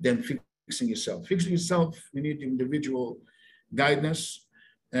than fixing yourself. Fixing yourself, you need individual guidance.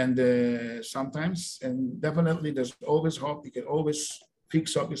 And sometimes, and definitely there's always hope. You can always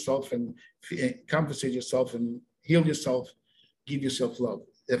fix up yourself and compensate yourself and heal yourself, give yourself love,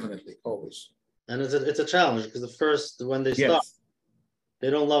 definitely, always. And it's a challenge because when they stop, they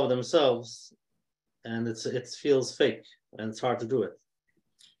don't love themselves and it feels fake and it's hard to do it.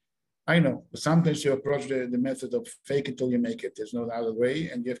 I know, but sometimes you approach the method of fake it till you make it. There's no other way,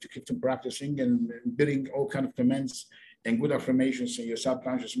 and you have to keep on practicing and building all kinds of comments and good affirmations in your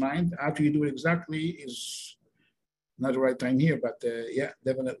subconscious mind. After you do it exactly is not the right time here, but yeah,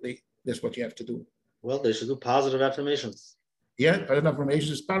 definitely that's what you have to do. Well, they should do positive affirmations. Yeah, positive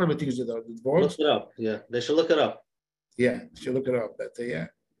affirmations is part of the things that are look it up. Yeah, they should look it up. Yeah, they should look it up. But yeah.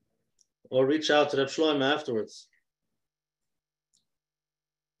 Or reach out to the Shlome afterwards.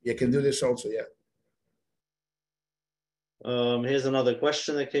 You can do this also, yeah. Here's another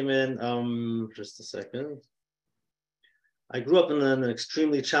question that came in. Just a second. I grew up in an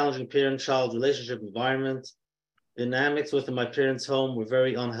extremely challenging parent-child relationship environment. Dynamics within my parents' home were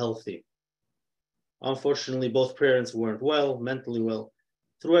very unhealthy. Unfortunately, both parents weren't mentally well.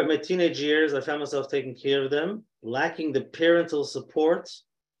 Throughout my teenage years, I found myself taking care of them, lacking the parental support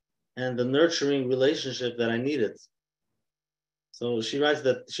and the nurturing relationship that I needed. So she writes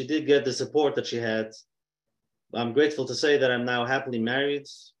that she did get the support that she had. I'm grateful to say that I'm now happily married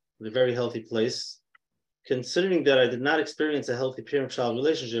in a very healthy place. Considering that I did not experience a healthy parent-child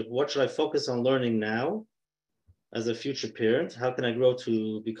relationship, what should I focus on learning now as a future parent? How can I grow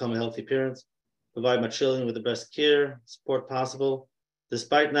to become a healthy parent, provide my children with the best care, support possible,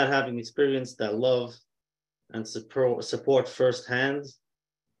 despite not having experienced that love and support firsthand?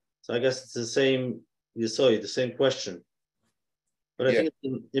 So I guess it's the same question. But I think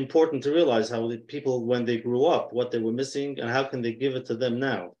it's important to realize how the people, when they grew up, what they were missing and how can they give it to them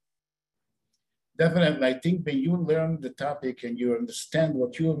now? Definitely. I think when you learn the topic and you understand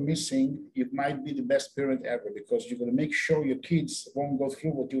what you're missing, you might be the best parent ever because you're going to make sure your kids won't go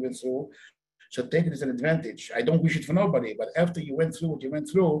through what you went through. So take it as an advantage. I don't wish it for nobody, but after you went through what you went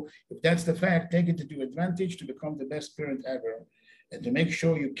through, if that's the fact, take it to your advantage to become the best parent ever and to make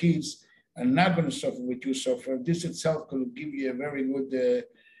sure your kids are not going to suffer what you suffer. This itself could give you a very good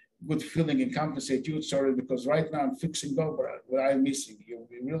good feeling and compensate you, sorry, because right now I'm fixing up what I'm missing. You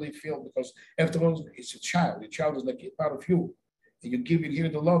really feel, because after all, it's a child. The child is like a part of you. And you're giving here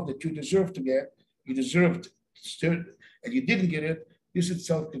the love that you deserve to get. You deserved, and you didn't get it. This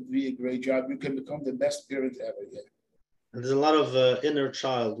itself could be a great job. You can become the best parent ever. Yeah. And there's a lot of inner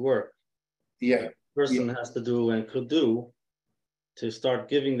child work. Yeah. Person has to do and could do to start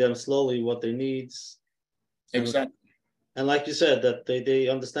giving them slowly what they need. Exactly. And like you said, that they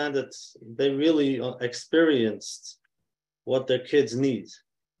understand that they really experienced what their kids need.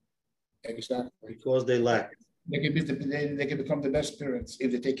 Exactly. Because they lack. They can become the best parents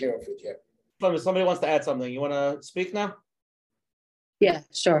if they take care of it. Yeah. Somebody wants to add something. You want to speak now? Yeah,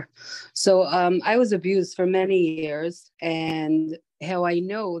 sure. So I was abused for many years, and how I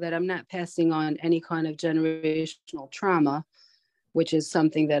know that I'm not passing on any kind of generational trauma, which is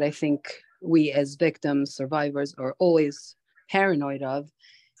something that I think we as victims, survivors, are always paranoid of,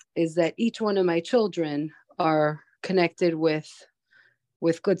 is that each one of my children are connected with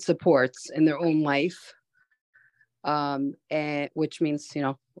good supports in their own life, and which means, you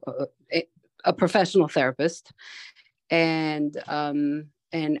know, a professional therapist. And I'm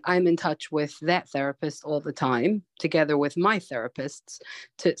in touch with that therapist all the time, together with my therapists,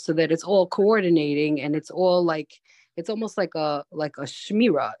 so that it's all coordinating, and it's all like, it's almost like a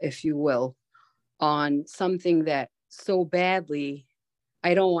shmira, if you will, on something that so badly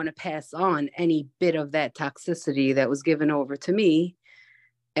I don't want to pass on any bit of that toxicity that was given over to me.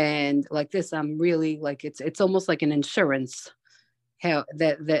 And like this, I'm really like, it's almost like an insurance, how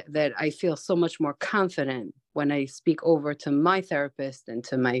that I feel so much more confident when I speak over to my therapist and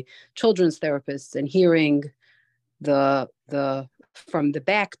to my children's therapists, and hearing the from the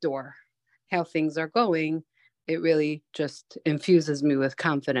back door how things are going. It really just infuses me with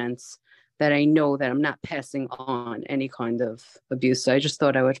confidence that I know that I'm not passing on any kind of abuse. So I just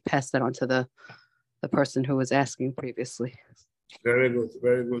thought I would pass that on to the person who was asking previously. Very good,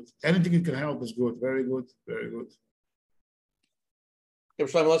 very good. Anything you can help is good. Very good, very good.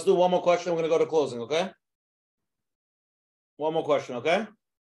 Okay, Shlome, let's do one more question. We're going to go to closing, okay? One more question, okay?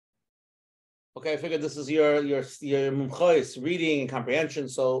 Okay, I figured this is your mumchos, reading and comprehension.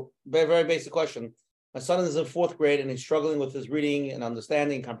 So very, very basic question. My son is in 4th grade and he's struggling with his reading and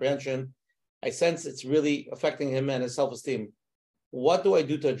understanding, comprehension. I sense it's really affecting him and his self-esteem. What do I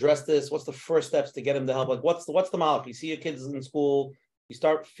do to address this? What's the first steps to get him to help? Like, what's the malach? You see your kids in school, you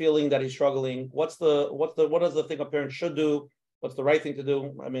start feeling that he's struggling. What is the thing a parent should do? What's the right thing to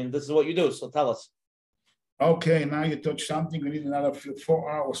do? I mean, this is what you do, so tell us. Okay, now you touch something. We need another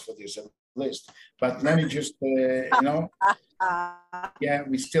 4 hours for this at least. But let me just, yeah,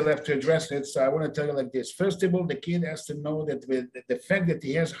 we still have to address it. So I want to tell you like this. First of all, the kid has to know that with the fact that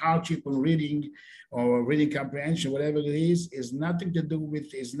he has hardship on reading or reading comprehension, whatever it is nothing to do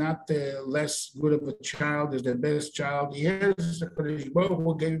with, is not less good of a child, is the best child. He has a Kodesh Baruch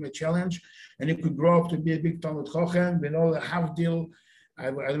who gave him a challenge, and he could grow up to be a big Talmud Chochem. We know the Havdil. I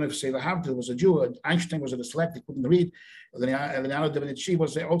don't know if say Lahavdil was a Jew. Einstein was a dyslexic, couldn't read. Leonardo da Vinci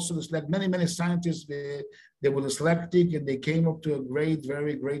was also dyslexic. Many scientists, they were dyslexic, and they came up to a very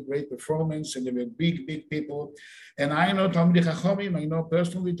great performance, and they were big people. And I know Talmidei Chachamim, I know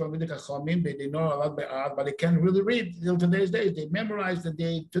personally Talmidei Chachamim, they know a lot by art, but they can't really read till today's days. They memorize that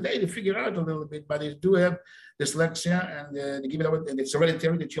today they figure out a little bit, but they do have dyslexia, and they give it away, and it's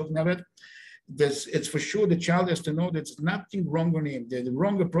hereditary, the children have it. It's for sure the child has to know that there's nothing wrong on him. The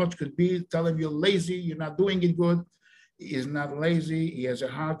wrong approach could be tell him you're lazy, you're not doing it good. He is not lazy, he has a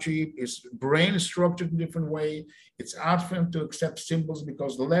hardship, his brain is structured in a different way. It's hard for him to accept symbols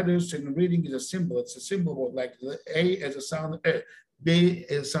because the letters in reading is a symbol. It's a symbol like the A as a sound A, B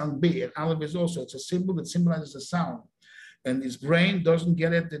as a sound B, and Aleph is also, it's a symbol that symbolizes a sound. And his brain doesn't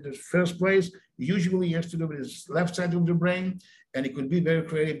get it in the first place. Usually he has to do with his left side of the brain, and it could be very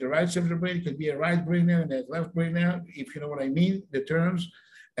creative. The right side of the brain, it could be a right brain there and a left brain there, if you know what I mean, the terms.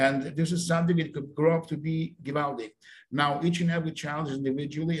 And this is something that could grow up to be givaldic. Now, each and every child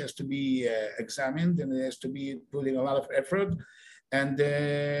individually has to be examined, and it has to be putting a lot of effort. And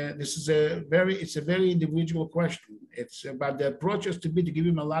this is it's a very individual question. It's about the approach has to be to give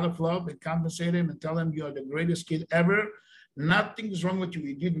him a lot of love and compensate him and tell him you're the greatest kid ever. Nothing's wrong with you.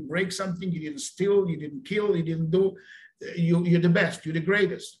 You didn't break something, you didn't steal, you didn't kill, you didn't do. You're the best, you're the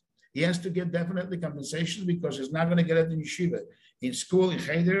greatest. He has to get definitely compensation because he's not going to get it in yeshiva. In school, in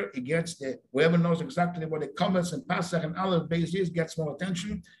cheder, he gets whoever knows exactly what the comments and Pasach and Aleph base is, gets more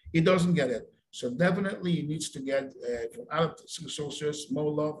attention. He doesn't get it. So definitely he needs to get from other sources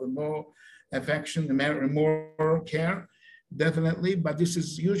more love and more affection and more care. Definitely, but this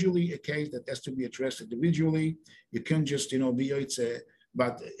is usually a case that has to be addressed individually. You can't just, be it's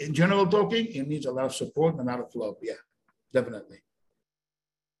But in general talking, it needs a lot of support and a lot of love. Yeah, definitely.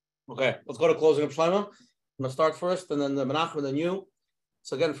 Okay, let's go to closing of Shlome. I'm going to start first, and then the Menachem, and then you.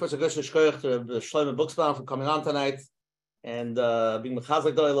 So again, first, a good shkoyach to the Shlome Bukshpan for coming on tonight and being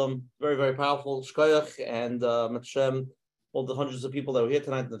Mechazek Doilam. Very, very powerful shkoyach. And Hashem, all the hundreds of people that were here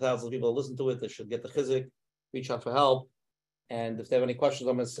tonight and the thousands of people that listen to it, they should get the chizik, reach out for help. And if they have any questions,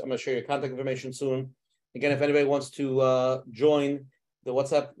 I'm going to share your contact information soon. Again, if anybody wants to join the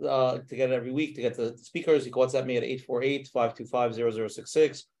WhatsApp to get it every week, to get the speakers, you can WhatsApp me at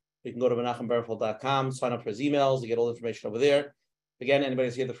 848-525-0066. You can go to menachembernfeld.com, sign up for his emails, you get all the information over there. Again,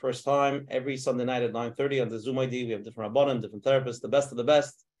 anybody's here the first time, every Sunday night at 9:30 on the Zoom ID, we have different rabbanim, different therapists, the best of the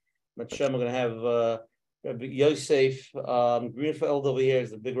best. Hashem, we're going to have Yosef Greenfield over here, is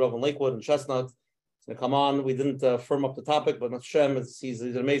the big Rav in Lakewood and Chestnut. He's going to come on. We didn't firm up the topic, but Hashem, he's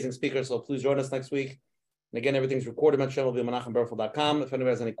an amazing speaker, so please join us next week. And again, everything's recorded. Hashem will be on menachembernfeld.com. If anybody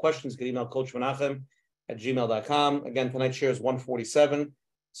has any questions, you can email coachmenachem@gmail.com. Again, tonight's share is 147.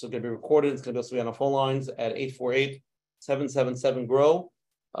 So it's going to be recorded. It's going to also be on the phone lines at 848-777-GROW.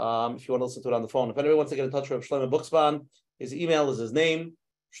 If you want to listen to it on the phone. If anybody wants to get in touch with Shlome Bukshpan, his email is his name,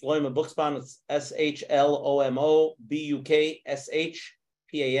 Shlome Bukshpan. It's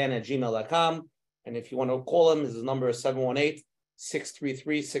SHLOMOBUKSHPAN@gmail.com. And if you want to call him, his number is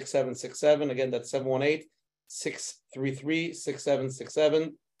 718-633-6767. Again, that's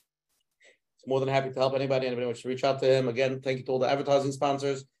 718-633-6767. He's more than happy to help anybody. Anybody wants to reach out to him. Again, thank you to all the advertising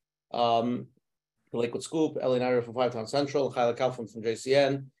sponsors. Lakewood Scoop, Ellie Naira from 5 Town Central, Chayla Kaufman from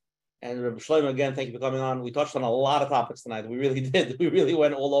JCN. And Rabbi Shlome, again, thank you for coming on. We touched on a lot of topics tonight. We really did. We really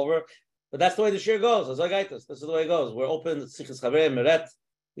went all over. But that's the way the shir goes. This is the way it goes. We're open. Sichas Chavei, Meret.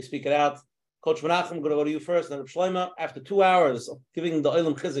 We speak it out. Coach Menachem, I'm going to go to you first. And Rabbi Shlome, after 2 hours of giving the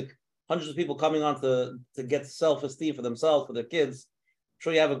Olam Chizik, hundreds of people coming on to get self-esteem for themselves, for their kids. I'm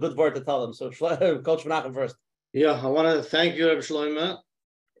sure you have a good word to tell them. So Coach Menachem first. Yeah, I want to thank you, Rabbi Shlome.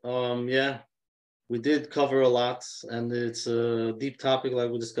 We did cover a lot, and it's a deep topic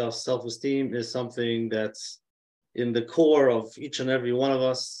like we discussed. Self-esteem is something that's in the core of each and every one of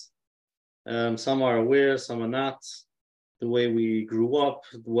us. Some are aware, some are not. The way we grew up,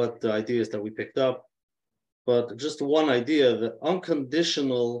 what the ideas that we picked up. But just one idea, that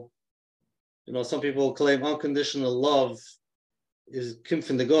unconditional, some people claim unconditional love is kim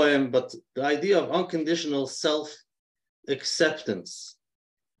fin de goyim, but the idea of unconditional self-acceptance,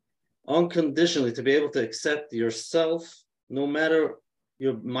 unconditionally to be able to accept yourself, no matter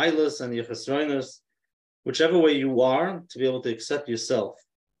your milas and your chesronos, whichever way you are, to be able to accept yourself.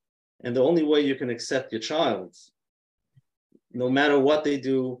 And the only way you can accept your child, no matter what they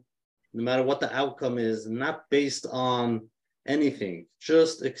do, no matter what the outcome is, not based on anything,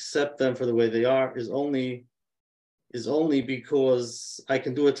 just accept them for the way they are, is only because I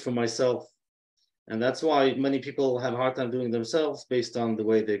can do it for myself. And that's why many people have a hard time doing themselves based on the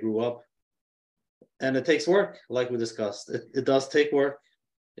way they grew up. And it takes work, like we discussed. It does take work.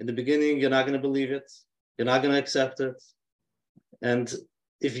 In the beginning, you're not going to believe it. You're not going to accept it. And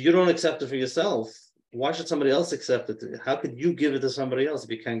if you don't accept it for yourself, why should somebody else accept it? How could you give it to somebody else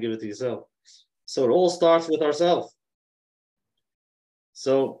if you can't give it to yourself? So it all starts with ourselves.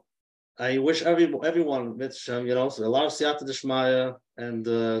 So I wish everyone, so a lot of siyata d'shmaya, and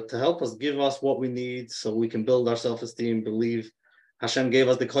to help us, give us what we need so we can build our self-esteem, believe Hashem gave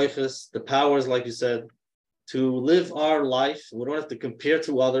us the koiches, the powers, like you said, to live our life. We don't have to compare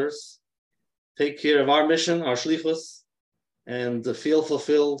to others, take care of our mission, our shlichus, and feel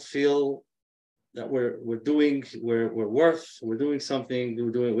fulfilled, feel that we're doing something,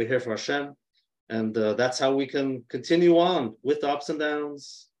 we're here for Hashem. And that's how we can continue on with the ups and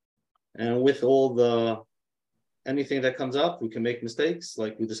downs. And with all anything that comes up, we can make mistakes,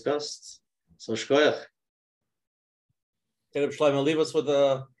 like we discussed. So shkoyach. Caleb Shlome, leave us with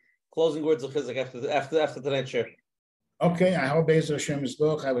the closing words of Chizik after tonight's share. Okay, I hope Be'ez Hashem is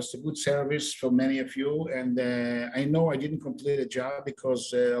good. I was a good service for many of you, and I know I didn't complete a job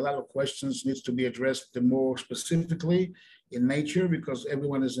because a lot of questions needs to be addressed more specifically in nature, because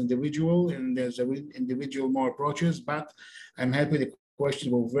everyone is individual and there's individual more approaches. But I'm happy the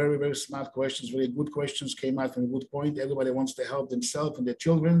questions were very, very smart questions, very good questions, came out from a good point. Everybody wants to help themselves and their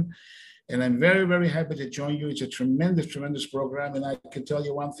children. And I'm very, very happy to join you. It's a tremendous, tremendous program. And I can tell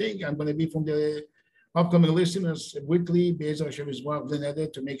you one thing, I'm going to be from the upcoming listeners weekly, Be'ez Hashem is one of the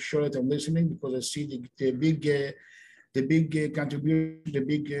to make sure that I'm listening, because I see the big contribution, the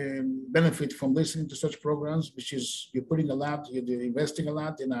big benefit from listening to such programs, which is you're putting a lot, you're investing a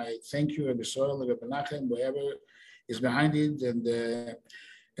lot. And I thank you, Rabbi Soil, Rabbi Menachem, whoever is behind it. And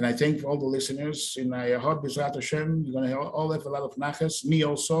And I thank all the listeners. And I hope, B'ezrat Hashem, you're going to all have a lot of nachas, me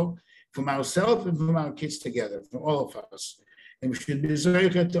also, from ourselves and from our kids together, from all of us. And we should be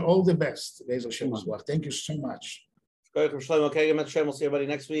zeicher to all the best. Thank you so much. Shlome, okay, we'll see everybody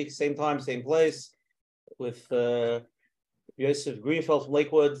next week, same time, same place, with Yosef Greenfeld from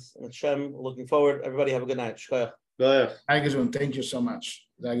Lakewood and Shem. Looking forward. Everybody have a good night. Thank you so much.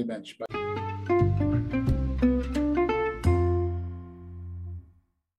 Bye.